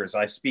 8 years.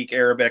 I speak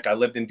Arabic. I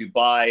lived in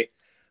Dubai.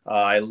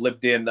 I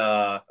lived in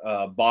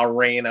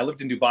Bahrain. I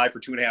lived in Dubai for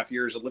 2.5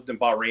 years. I lived in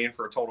Bahrain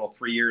for a total of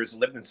 3 years. I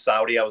lived in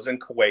Saudi. I was in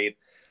Kuwait.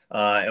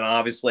 And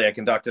obviously, I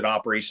conducted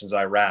operations in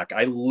Iraq.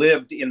 I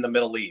lived in the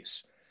Middle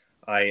East.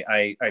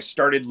 I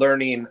started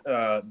learning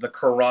the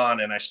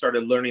Quran, and I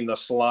started learning the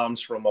Salams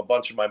from a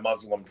bunch of my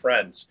Muslim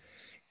friends.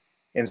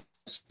 And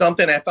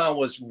something I found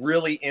was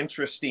really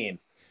interesting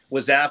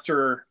was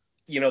after,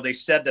 they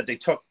said that they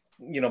took,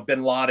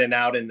 bin Laden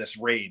out in this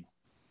raid.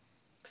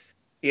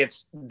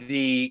 It's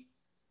the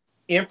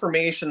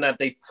information that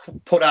they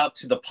put out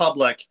to the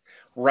public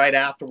right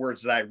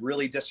afterwards that I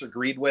really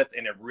disagreed with,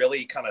 and it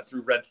really kind of threw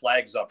red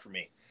flags up for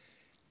me.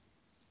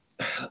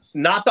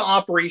 Not the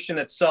operation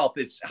itself,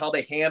 it's how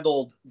the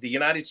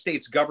United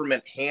States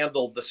government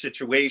handled the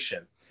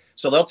situation.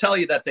 So they'll tell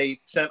you that they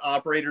sent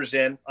operators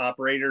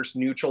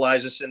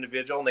neutralized this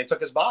individual, and they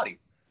took his body.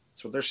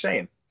 That's what they're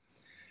saying.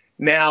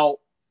 Now,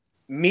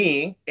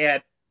 me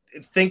at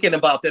thinking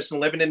about this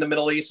and living in the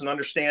Middle East and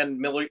understand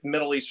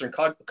Middle Eastern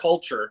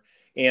culture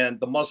and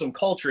the Muslim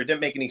culture, it didn't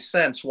make any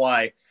sense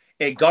why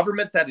a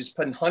government that has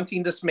been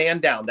hunting this man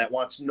down, that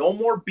wants no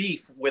more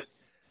beef with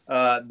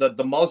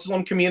the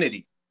Muslim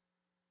community,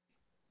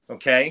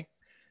 okay,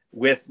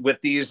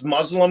 with these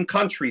Muslim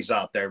countries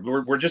out there.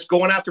 We're just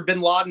going after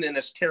bin Laden and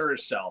his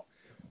terrorist cell.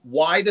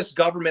 Why this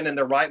government in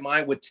their right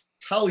mind would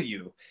tell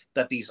you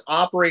that these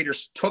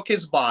operators took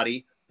his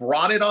body,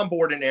 brought it on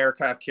board an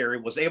aircraft carrier,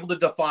 was able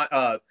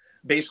to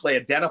basically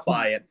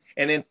identify it,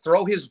 and then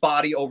throw his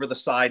body over the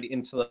side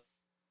into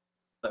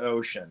the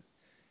ocean.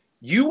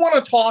 You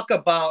want to talk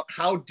about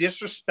how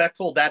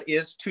disrespectful that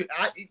is to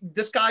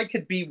this guy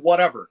could be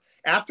whatever.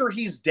 After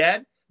he's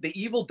dead, the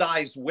evil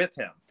dies with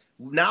him.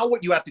 Now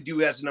what you have to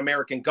do as an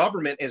American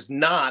government is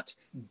not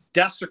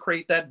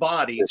desecrate that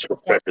body,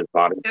 disrespect his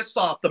body, piss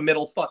off the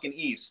Middle fucking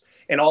East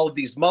and all of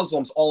these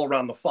Muslims all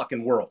around the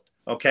fucking world.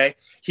 Okay,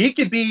 he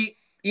could be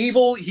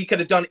evil. He could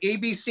have done A,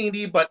 B, C, and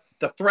D, but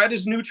the threat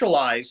is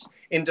neutralized,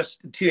 and just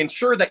to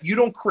ensure that you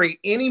don't create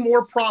any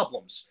more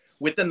problems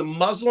within the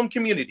Muslim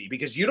community,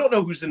 because you don't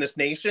know who's in this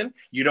nation.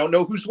 You don't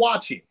know who's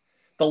watching.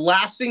 The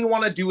last thing you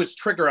want to do is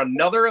trigger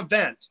another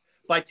event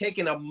by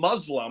taking a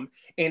Muslim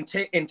and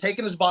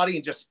taking his body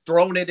and just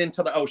throwing it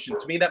into the ocean.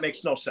 To me, that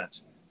makes no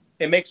sense.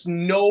 It makes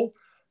no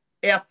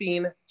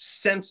effing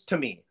sense to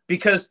me,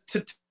 because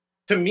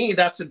to me,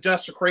 that's a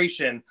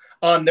desecration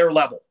on their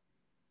level.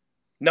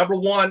 Number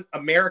one,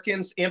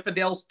 Americans,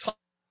 infidels,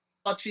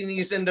 touching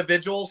these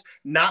individuals,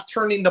 not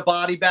turning the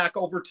body back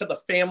over to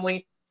the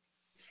family,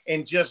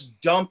 and just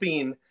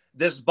dumping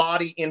this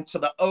body into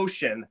the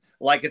ocean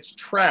like it's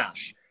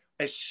trash.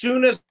 As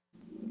soon as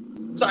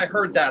I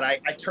heard that, I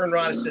turned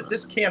around and said,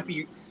 this can't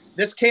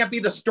be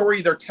the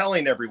story they're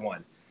telling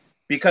everyone.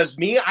 Because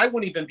me, I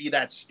wouldn't even be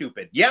that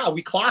stupid. Yeah,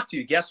 we clocked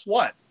you. Guess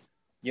what?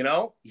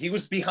 He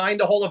was behind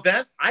the whole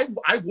event. I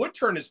would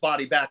turn his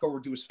body back over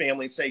to his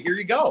family and say, here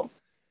you go.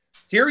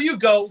 Here you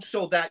go,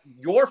 so that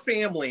your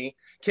family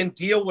can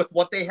deal with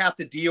what they have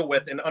to deal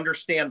with and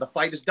understand the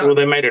fight is done. Well,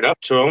 they made it up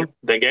to them.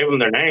 They gave them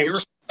their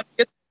names.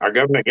 Our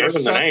government gave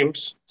them the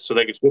names so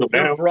they could shoot them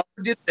Your down. brother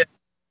did this.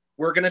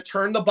 We're going to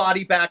turn the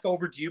body back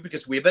over to you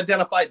because we've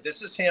identified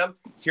this is him.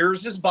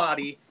 Here's his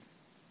body.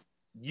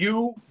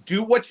 You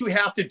do what you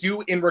have to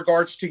do in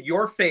regards to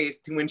your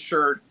faith to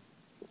ensure.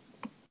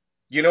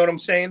 You know what I'm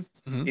saying?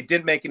 Mm-hmm. It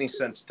didn't make any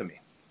sense to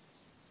me.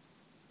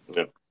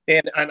 Yeah.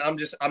 And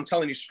I'm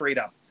telling you straight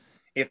up,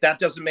 if that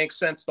doesn't make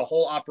sense, the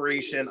whole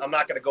operation, I'm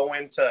not going to go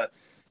into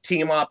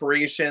team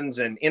operations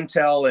and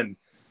intel and,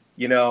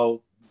 you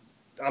know,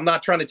 I'm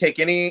not trying to take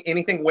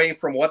anything away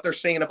from what they're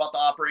saying about the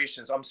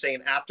operations. I'm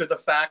saying after the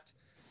fact,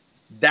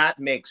 that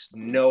makes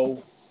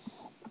no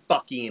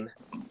fucking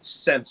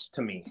sense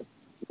to me.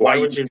 Why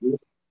would you do?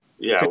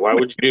 Yeah, why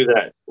would you do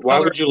that? Why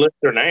would you list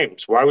their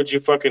names? Why would you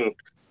fucking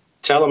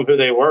tell them who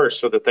they were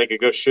so that they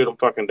could go shoot them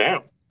fucking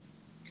down?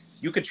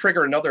 You could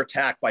trigger another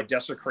attack by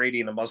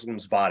desecrating a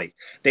Muslim's body.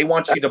 They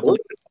want you to believe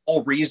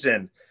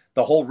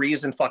the whole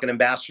reason fucking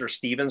Ambassador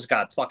Stevens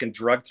got fucking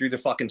drugged through the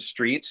fucking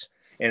streets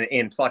and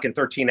in fucking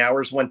 13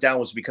 hours went down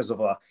was because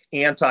of a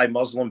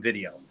anti-Muslim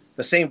video.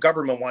 The same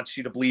government wants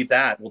you to believe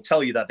that, will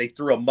tell you that they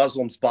threw a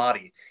Muslim's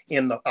body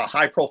in a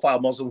high-profile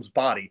Muslim's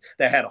body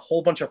that had a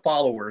whole bunch of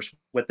followers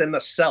within the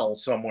cell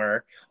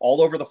somewhere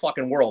all over the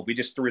fucking world. We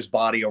just threw his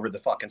body over the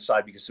fucking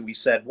side because we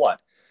said, what?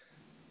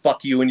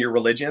 Fuck you and your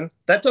religion?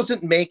 That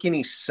doesn't make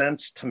any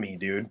sense to me,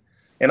 dude.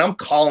 And I'm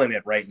calling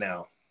it right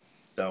now.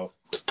 So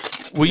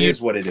it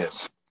is what it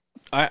is.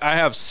 I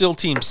have SEAL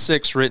Team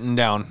 6 written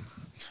down.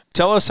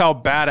 Tell us how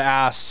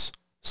badass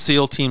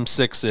SEAL Team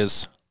 6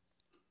 is.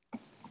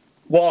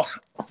 Well,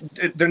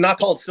 they're not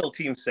called SEAL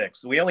Team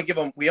 6. We only give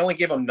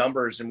them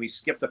numbers, and we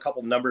skipped a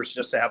couple numbers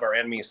just to have our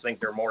enemies think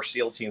there are more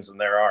SEAL teams than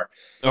there are.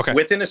 Okay.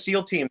 Within a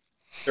SEAL team,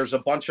 there's a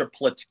bunch of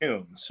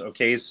platoons.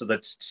 Okay, so the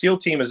SEAL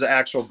team is the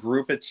actual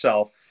group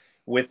itself.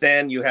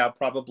 Within, you have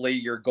probably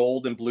your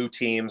gold and blue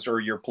teams or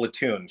your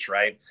platoons,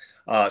 right?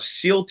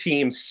 SEAL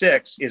Team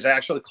 6 is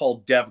actually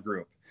called Dev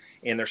Group,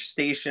 and they're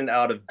stationed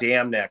out of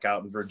Dam Neck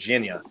out in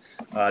Virginia.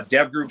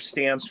 Dev Group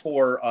stands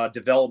for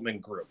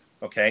Development Group,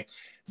 okay?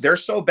 They're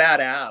so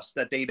badass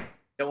that they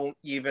don't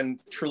even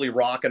truly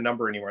rock a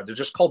number anymore. They're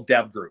just called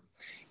Dev Group.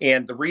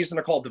 And the reason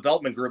they're called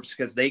Development Groups is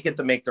because they get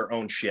to make their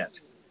own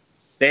shit.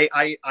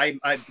 A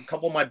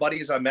couple of my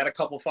buddies, I met a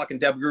couple of fucking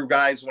Dev Group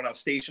guys when I was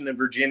stationed in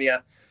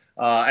Virginia.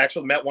 I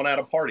actually met one at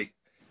a party.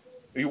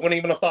 You wouldn't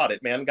even have thought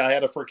it, man. Guy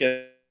had a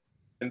freaking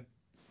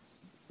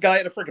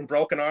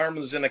broken arm,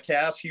 was in a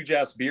cast, huge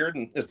ass beard,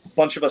 and a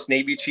bunch of us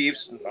Navy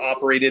chiefs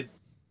operated.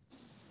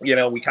 You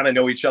know, we kind of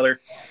know each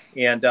other,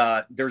 and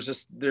there's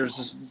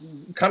this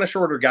kind of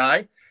shorter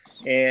guy,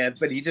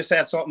 but he just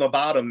had something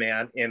about him,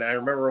 man. And I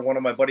remember one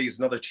of my buddies,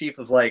 another chief,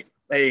 was like,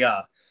 "Hey,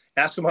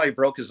 ask him how he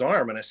broke his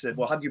arm." And I said,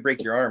 "Well, how did you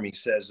break your arm?" He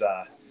says,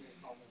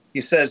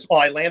 "Well,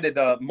 I landed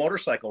a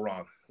motorcycle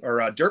wrong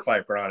or a dirt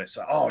bike on it."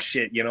 So, oh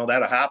shit, you know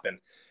that'll happen.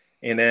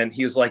 And then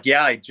he was like,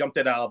 "Yeah, I jumped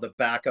it out of the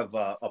back of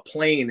a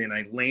plane and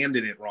I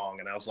landed it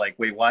wrong." And I was like,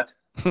 "Wait, what?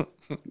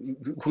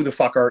 Who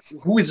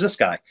is this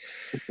guy?"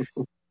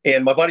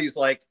 And my buddy's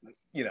like,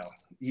 you know,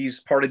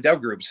 he's part of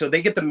Dev Group. So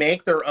they get to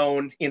make their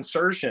own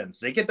insertions.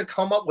 They get to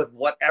come up with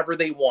whatever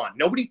they want.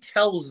 Nobody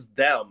tells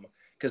them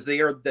because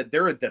they're at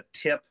the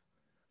tip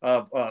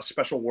of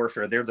special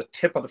warfare. They're the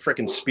tip of the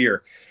freaking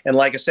spear. And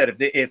like I said,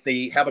 if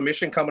they have a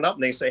mission coming up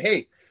and they say,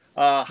 "Hey,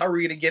 how are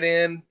we going to get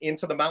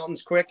into the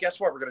mountains quick?" Guess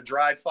what? We're going to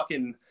drive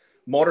fucking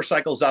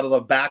motorcycles out of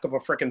the back of a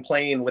freaking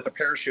plane with a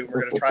parachute.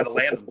 We're going to try to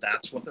land them.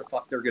 That's what the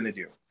fuck they're going to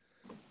do.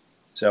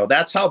 So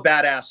that's how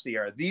badass they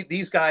are.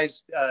 These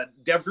guys,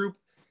 Dev Group,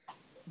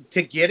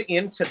 to get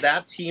into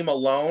that team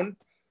alone,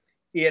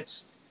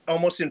 it's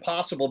almost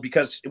impossible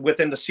because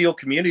within the SEAL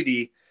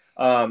community,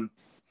 to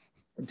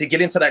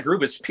get into that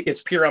group,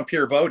 it's peer on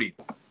peer voting.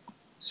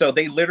 So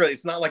they literally,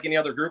 it's not like any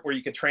other group where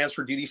you can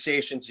transfer duty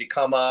stations, you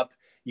come up,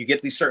 you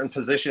get these certain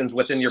positions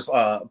within your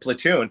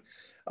platoon.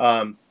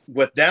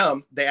 With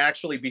them, they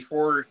actually,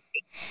 before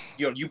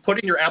you put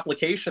in your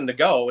application to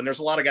go, and there's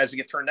a lot of guys that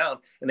get turned down,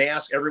 and they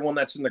ask everyone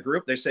that's in the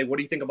group, they say, "What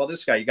do you think about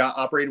this guy? You got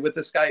operated with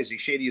this guy? Is he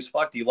shady as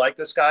fuck? Do you like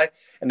this guy?"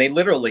 And they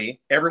literally,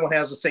 everyone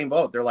has the same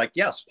vote. They're like,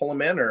 "Yes, pull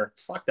him in," or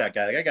 "Fuck that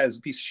guy. That guy's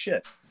a piece of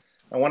shit.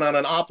 I went on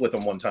an op with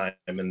him one time,"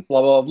 and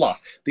blah, blah, blah.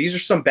 These are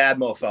some bad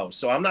mofos.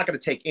 So I'm not going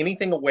to take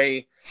anything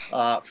away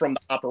from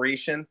the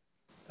operation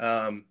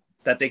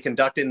that they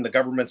conducted and the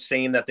government's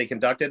saying that they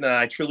conducted. And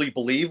I truly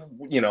believe,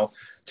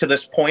 to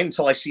this point,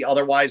 until I see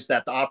otherwise,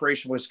 that the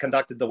operation was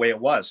conducted the way it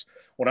was.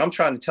 What I'm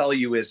trying to tell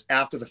you is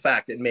after the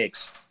fact, it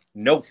makes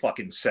no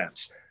fucking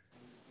sense.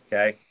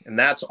 Okay. And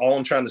that's all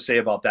I'm trying to say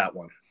about that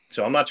one.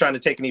 So I'm not trying to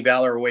take any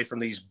valor away from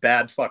these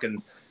badass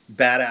fucking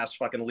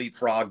elite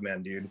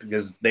frogmen, dude,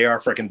 because they are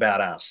freaking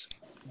badass.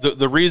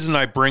 The reason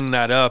I bring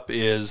that up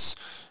is,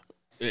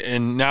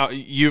 and now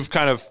you've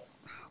kind of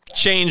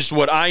changed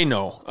what I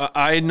know.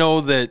 I know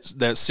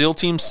that SEAL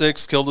Team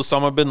 6 killed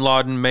Osama bin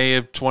Laden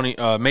May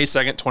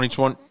 2nd,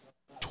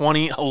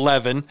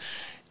 2011,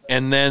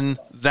 and then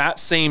that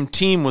same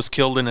team was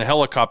killed in a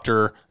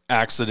helicopter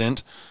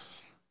accident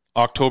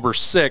October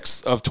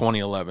 6th of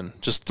 2011,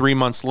 just 3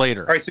 months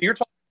later. All right, so you're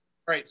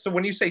right. So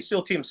when you say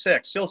SEAL Team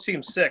 6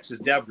 is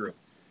Dev Group.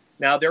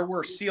 Now, there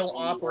were SEAL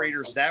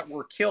operators that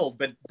were killed,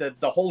 but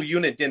the whole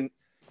unit didn't.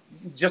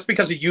 Just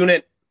because a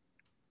unit,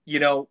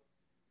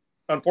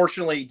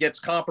 unfortunately gets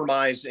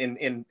compromised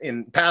in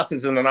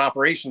passes in an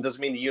operation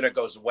doesn't mean the unit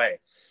goes away.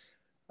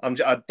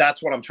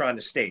 That's what I'm trying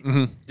to state.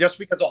 Mm-hmm. Just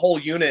because a whole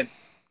unit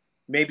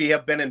maybe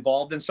have been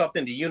involved in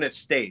something, the unit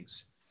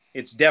stays.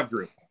 It's Dev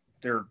Group.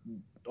 They're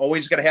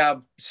always going to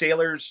have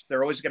sailors.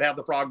 They're always going to have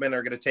the frogmen.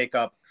 They're going to take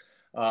up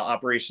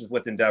operations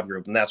within Dev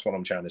Group, and that's what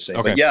I'm trying to say.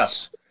 Okay. But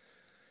yes.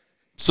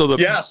 So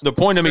the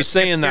point of me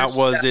saying that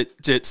was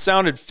it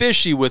sounded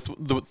fishy with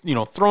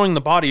throwing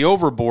the body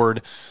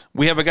overboard.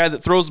 We have a guy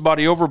that throws the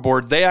body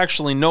overboard. They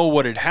actually know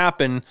what had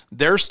happened.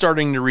 They're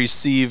starting to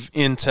receive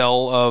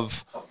intel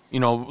of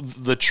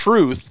the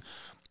truth.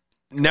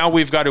 Now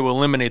we've got to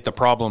eliminate the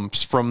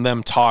problems from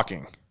them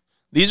talking.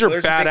 These are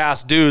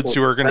badass dudes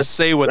who are going to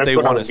say what they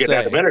want to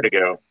say. A minute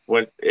ago,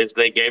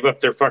 they gave up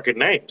their fucking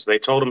names. They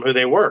told them who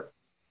they were.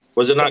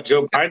 Was it not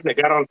Joe Biden that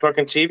got on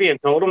fucking TV and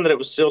told them that it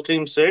was SEAL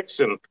Team 6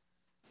 and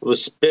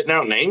was spitting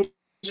out names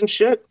and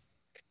shit?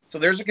 So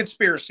there's a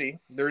conspiracy.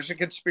 There's a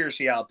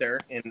conspiracy out there.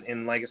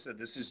 And like I said,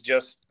 this is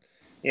just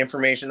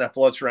information that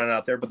floats around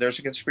out there. But there's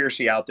a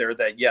conspiracy out there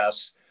that,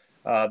 yes,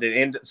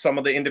 some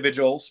of the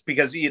individuals,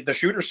 because the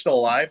shooter's still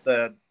alive,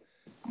 the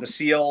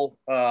SEAL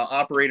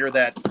operator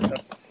that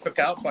took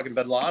out fucking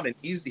Bin Laden,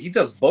 he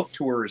does book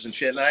tours and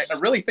shit. And I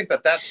really think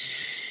that's –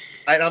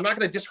 I'm not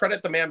going to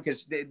discredit the man,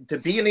 because to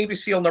be a Navy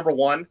SEAL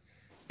 #1,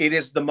 it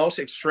is the most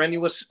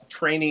extraneous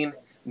training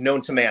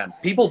known to man.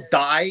 People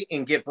die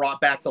and get brought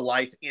back to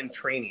life in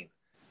training.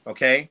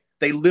 Okay.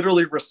 They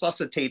literally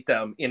resuscitate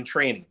them in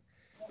training.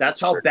 That's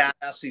how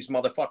badass these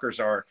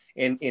motherfuckers are.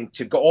 And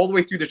to go all the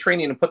way through the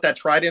training and put that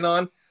trident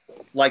on,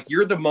 like,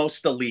 you're the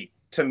most elite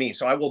to me.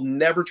 So I will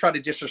never try to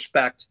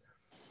disrespect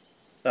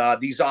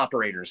these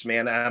operators,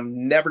 man.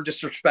 I'm never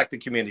disrespect the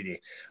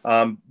community.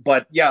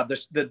 But yeah,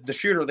 the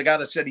shooter, the guy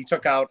that said he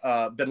took out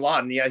Bin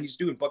Laden, yeah, he's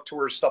doing book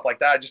tours, stuff like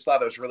that. I just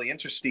thought it was really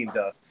interesting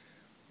to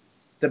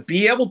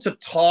be able to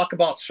talk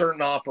about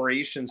certain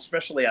operations,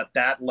 especially at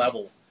that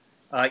level,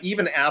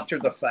 even after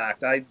the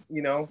fact.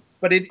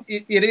 But it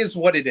is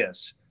what it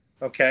is.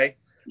 Okay.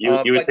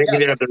 You would think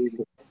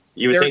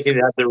he'd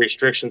have the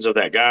restrictions of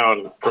that guy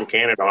from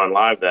Canada on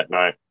live that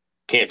night.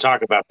 Can't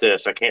talk about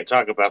this. I can't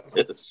talk about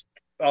this.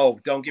 Oh,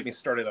 don't get me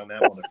started on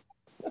that one.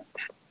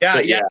 Yeah,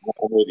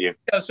 I'm with you.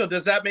 So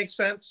does that make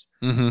sense?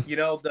 Mm-hmm.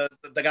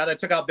 The guy that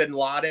took out Bin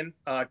Laden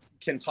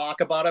can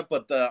talk about it,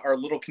 but our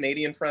little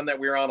Canadian friend that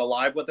we were on a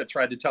live with that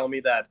tried to tell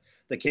me that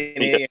the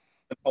Canadian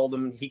told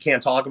him he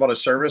can't talk about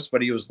his service,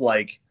 but he was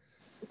like,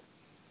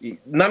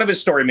 none of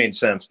his story made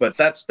sense. But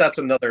that's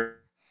another.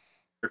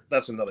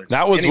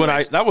 That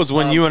was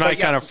when you and I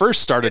kind of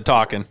first started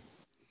talking.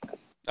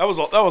 That was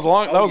a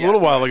little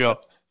while ago.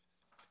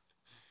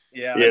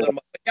 Yeah.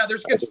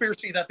 There's a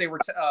conspiracy that they were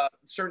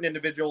certain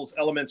individuals,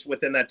 elements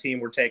within that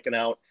team were taken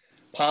out,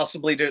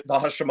 possibly to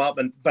hush them up.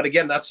 But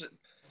again, that's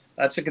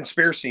a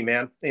conspiracy,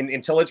 man.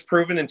 Until it's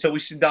proven, until we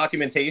see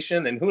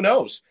documentation, and who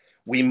knows,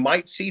 we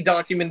might see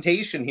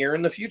documentation here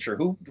in the future.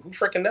 Who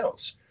freaking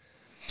knows?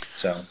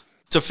 So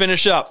to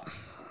finish up,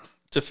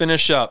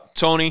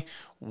 Tony,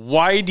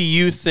 why do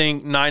you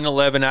think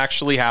 9/11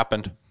 actually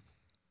happened?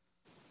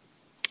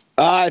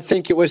 I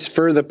think it was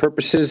for the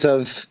purposes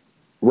of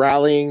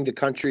rallying the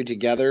country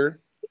together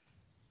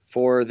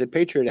for the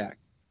Patriot Act,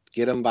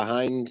 get them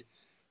behind,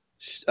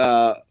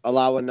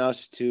 allowing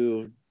us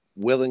to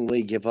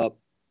willingly give up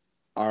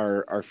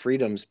our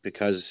freedoms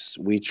because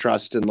we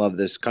trust and love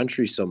this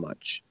country so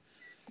much.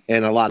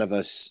 And a lot of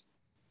us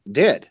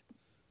did.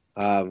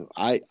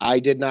 I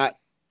did not.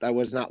 I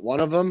was not one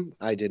of them.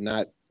 I did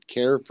not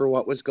care for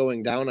what was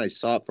going down. I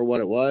saw it for what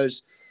it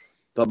was.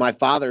 But my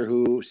father,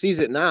 who sees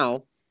it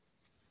now,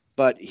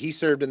 but he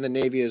served in the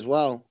Navy as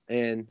well,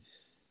 and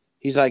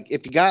he's like,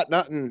 if you got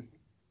nothing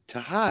to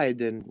hide,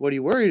 then what are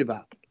you worried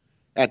about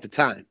at the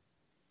time?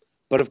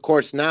 But of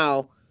course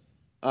now,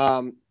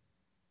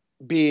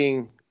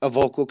 being a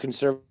vocal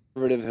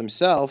conservative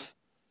himself,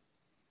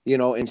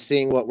 and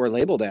seeing what we're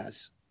labeled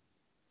as.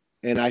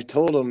 And I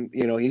told him,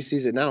 he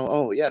sees it now.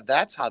 Oh yeah,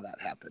 that's how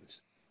that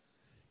happens.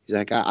 He's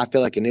like, I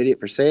feel like an idiot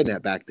for saying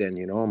that back then.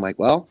 I'm like,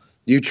 well,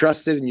 you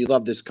trusted and you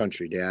love this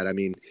country, Dad. I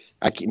mean,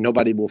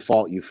 nobody will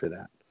fault you for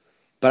that.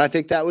 But I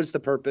think that was the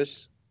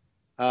purpose.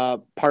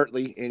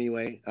 Partly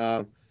anyway.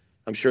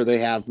 I'm sure they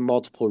have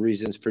multiple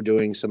reasons for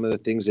doing some of the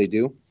things they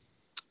do,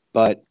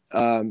 but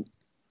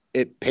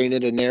it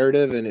painted a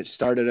narrative and it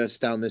started us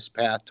down this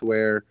path to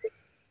where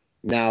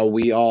now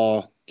we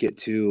all get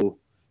to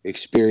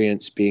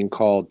experience being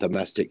called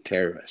domestic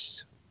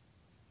terrorists.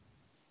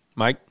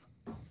 Mike?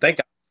 Thank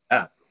God for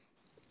that.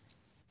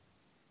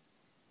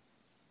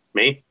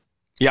 Me?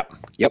 Yep.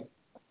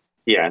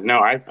 Yeah, no,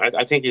 I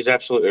think he's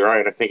absolutely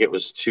right. I think it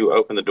was to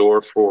open the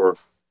door for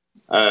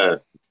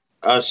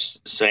us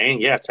saying,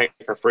 yeah, take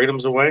our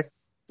freedoms away.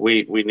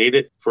 We need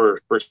it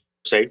for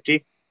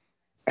safety.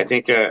 I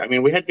think,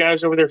 we had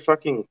guys over there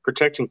fucking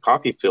protecting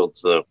poppy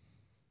fields, though.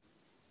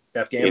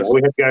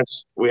 Afghanistan.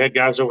 We had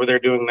guys over there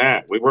doing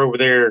that. We were over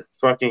there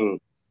fucking.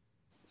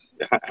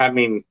 I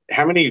mean,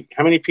 how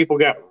many people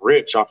got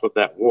rich off of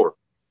that war?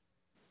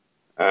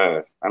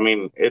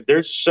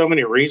 There's so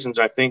many reasons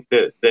I think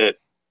that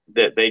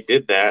they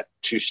did that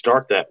to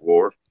start that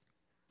war,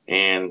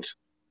 and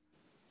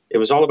it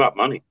was all about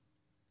money.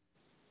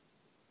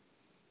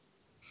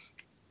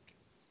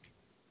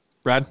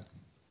 Brad?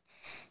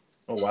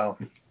 Oh, wow.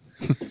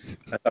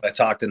 I thought I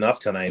talked enough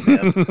tonight,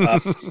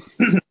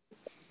 man.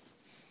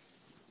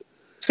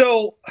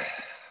 So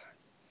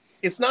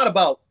it's not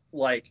about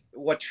like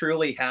what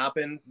truly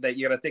happened that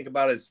you got to think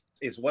about is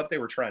what they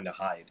were trying to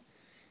hide.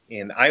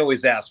 And I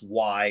always ask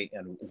why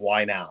and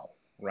why now,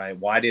 right?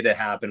 Why did it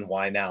happen?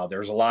 Why now?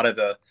 There's a lot of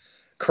the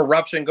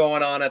corruption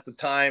going on at the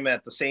time.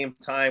 At the same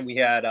time, we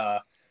had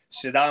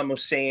Saddam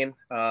Hussein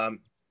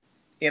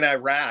in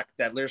Iraq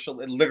that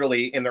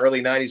literally in the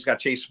early 90s got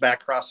chased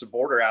back across the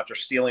border after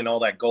stealing all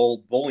that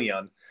gold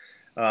bullion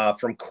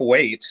from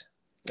Kuwait.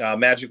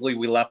 Magically,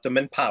 we left them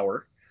in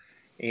power.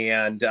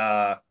 And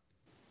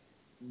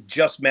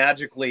just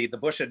magically, the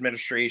Bush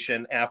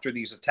administration, after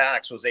these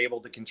attacks, was able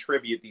to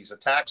contribute these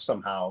attacks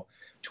somehow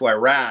to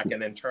Iraq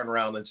and then turn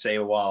around and say,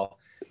 well,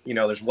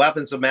 there's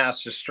weapons of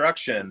mass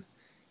destruction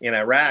in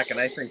Iraq. And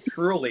I think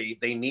truly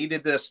they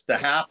needed this to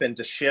happen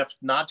to shift,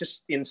 not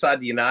just inside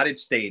the United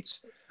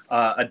States,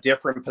 a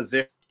different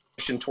position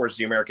towards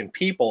the American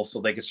people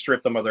so they could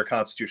strip them of their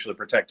constitutionally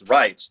protected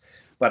rights.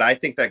 But I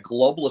think that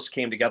globalists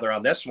came together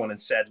on this one and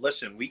said,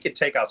 listen, we could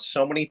take out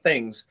so many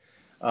things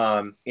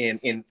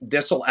in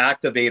this will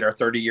activate our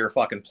 30-year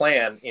fucking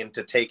plan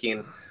into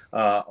taking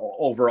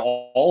over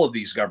all of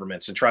these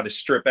governments and try to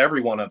strip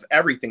everyone of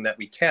everything that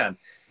we can.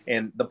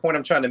 And the point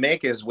I'm trying to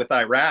make is with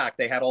Iraq,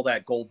 they had all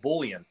that gold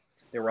bullion.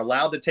 They were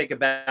allowed to take it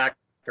back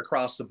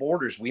across the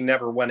borders. We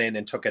never went in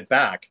and took it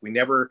back. We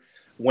never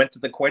went to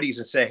the Kuwaitis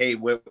and say, hey,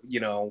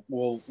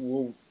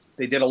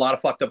 they did a lot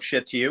of fucked up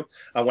shit to you.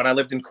 When I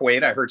lived in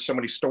Kuwait, I heard so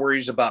many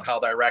stories about how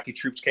the Iraqi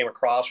troops came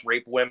across,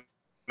 raped women,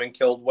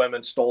 killed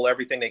women, stole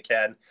everything they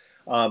can.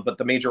 But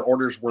the major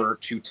orders were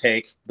to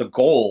take the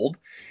gold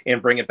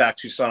and bring it back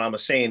to Saddam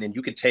Hussein, and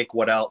you could take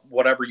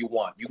whatever you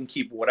want. You can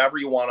keep whatever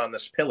you want on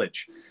this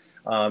pillage.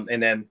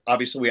 And then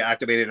obviously we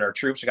activated our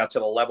troops. It got to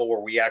the level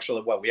where we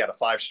actually, we had a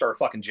 5-star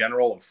fucking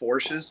general of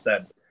forces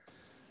that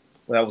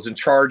was in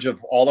charge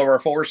of all of our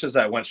forces.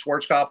 That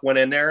Schwarzkopf went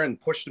in there and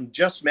pushed them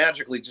just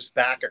magically just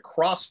back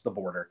across the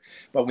border.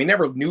 But we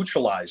never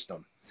neutralized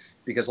them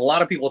because a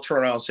lot of people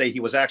turn around and say he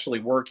was actually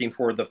working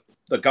for the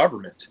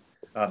government.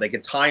 They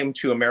could tie him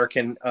to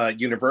American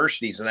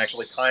universities and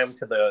actually tie him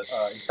to the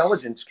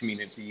intelligence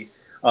community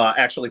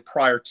actually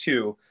prior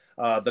to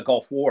the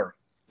Gulf War.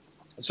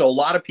 So a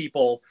lot of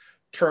people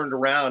turned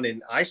around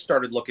and I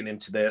started looking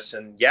into this,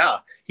 and yeah,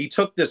 he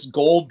took this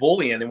gold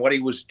bullion, and what he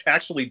was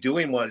actually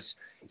doing was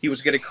he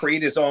was going to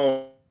create his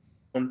own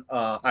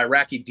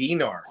Iraqi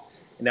dinar.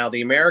 Now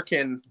the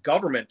American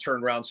government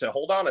turned around and said,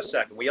 hold on a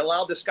second, we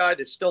allowed this guy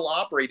to still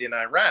operate in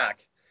Iraq.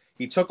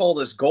 He took all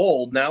this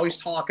gold. Now he's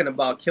talking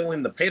about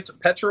killing the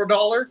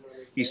petrodollar.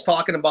 He's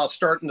talking about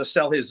starting to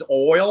sell his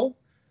oil,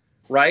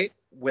 right,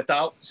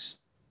 without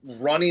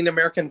running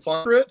American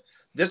funds through it.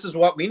 This is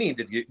what we need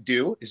to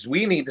do, is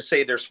we need to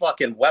say there's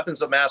fucking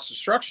weapons of mass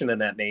destruction in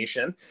that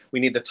nation. We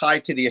need to tie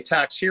to the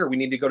attacks here. We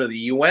need to go to the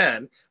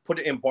UN, put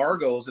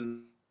embargoes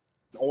and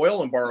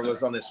oil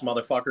embargoes on this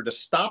motherfucker to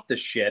stop this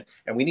shit.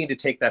 And we need to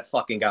take that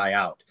fucking guy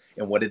out.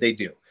 And what did they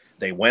do?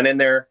 They went in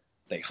there,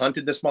 they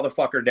hunted this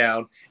motherfucker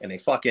down, and they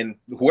fucking,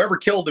 whoever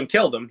killed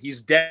him,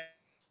 he's dead.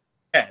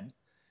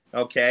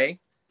 Okay.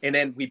 And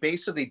then we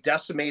basically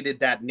decimated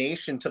that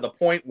nation to the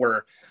point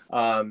where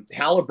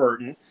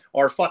Halliburton,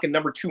 our fucking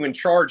number 2 in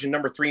charge and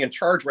number 3 in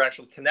charge, were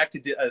actually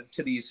connected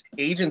to these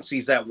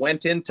agencies that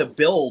went in to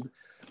build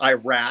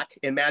Iraq,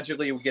 and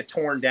magically it would get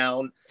torn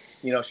down.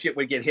 Shit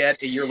would get hit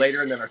a year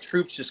later, and then our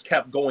troops just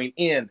kept going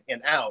in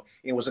and out.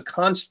 It was a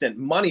constant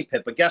money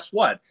pit. But guess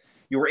what?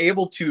 You were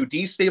able to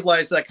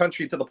destabilize that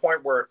country to the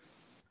point where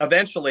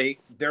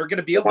eventually they're going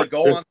to be able to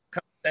go on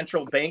the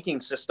central banking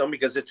system,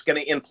 because it's going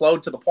to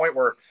implode to the point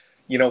where,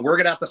 we're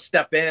going to have to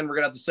step in. We're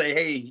going to have to say,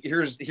 hey,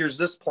 here's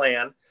this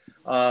plan.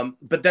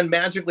 But then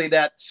magically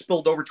that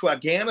spilled over to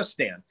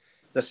Afghanistan.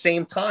 The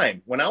same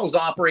time, when I was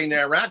operating in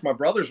Iraq, my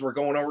brothers were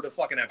going over to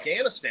fucking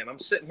Afghanistan. I'm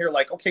sitting here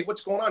like, okay,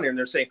 what's going on here? And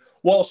they're saying,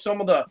 well,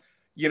 some of the,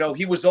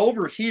 he was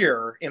over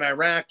here in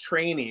Iraq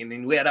training,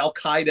 and we had Al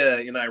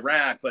Qaeda in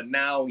Iraq, but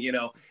now,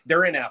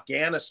 they're in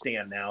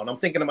Afghanistan now. And I'm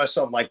thinking to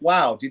myself, like,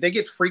 wow, do they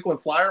get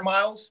frequent flyer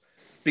miles?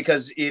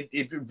 Because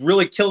it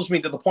really kills me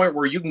to the point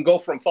where you can go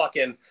from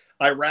fucking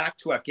Iraq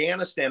to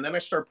Afghanistan. Then I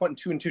started putting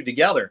 2 and 2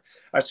 together.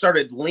 I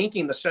started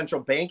linking the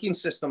central banking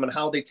system and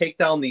how they take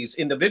down these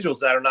individuals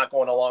that are not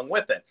going along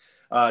with it.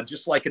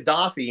 Just like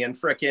Gaddafi and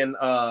frickin'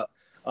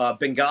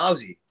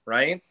 Benghazi,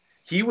 right?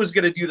 He was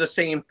going to do the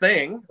same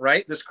thing,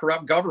 right? This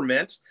corrupt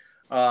government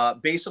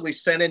basically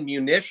sent in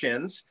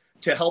munitions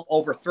to help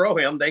overthrow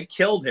him. They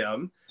killed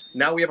him.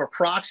 Now we have a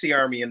proxy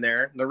army in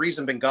there. And the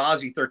reason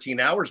Benghazi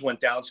 13 hours went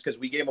down is because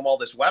we gave them all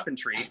this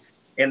weaponry,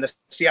 and the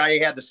CIA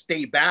had to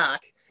stay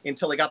back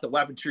until they got the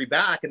weaponry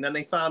back. And then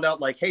they found out,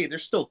 like, hey,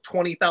 there's still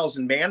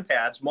 20,000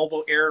 man-pads,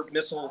 mobile air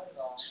missile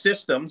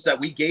systems that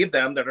we gave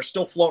them that are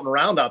still floating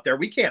around out there.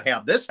 We can't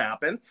have this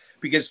happen,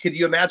 because could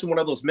you imagine one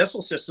of those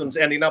missile systems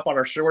ending up on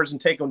our shores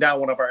and taking down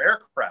one of our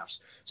aircrafts?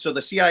 So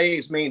the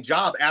CIA's main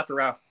job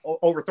after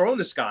overthrowing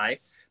this guy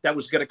that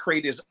was going to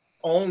create his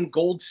own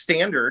gold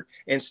standard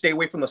and stay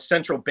away from the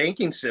central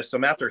banking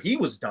system after he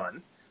was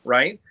done,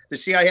 right? The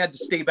CIA had to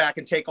stay back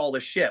and take all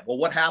this shit. Well,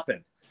 what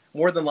happened?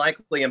 More than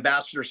likely,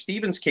 Ambassador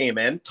Stevens came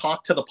in,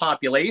 talked to the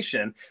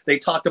population. They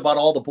talked about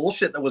all the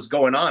bullshit that was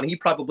going on. He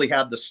probably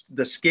had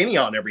the skinny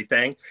on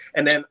everything.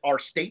 And then our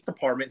State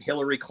Department,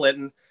 Hillary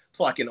Clinton,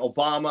 fucking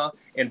Obama,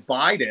 and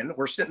Biden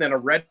were sitting in a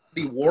ready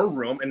war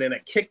room, and then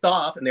it kicked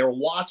off, and they were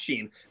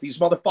watching these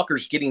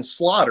motherfuckers getting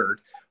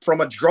slaughtered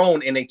from a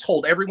drone, and they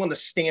told everyone to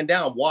stand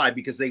down. Why?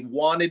 Because they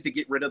wanted to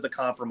get rid of the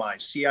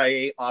compromise,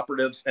 CIA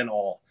operatives and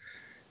all.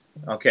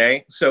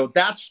 Okay, so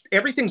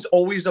everything's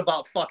always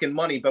about fucking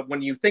money. But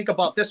when you think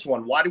about this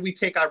one, why do we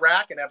take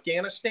Iraq and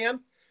Afghanistan?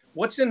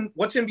 What's in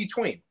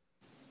between?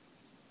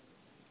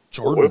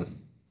 Jordan.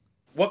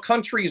 What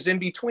country is in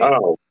between?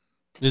 Oh,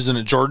 Isn't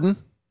it Jordan?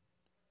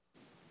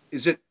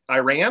 Is it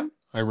Iran?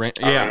 Iran.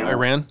 Yeah,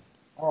 Iran.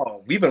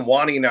 Oh, we've been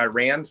wanting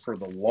Iran for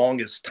the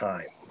longest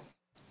time.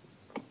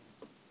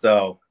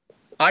 So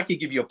I could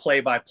give you a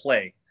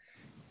play-by-play.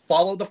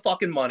 Follow the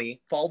fucking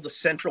money, follow the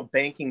central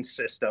banking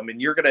system,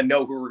 and you're going to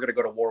know who we're going to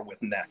go to war with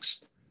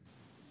next.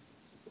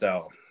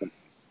 So,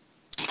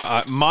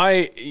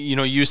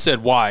 you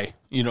said why.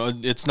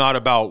 It's not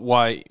about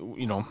why,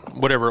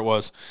 whatever it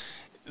was.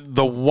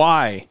 The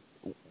why.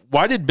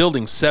 Why did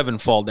Building 7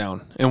 fall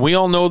down? And we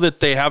all know that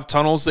they have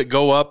tunnels that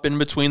go up in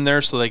between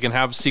there so they can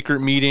have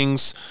secret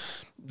meetings.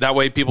 That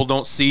way people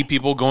don't see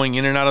people going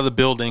in and out of the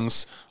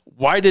buildings.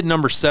 Why did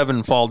number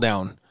 7 fall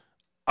down?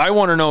 I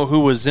want to know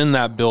who was in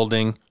that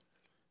building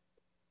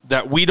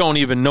that we don't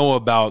even know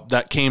about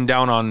that came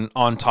down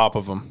on top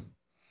of them.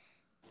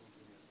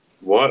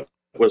 what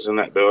was in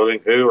that building?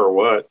 Who or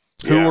what?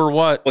 Who or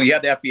what? well, you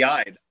had the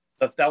FBI.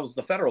 That was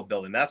the federal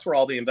building. That's where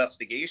all the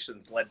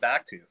investigations led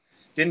back to.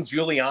 Didn't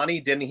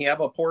he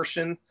have a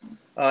portion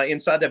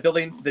inside that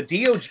building? The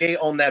DOJ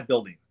owned that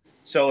building.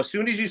 So as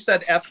soon as you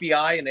said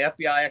FBI and the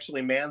FBI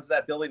actually mans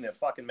that building, it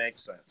fucking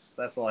makes sense.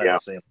 That's all I have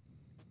to say.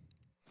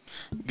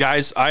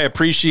 Guys, I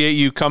appreciate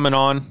you coming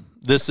on.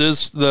 This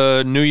is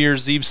the New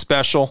Year's Eve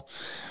special.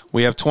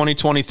 We have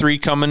 2023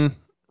 coming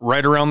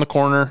right around the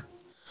corner.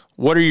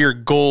 What are your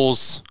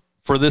goals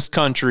for this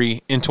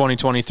country in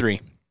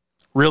 2023?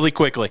 Really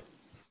quickly.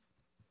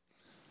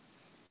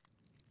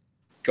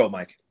 Go,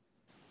 Mike.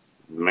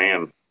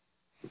 Man,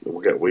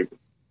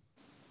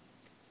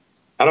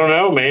 I don't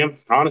know, man.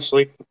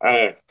 Honestly,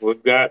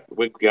 we've got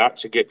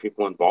to get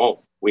people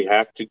involved. We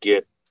have to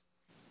get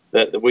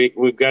that.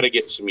 We've got to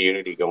get some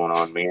unity going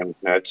on, man.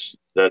 That's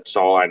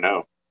all I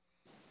know.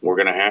 We're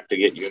going to have to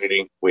get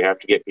unity. We have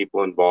to get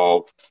people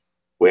involved.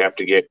 We have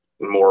to get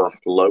more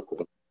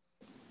local.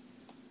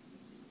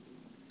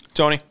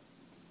 Tony?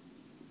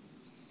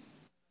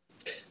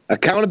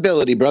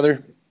 Accountability,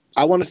 brother.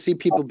 I want to see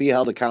people be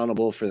held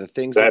accountable for the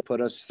things that put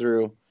us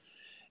through.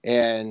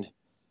 And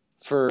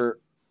for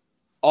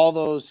all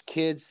those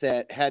kids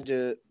that had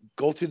to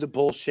go through the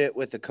bullshit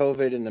with the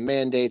COVID and the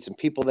mandates, and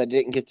people that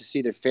didn't get to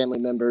see their family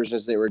members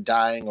as they were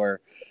dying or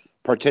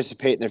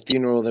participate in their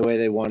funeral the way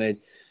they wanted,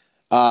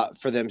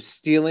 for them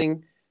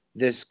stealing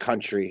this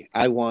country.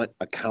 I want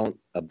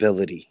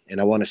accountability, and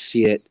I want to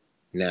see it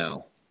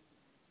now.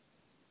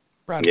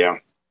 Brad. Yeah,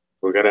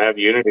 we got to have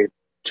unity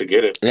to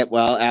get it. Yeah,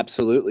 well,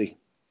 absolutely.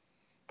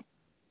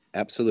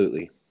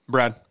 Absolutely.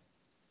 Brad.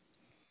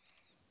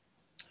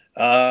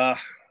 I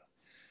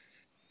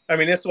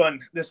mean, this one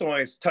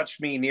has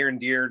touched me near and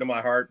dear to my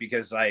heart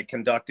because I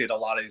conducted a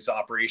lot of these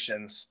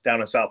operations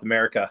down in South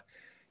America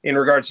in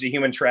regards to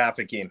human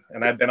trafficking.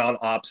 And I've been on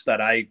ops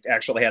that I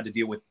actually had to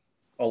deal with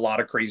a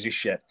lot of crazy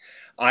shit.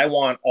 I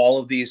want all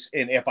of these.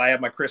 And if I had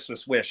my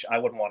Christmas wish, I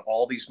would want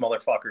all these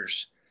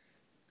motherfuckers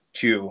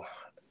to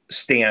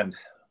stand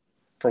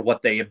for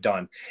what they have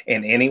done.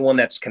 And anyone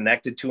that's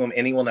connected to them,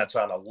 anyone that's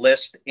on a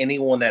list,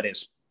 anyone that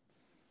has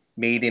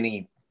made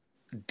any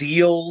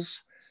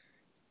deals,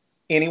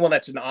 anyone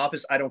that's in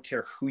office, I don't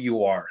care who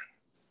you are.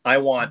 I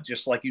want,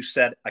 just like you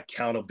said,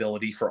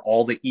 accountability for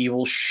all the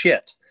evil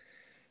shit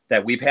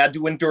that we've had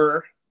to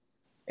endure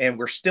and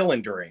we're still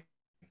enduring.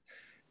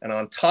 And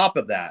on top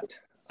of that,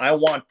 I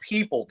want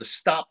people to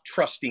stop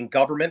trusting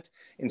government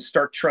and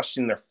start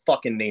trusting their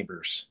fucking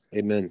neighbors.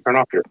 Amen. Turn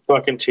off your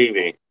fucking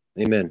TV.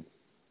 Amen.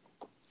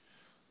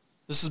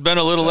 This has been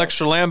a little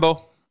extra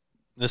Lambo.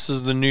 This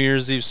is the New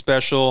Year's Eve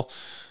special.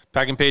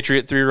 Packing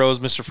Patriot, 3 rows,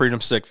 Mr.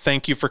 Freedom Stick.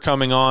 Thank you for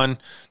coming on,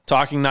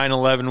 talking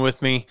 9/11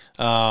 with me.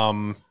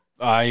 I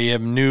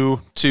am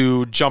new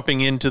to jumping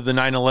into the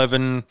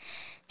 9/11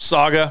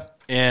 saga,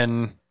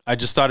 and I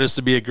just thought this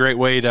would be a great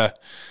way to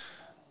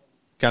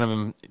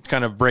kind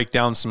of break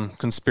down some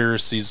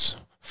conspiracies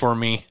for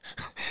me.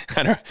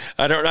 I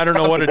don't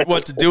know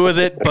what to do with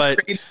it, but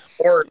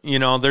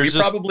there's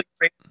just probably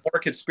create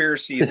more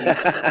conspiracies.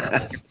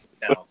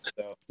 now.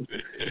 So,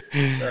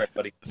 all right,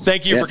 buddy.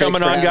 Thank you for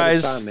coming on,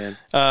 guys.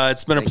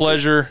 It's been a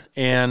pleasure,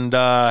 and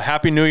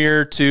Happy New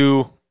Year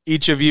to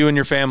each of you and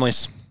your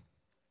families.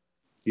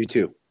 You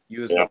too.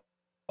 You as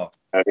well.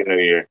 Happy New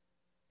Year.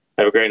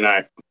 Have a great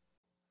night.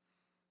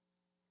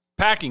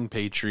 Packing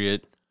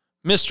Patriot,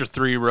 Mr.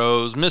 Three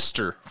Rows,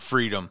 Mr.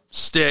 Freedom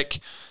Stick.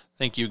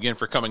 Thank you again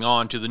for coming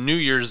on to the New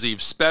Year's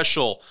Eve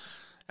special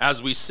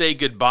as we say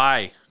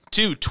goodbye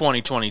to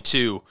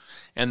 2022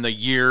 and the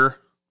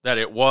year that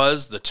it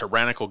was, the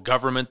tyrannical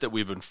government that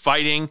we've been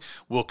fighting.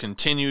 We'll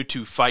continue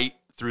to fight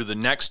through the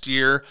next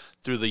year,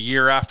 through the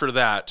year after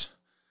that.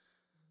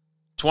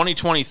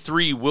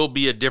 2023 will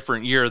be a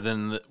different year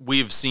than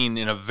we've seen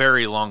in a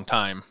very long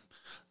time.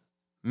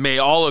 May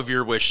all of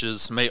your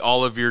wishes, may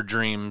all of your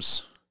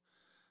dreams,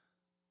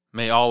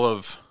 may all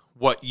of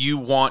what you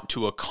want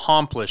to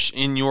accomplish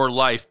in your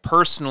life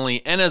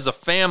personally and as a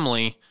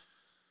family,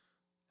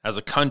 as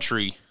a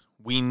country,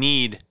 we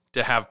need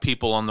to have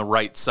people on the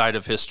right side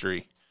of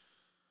history.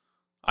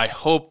 I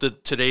hope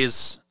that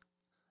today's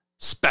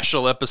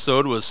special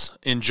episode was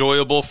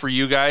enjoyable for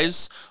you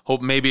guys.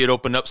 Hope maybe it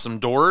opened up some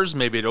doors,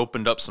 maybe it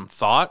opened up some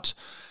thought,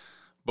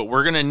 but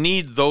we're going to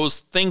need those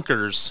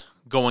thinkers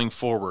going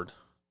forward.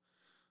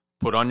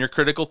 Put on your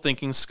critical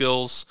thinking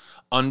skills,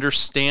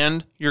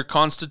 understand your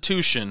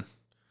Constitution,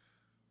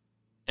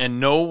 and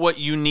know what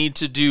you need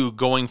to do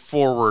going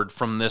forward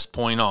from this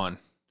point on.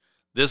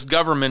 This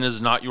government is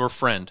not your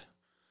friend.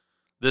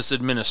 This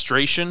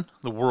administration,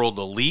 the world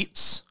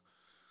elites,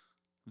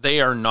 they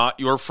are not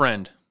your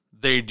friend.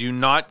 They do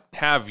not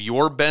have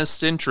your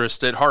best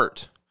interest at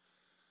heart.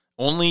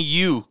 Only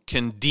you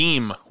can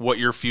deem what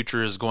your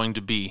future is going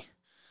to be.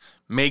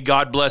 May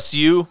God bless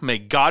you. May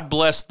God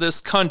bless this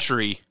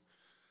country.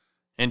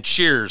 And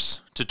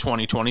cheers to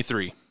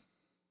 2023.